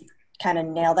and great. Just kind of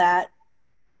nail that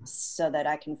so that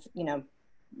I can, you know,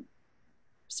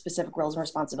 specific roles and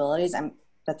responsibilities.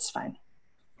 That's fine.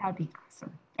 That'd be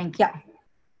awesome. Thank you. Yeah.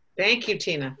 Thank you,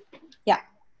 Tina. Yeah.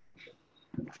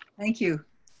 Thank you.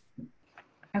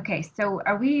 Okay, so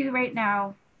are we right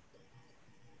now,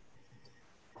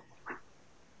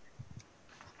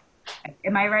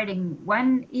 am I writing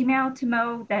one email to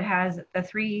Mo that has the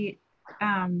three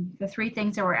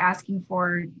things that we're asking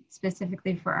for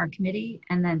specifically for our committee,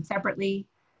 and then separately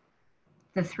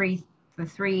the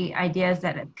three ideas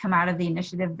that have come out of the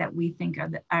initiative that we think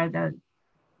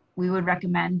we would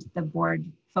recommend the board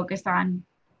focus on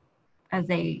as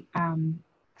they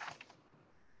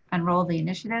unroll the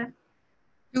initiative?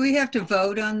 Do we have to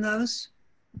vote on those?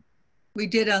 We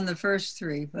did on the first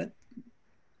three, but.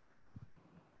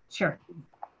 Sure.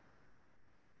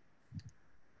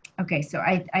 Okay, so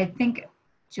I think,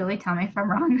 Julie, tell me if I'm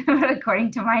wrong, but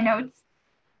according to my notes,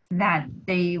 that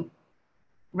the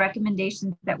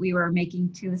recommendations that we were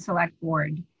making to the select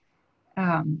board,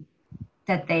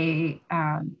 that they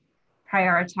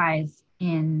prioritize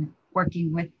in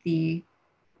working with the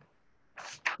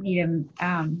Needham,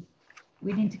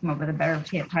 we need to come up with a better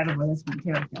title for this one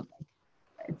too, I feel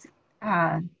like. It's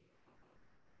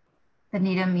the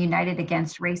Needham United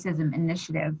Against Racism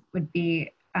Initiative would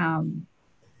be,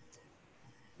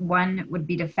 one would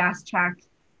be to fast track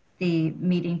the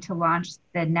meeting to launch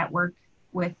the network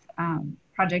with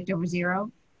Project Over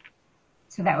Zero.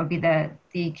 So that would be the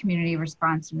Community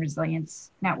Response and Resilience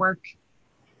Network.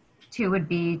 2 would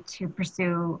be to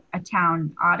pursue a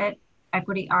town audit,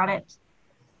 equity audit,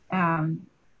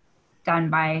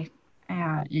 done by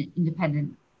an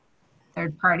independent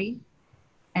third party.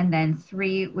 And then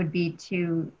 3 would be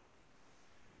to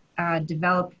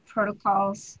develop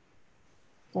protocols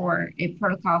for a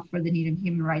protocol for the Needham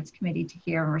Human Rights Committee to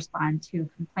hear and respond to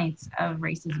complaints of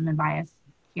racism and bias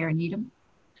here in Needham.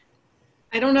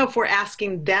 I don't know if we're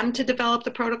asking them to develop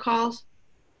the protocols.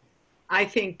 I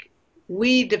think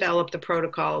we develop the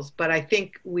protocols, but I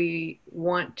think we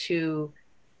want to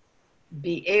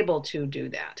be able to do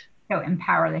that. So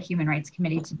empower the Human Rights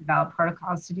Committee to develop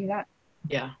protocols to do that?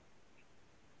 Yeah.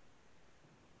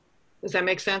 Does that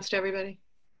make sense to everybody?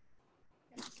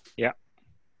 Yeah.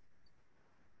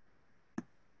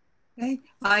 Okay,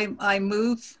 I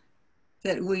move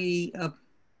that we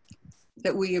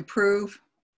approve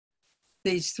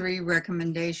these 3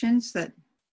 recommendations that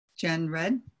Jen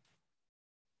read.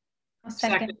 I'll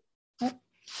second.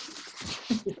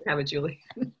 Have it, Julie.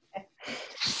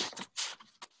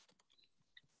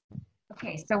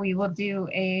 Okay, so we will do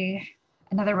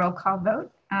another roll call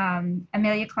vote.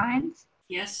 Amelia Kleins?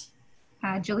 Yes.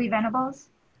 Julie Venables?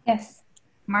 Yes.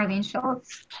 Marlene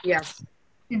Schultz? Yes.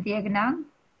 Cynthia Ganong?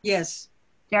 Yes.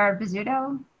 Jared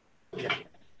Bizzuto?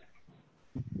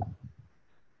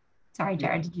 Sorry,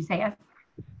 Jared, did you say yes?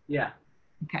 Yeah.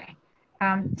 Okay.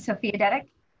 Sophia Dedek?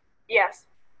 Yes.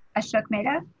 Ashok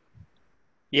Mehta,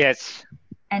 Yes.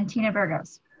 and Tina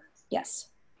Burgos. Yes.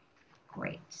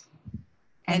 Great.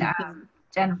 And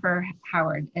Jennifer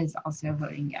Howard is also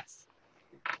voting yes.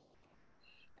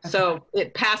 So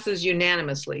it passes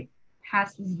unanimously.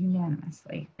 Passes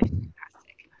unanimously. Fantastic.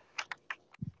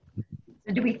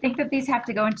 So do we think that these have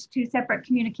to go into two separate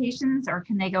communications, or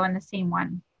can they go in the same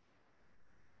one?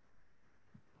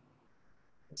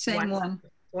 Same one.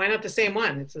 Why not the same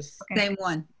one? It's the same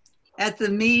one. At the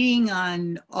meeting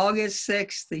on August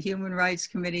 6th, the Human Rights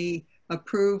Committee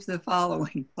approved the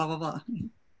following, blah, blah, blah.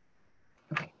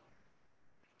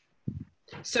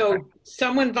 So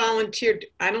someone volunteered.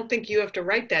 I don't think you have to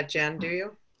write that, Jen, do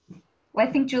you? Well,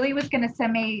 I think Julie was going to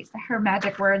send me her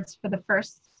magic words for the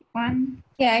first one.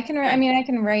 Yeah, I can. I mean, I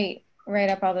can write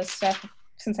up all this stuff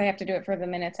since I have to do it for the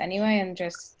minutes anyway, and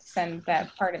just send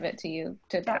that part of it to you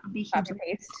to that would be copy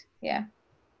paste. Yeah.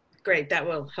 Great. That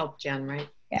will help Jen, right?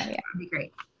 Yeah, that would be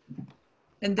great.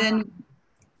 And then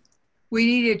we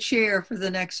need a chair for the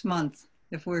next month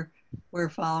if we're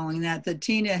following that. That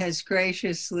Tina has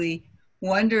graciously,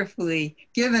 wonderfully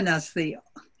given us the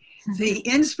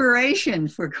inspiration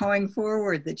for going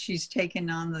forward, that she's taken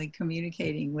on the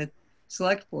communicating with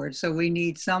select board. So we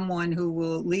need someone who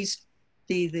will at least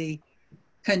be the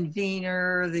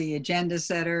convener, the agenda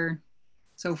setter,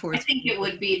 so forth. I think it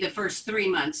would be the first 3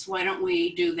 months. Why don't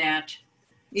we do that?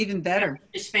 Even better.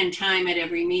 To spend time at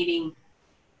every meeting.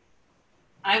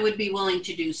 I would be willing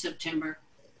to do September.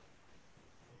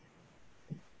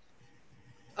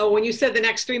 Oh, when you said the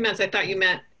next 3 months, I thought you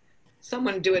meant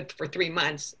someone do it for 3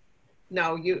 months.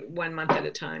 No, 1 month at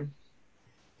a time.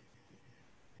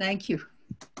 Thank you.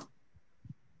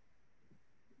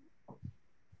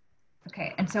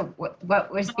 Okay, and so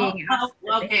what was being asked?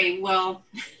 Okay, well,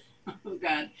 oh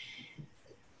God,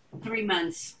 3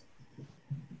 months.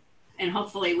 And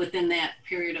hopefully within that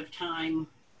period of time,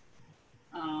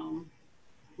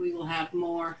 we will have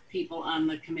more people on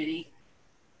the committee,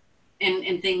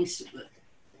 and things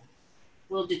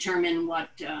will determine what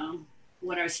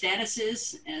our status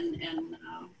is and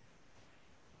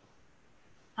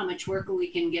how much work we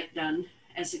can get done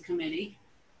as a committee.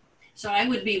 So I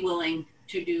would be willing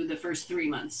to do the first 3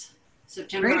 months,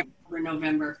 September, Great. October,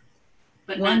 November,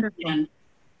 but Wonderful.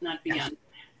 not beyond.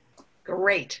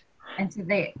 Great. And so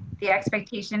the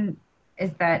expectation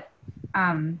is that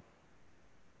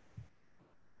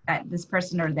that this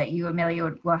person, or that you,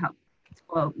 Amelia,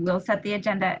 will set the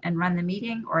agenda and run the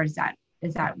meeting, or is that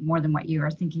more than what you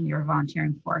are thinking you're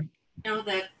volunteering for? No,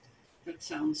 that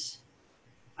sounds.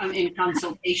 I'm in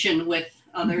consultation with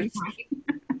others.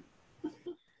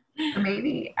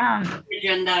 Maybe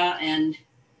agenda and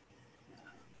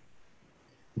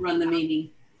run the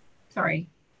meeting. Sorry,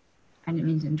 I didn't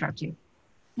mean to interrupt you.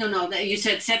 No, that you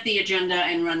said set the agenda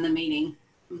and run the meeting.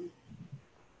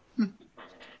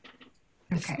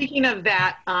 Okay. Speaking of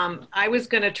that, I was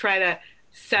going to try to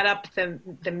set up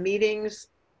the meetings,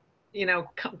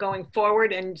 going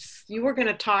forward, and you were going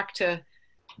to talk to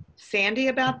Sandy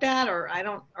about that, or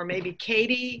maybe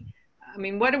Katie. I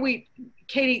mean,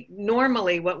 Katie,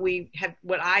 normally what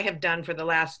I have done for the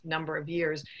last number of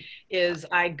years is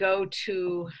I go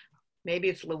to, maybe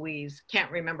it's Louise,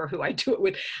 can't remember who I do it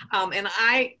with, and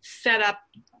I set up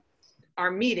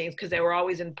our meetings, because they were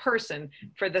always in person,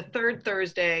 for the third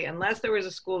Thursday, unless there was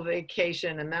a school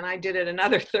vacation, and then I did it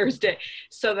another Thursday,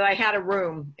 so that I had a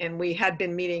room, and we had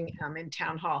been meeting in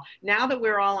town hall. Now that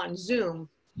we're all on Zoom,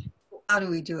 how do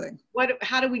we do it?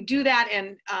 How do we do that?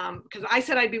 And because I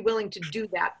said I'd be willing to do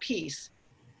that piece.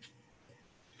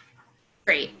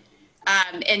 Great.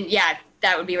 And yeah,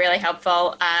 that would be really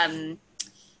helpful.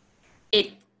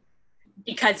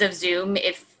 Because of Zoom,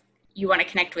 if you want to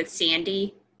connect with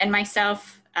Sandy and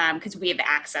myself, because we have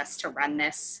access to run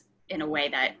this in a way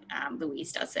that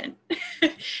Louise doesn't.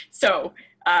 So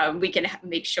we can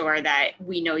make sure that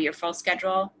we know your full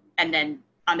schedule, and then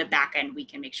on the back end, we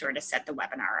can make sure to set the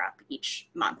webinar up each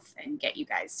month and get you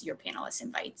guys your panelist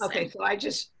invites. Okay,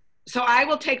 so I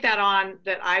will take that on,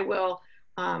 that I will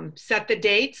set the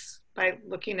dates by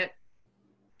looking at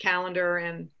calendar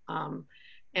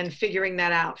and figuring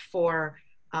that out for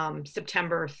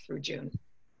September through June.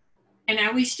 And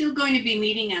are we still going to be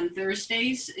meeting on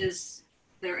Thursdays? Is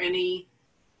there any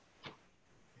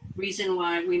reason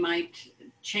why we might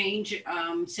change?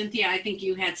 Cynthia, I think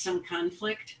you had some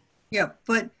conflict. Yeah,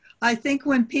 but I think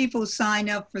when people sign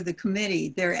up for the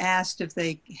committee, they're asked if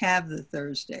they have the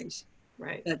Thursdays.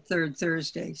 Right. That third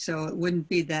Thursday. So it wouldn't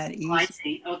be that easy. Oh, I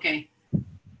see. Okay.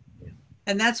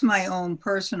 And that's my own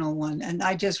personal one. And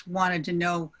I just wanted to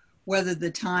know whether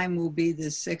the time will be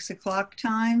the 6 o'clock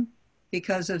time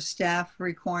because of staff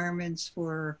requirements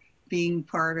for being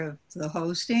part of the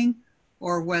hosting,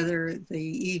 or whether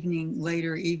the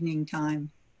later evening time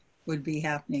would be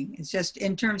happening. It's just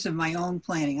in terms of my own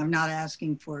planning. I'm not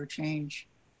asking for a change.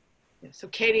 Yeah, so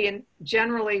Katie, and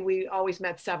generally we always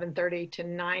met 7:30 to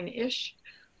 9-ish.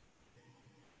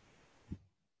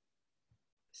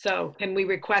 So can we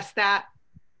request that?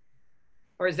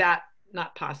 Or is that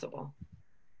not possible?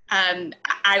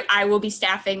 I will be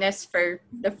staffing this for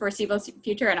the foreseeable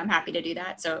future, and I'm happy to do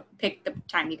that. So pick the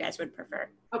time you guys would prefer.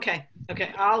 Okay.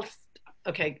 I'll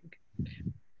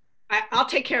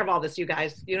take care of all this, you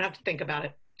guys. You don't have to think about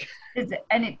it.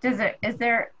 Is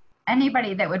there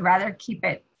anybody that would rather keep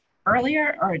it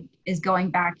earlier, or is going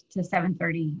back to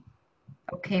 7:30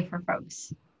 okay for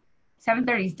folks?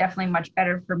 7:30 is definitely much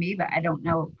better for me, but I don't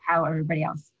know how everybody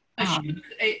else.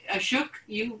 Ashok,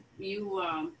 you.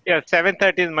 Yeah,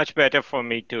 7:30 is much better for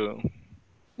me too.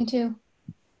 Me too.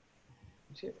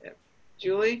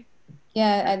 Julie?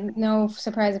 Yeah, no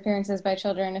surprise appearances by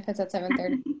children if it's at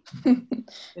 7:30.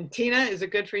 And Tina, is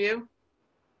it good for you?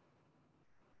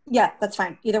 Yeah, that's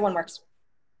fine. Either one works.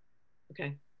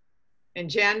 Okay. And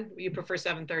Jen, you prefer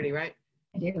 7:30, right?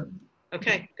 I do.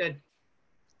 Okay, good.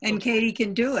 And Katie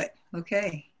can do it.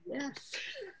 Okay. Yes.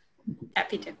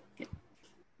 Happy to.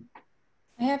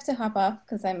 I have to hop off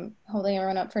because I'm holding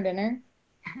everyone up for dinner.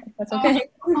 If that's okay.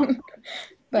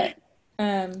 But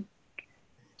I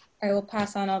will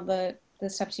pass on all the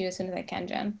stuff to you as soon as I can,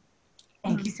 Jen.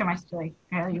 Thank you so much, Julie.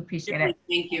 I really appreciate it.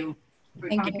 Thank you.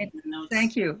 Thank you.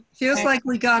 Thank you. Feels like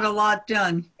we got a lot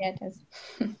done. Yeah, it does.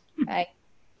 Bye.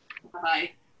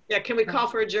 Bye. Yeah, can we call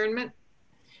for adjournment?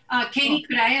 Katie,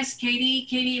 could I ask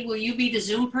Katie, will you be the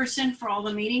Zoom person for all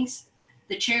the meetings?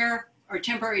 The chair or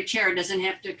temporary chair doesn't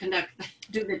have to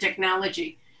do the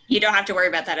technology. You don't have to worry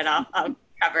about that at all. I'll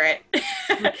cover it.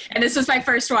 And this was my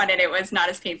first one, and it was not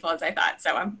as painful as I thought.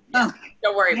 So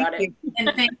don't worry about it.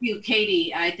 And thank you,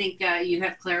 Katie. I think you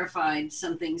have clarified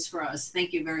some things for us.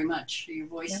 Thank you very much. Your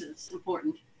voice is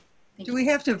important. Do we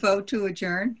have to vote to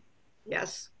adjourn?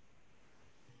 Yes.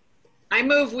 I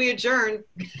move we adjourn.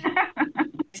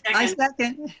 I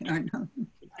second. Oh, no.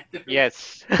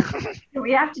 Yes. Do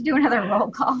we have to do another roll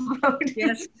call vote?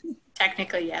 Yes.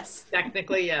 Technically, yes.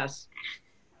 Technically, yes.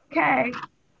 Okay.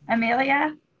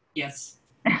 Amelia? Yes.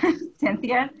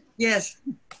 Cynthia? Yes.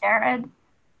 Jared?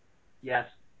 Yes.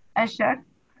 Ashok?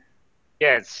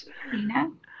 Yes.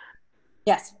 Tina?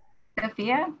 Yes.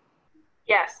 Sophia?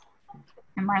 Yes.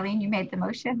 And Marlene, you made the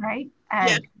motion, right?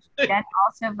 Yes. Jen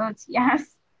also votes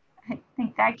yes. I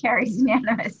think that carries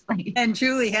unanimously. And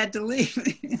Julie had to leave.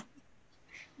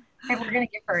 Okay, we're going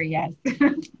to give her a yes.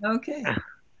 Okay.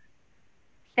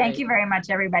 Thank you very much,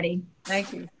 everybody.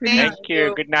 Thank you. Thank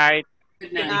you. Good night.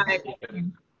 Good night. Good night.